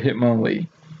Hitmonchan or Hitmonlee.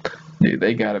 Dude,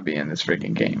 they gotta be in this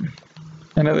freaking game.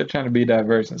 I know they're trying to be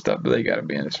diverse and stuff, but they gotta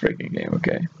be in this freaking game,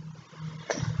 okay?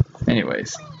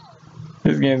 Anyways,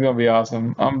 this game's gonna be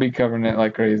awesome. I'm gonna be covering it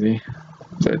like crazy,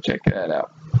 so check that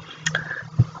out.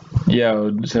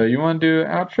 Yo, so you want to do an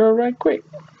outro right quick?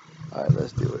 Alright,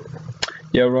 let's do it.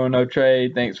 Yo,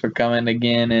 RoronoaTrey, thanks for coming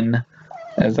again, and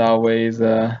as always,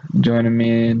 joining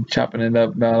me and chopping it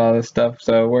up about all this stuff.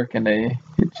 So where can they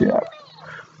hit you up?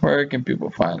 Where can people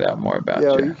find out more about you?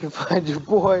 Yo, you can find your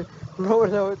boy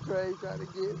RoronoaTrey trying to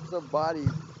get some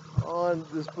bodies on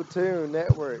the Splatoon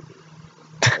network.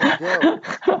 Let's go.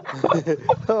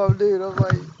 Oh, dude, I'm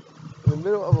like in the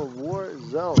middle of a war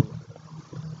zone.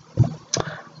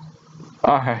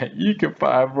 Alright, you can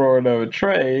find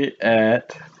RoronoaTrey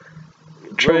at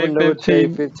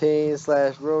Trey15.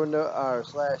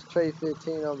 RoronoaTrey15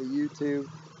 /Trey15 on the YouTube.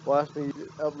 Watch me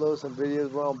upload some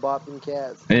videos where I'm bopping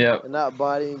cats. Yep. And not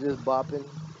botting, just bopping.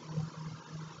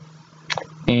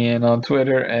 And on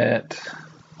Twitter at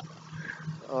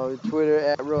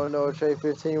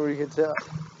RoronoaTrey15, where you can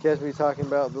catch me talking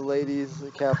about the ladies,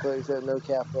 the Kappa except no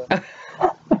Kappa.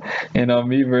 and on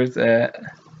Miiverse at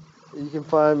You can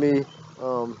find me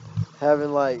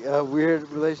having like weird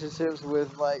relationships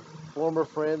with like former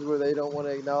friends where they don't want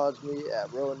to acknowledge me at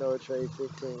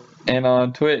RoronoaTrey15. and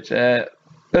on Twitch at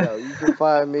You can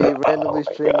find me randomly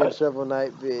streaming Shovel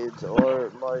Knight vids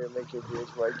or Mario Maker vids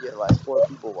where I get like 4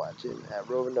 people watching at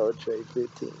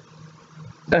RoronoaTrey15.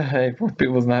 Hey, 4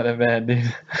 people's not that bad,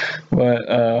 dude.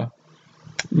 But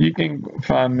you can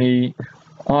find me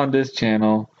on this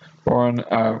channel or on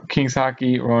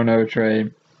KingsHaki,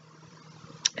 RoronoaTrey.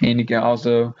 And you can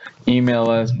also email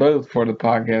us both for the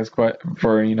podcast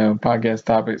podcast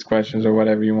topics, questions, or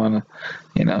whatever you want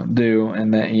to do in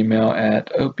that email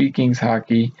at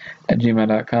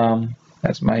OPkingshaki@gmail.com.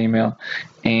 That's my email.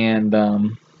 And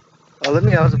let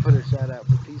me also put a shout out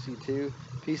for PC2.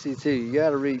 PC2, you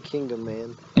gotta read Kingdom,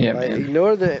 man. Yeah, like, man.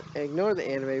 Ignore the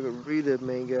anime, but read the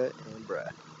manga and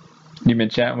bruh. You been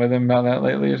chatting with him about that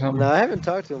lately or something? No, I haven't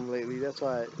talked to him lately. That's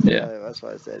why. That's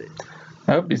why I said it.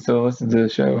 I hope he still listens to the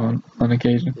show on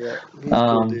occasion. Yeah, he's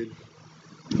cool, dude.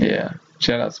 Yeah,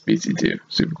 shout out to PC2,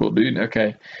 super cool dude.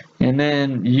 Okay, and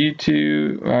then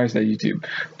YouTube. I already said YouTube,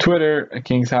 Twitter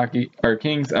KingsHaki or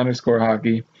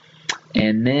Kings_Hockey,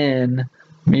 and then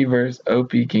Miiverse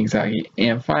OPkingshaki,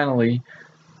 and finally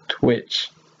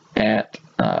Twitch at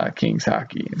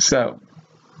KingsHaki. So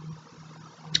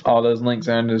all those links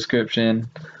are in the description.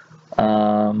 We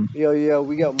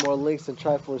got more links than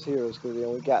Triforce Heroes because we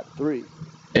only got 3.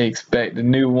 Expect the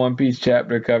new One Piece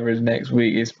chapter covers next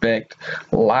week. Expect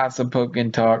lots of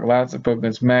Pokken talk, lots of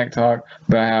Pokken smack talk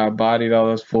about how I bodied all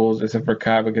those fools except for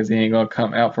Kai because he ain't gonna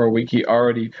come out for a week. He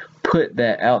already put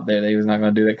that out there that he was not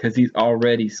gonna do that because he's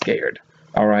already scared.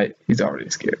 Alright, he's already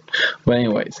scared. But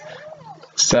anyways,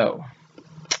 so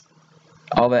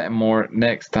all that and more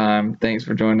next time. Thanks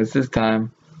for joining us this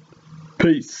time.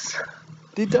 Peace.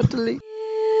 Totally.